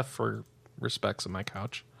 Press F for respects of my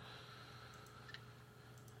couch.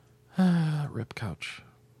 Rip couch.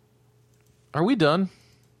 Are we done?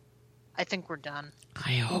 I think we're done.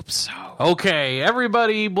 I hope so. Okay,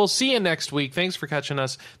 everybody, we'll see you next week. Thanks for catching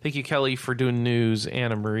us. Thank you, Kelly, for doing news,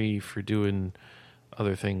 Anna Marie for doing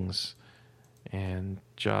other things, and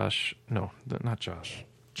Jonathan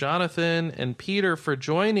and Peter for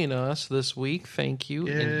joining us this week. Thank you.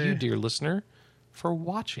 Yay. And you, dear listener, for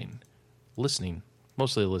listening,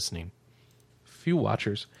 mostly listening. Few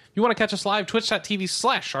watchers. If you want to catch us live,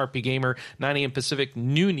 twitch.tv/RPGamer, 9 a.m. Pacific,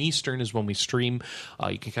 noon Eastern is when we stream.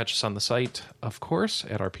 You can catch us on the site, of course,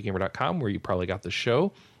 at rpgamer.com, where you probably got the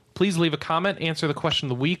show. Please leave a comment, answer the question of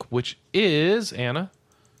the week, which is, Anna?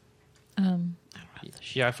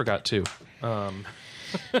 Yeah, I forgot too.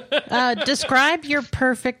 Describe your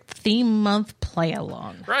perfect theme month play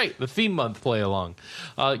along. Right, the theme month play along.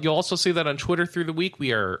 You'll also see that on Twitter through the week.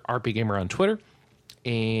 We are RPGamer on Twitter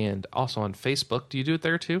and also on Facebook. Do you do it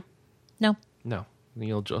there too? No.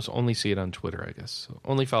 You'll just only see it on Twitter, I guess. So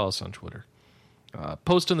only follow us on Twitter.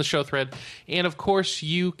 Post in the show thread. And, of course,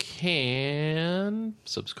 you can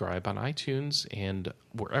subscribe on iTunes and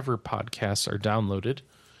wherever podcasts are downloaded.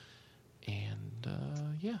 And,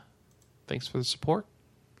 thanks for the support.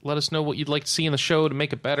 Let us know what you'd like to see in the show to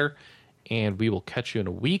make it better. And we will catch you in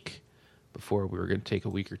a week before we were going to take a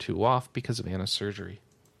week or 2 off because of Anna's surgery.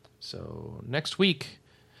 So next week,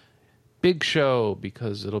 big show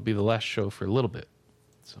because it'll be the last show for a little bit.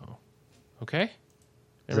 So, okay?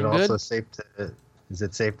 Is it also safe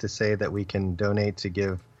to say that we can donate to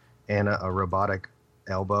give Anna a robotic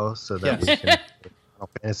elbow so that we can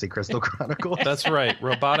Fantasy Crystal Chronicles? That's right,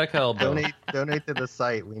 robotic elbow. Donate to the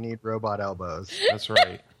site. We need robot elbows. That's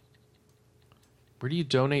right. Where do you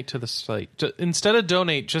donate to the site? Instead of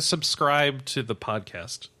donate, just subscribe to the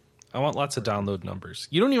podcast. I want lots of download numbers.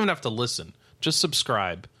 You don't even have to listen. Just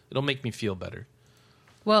subscribe. It'll make me feel better.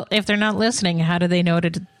 Well, if they're not listening, how do they know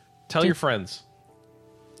to... Tell your friends.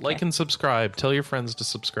 Like and subscribe. Tell your friends to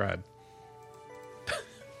subscribe.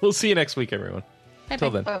 We'll see you next week, everyone. Bye-bye.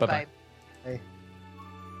 Till then, Bye-bye. bye-bye. Hey.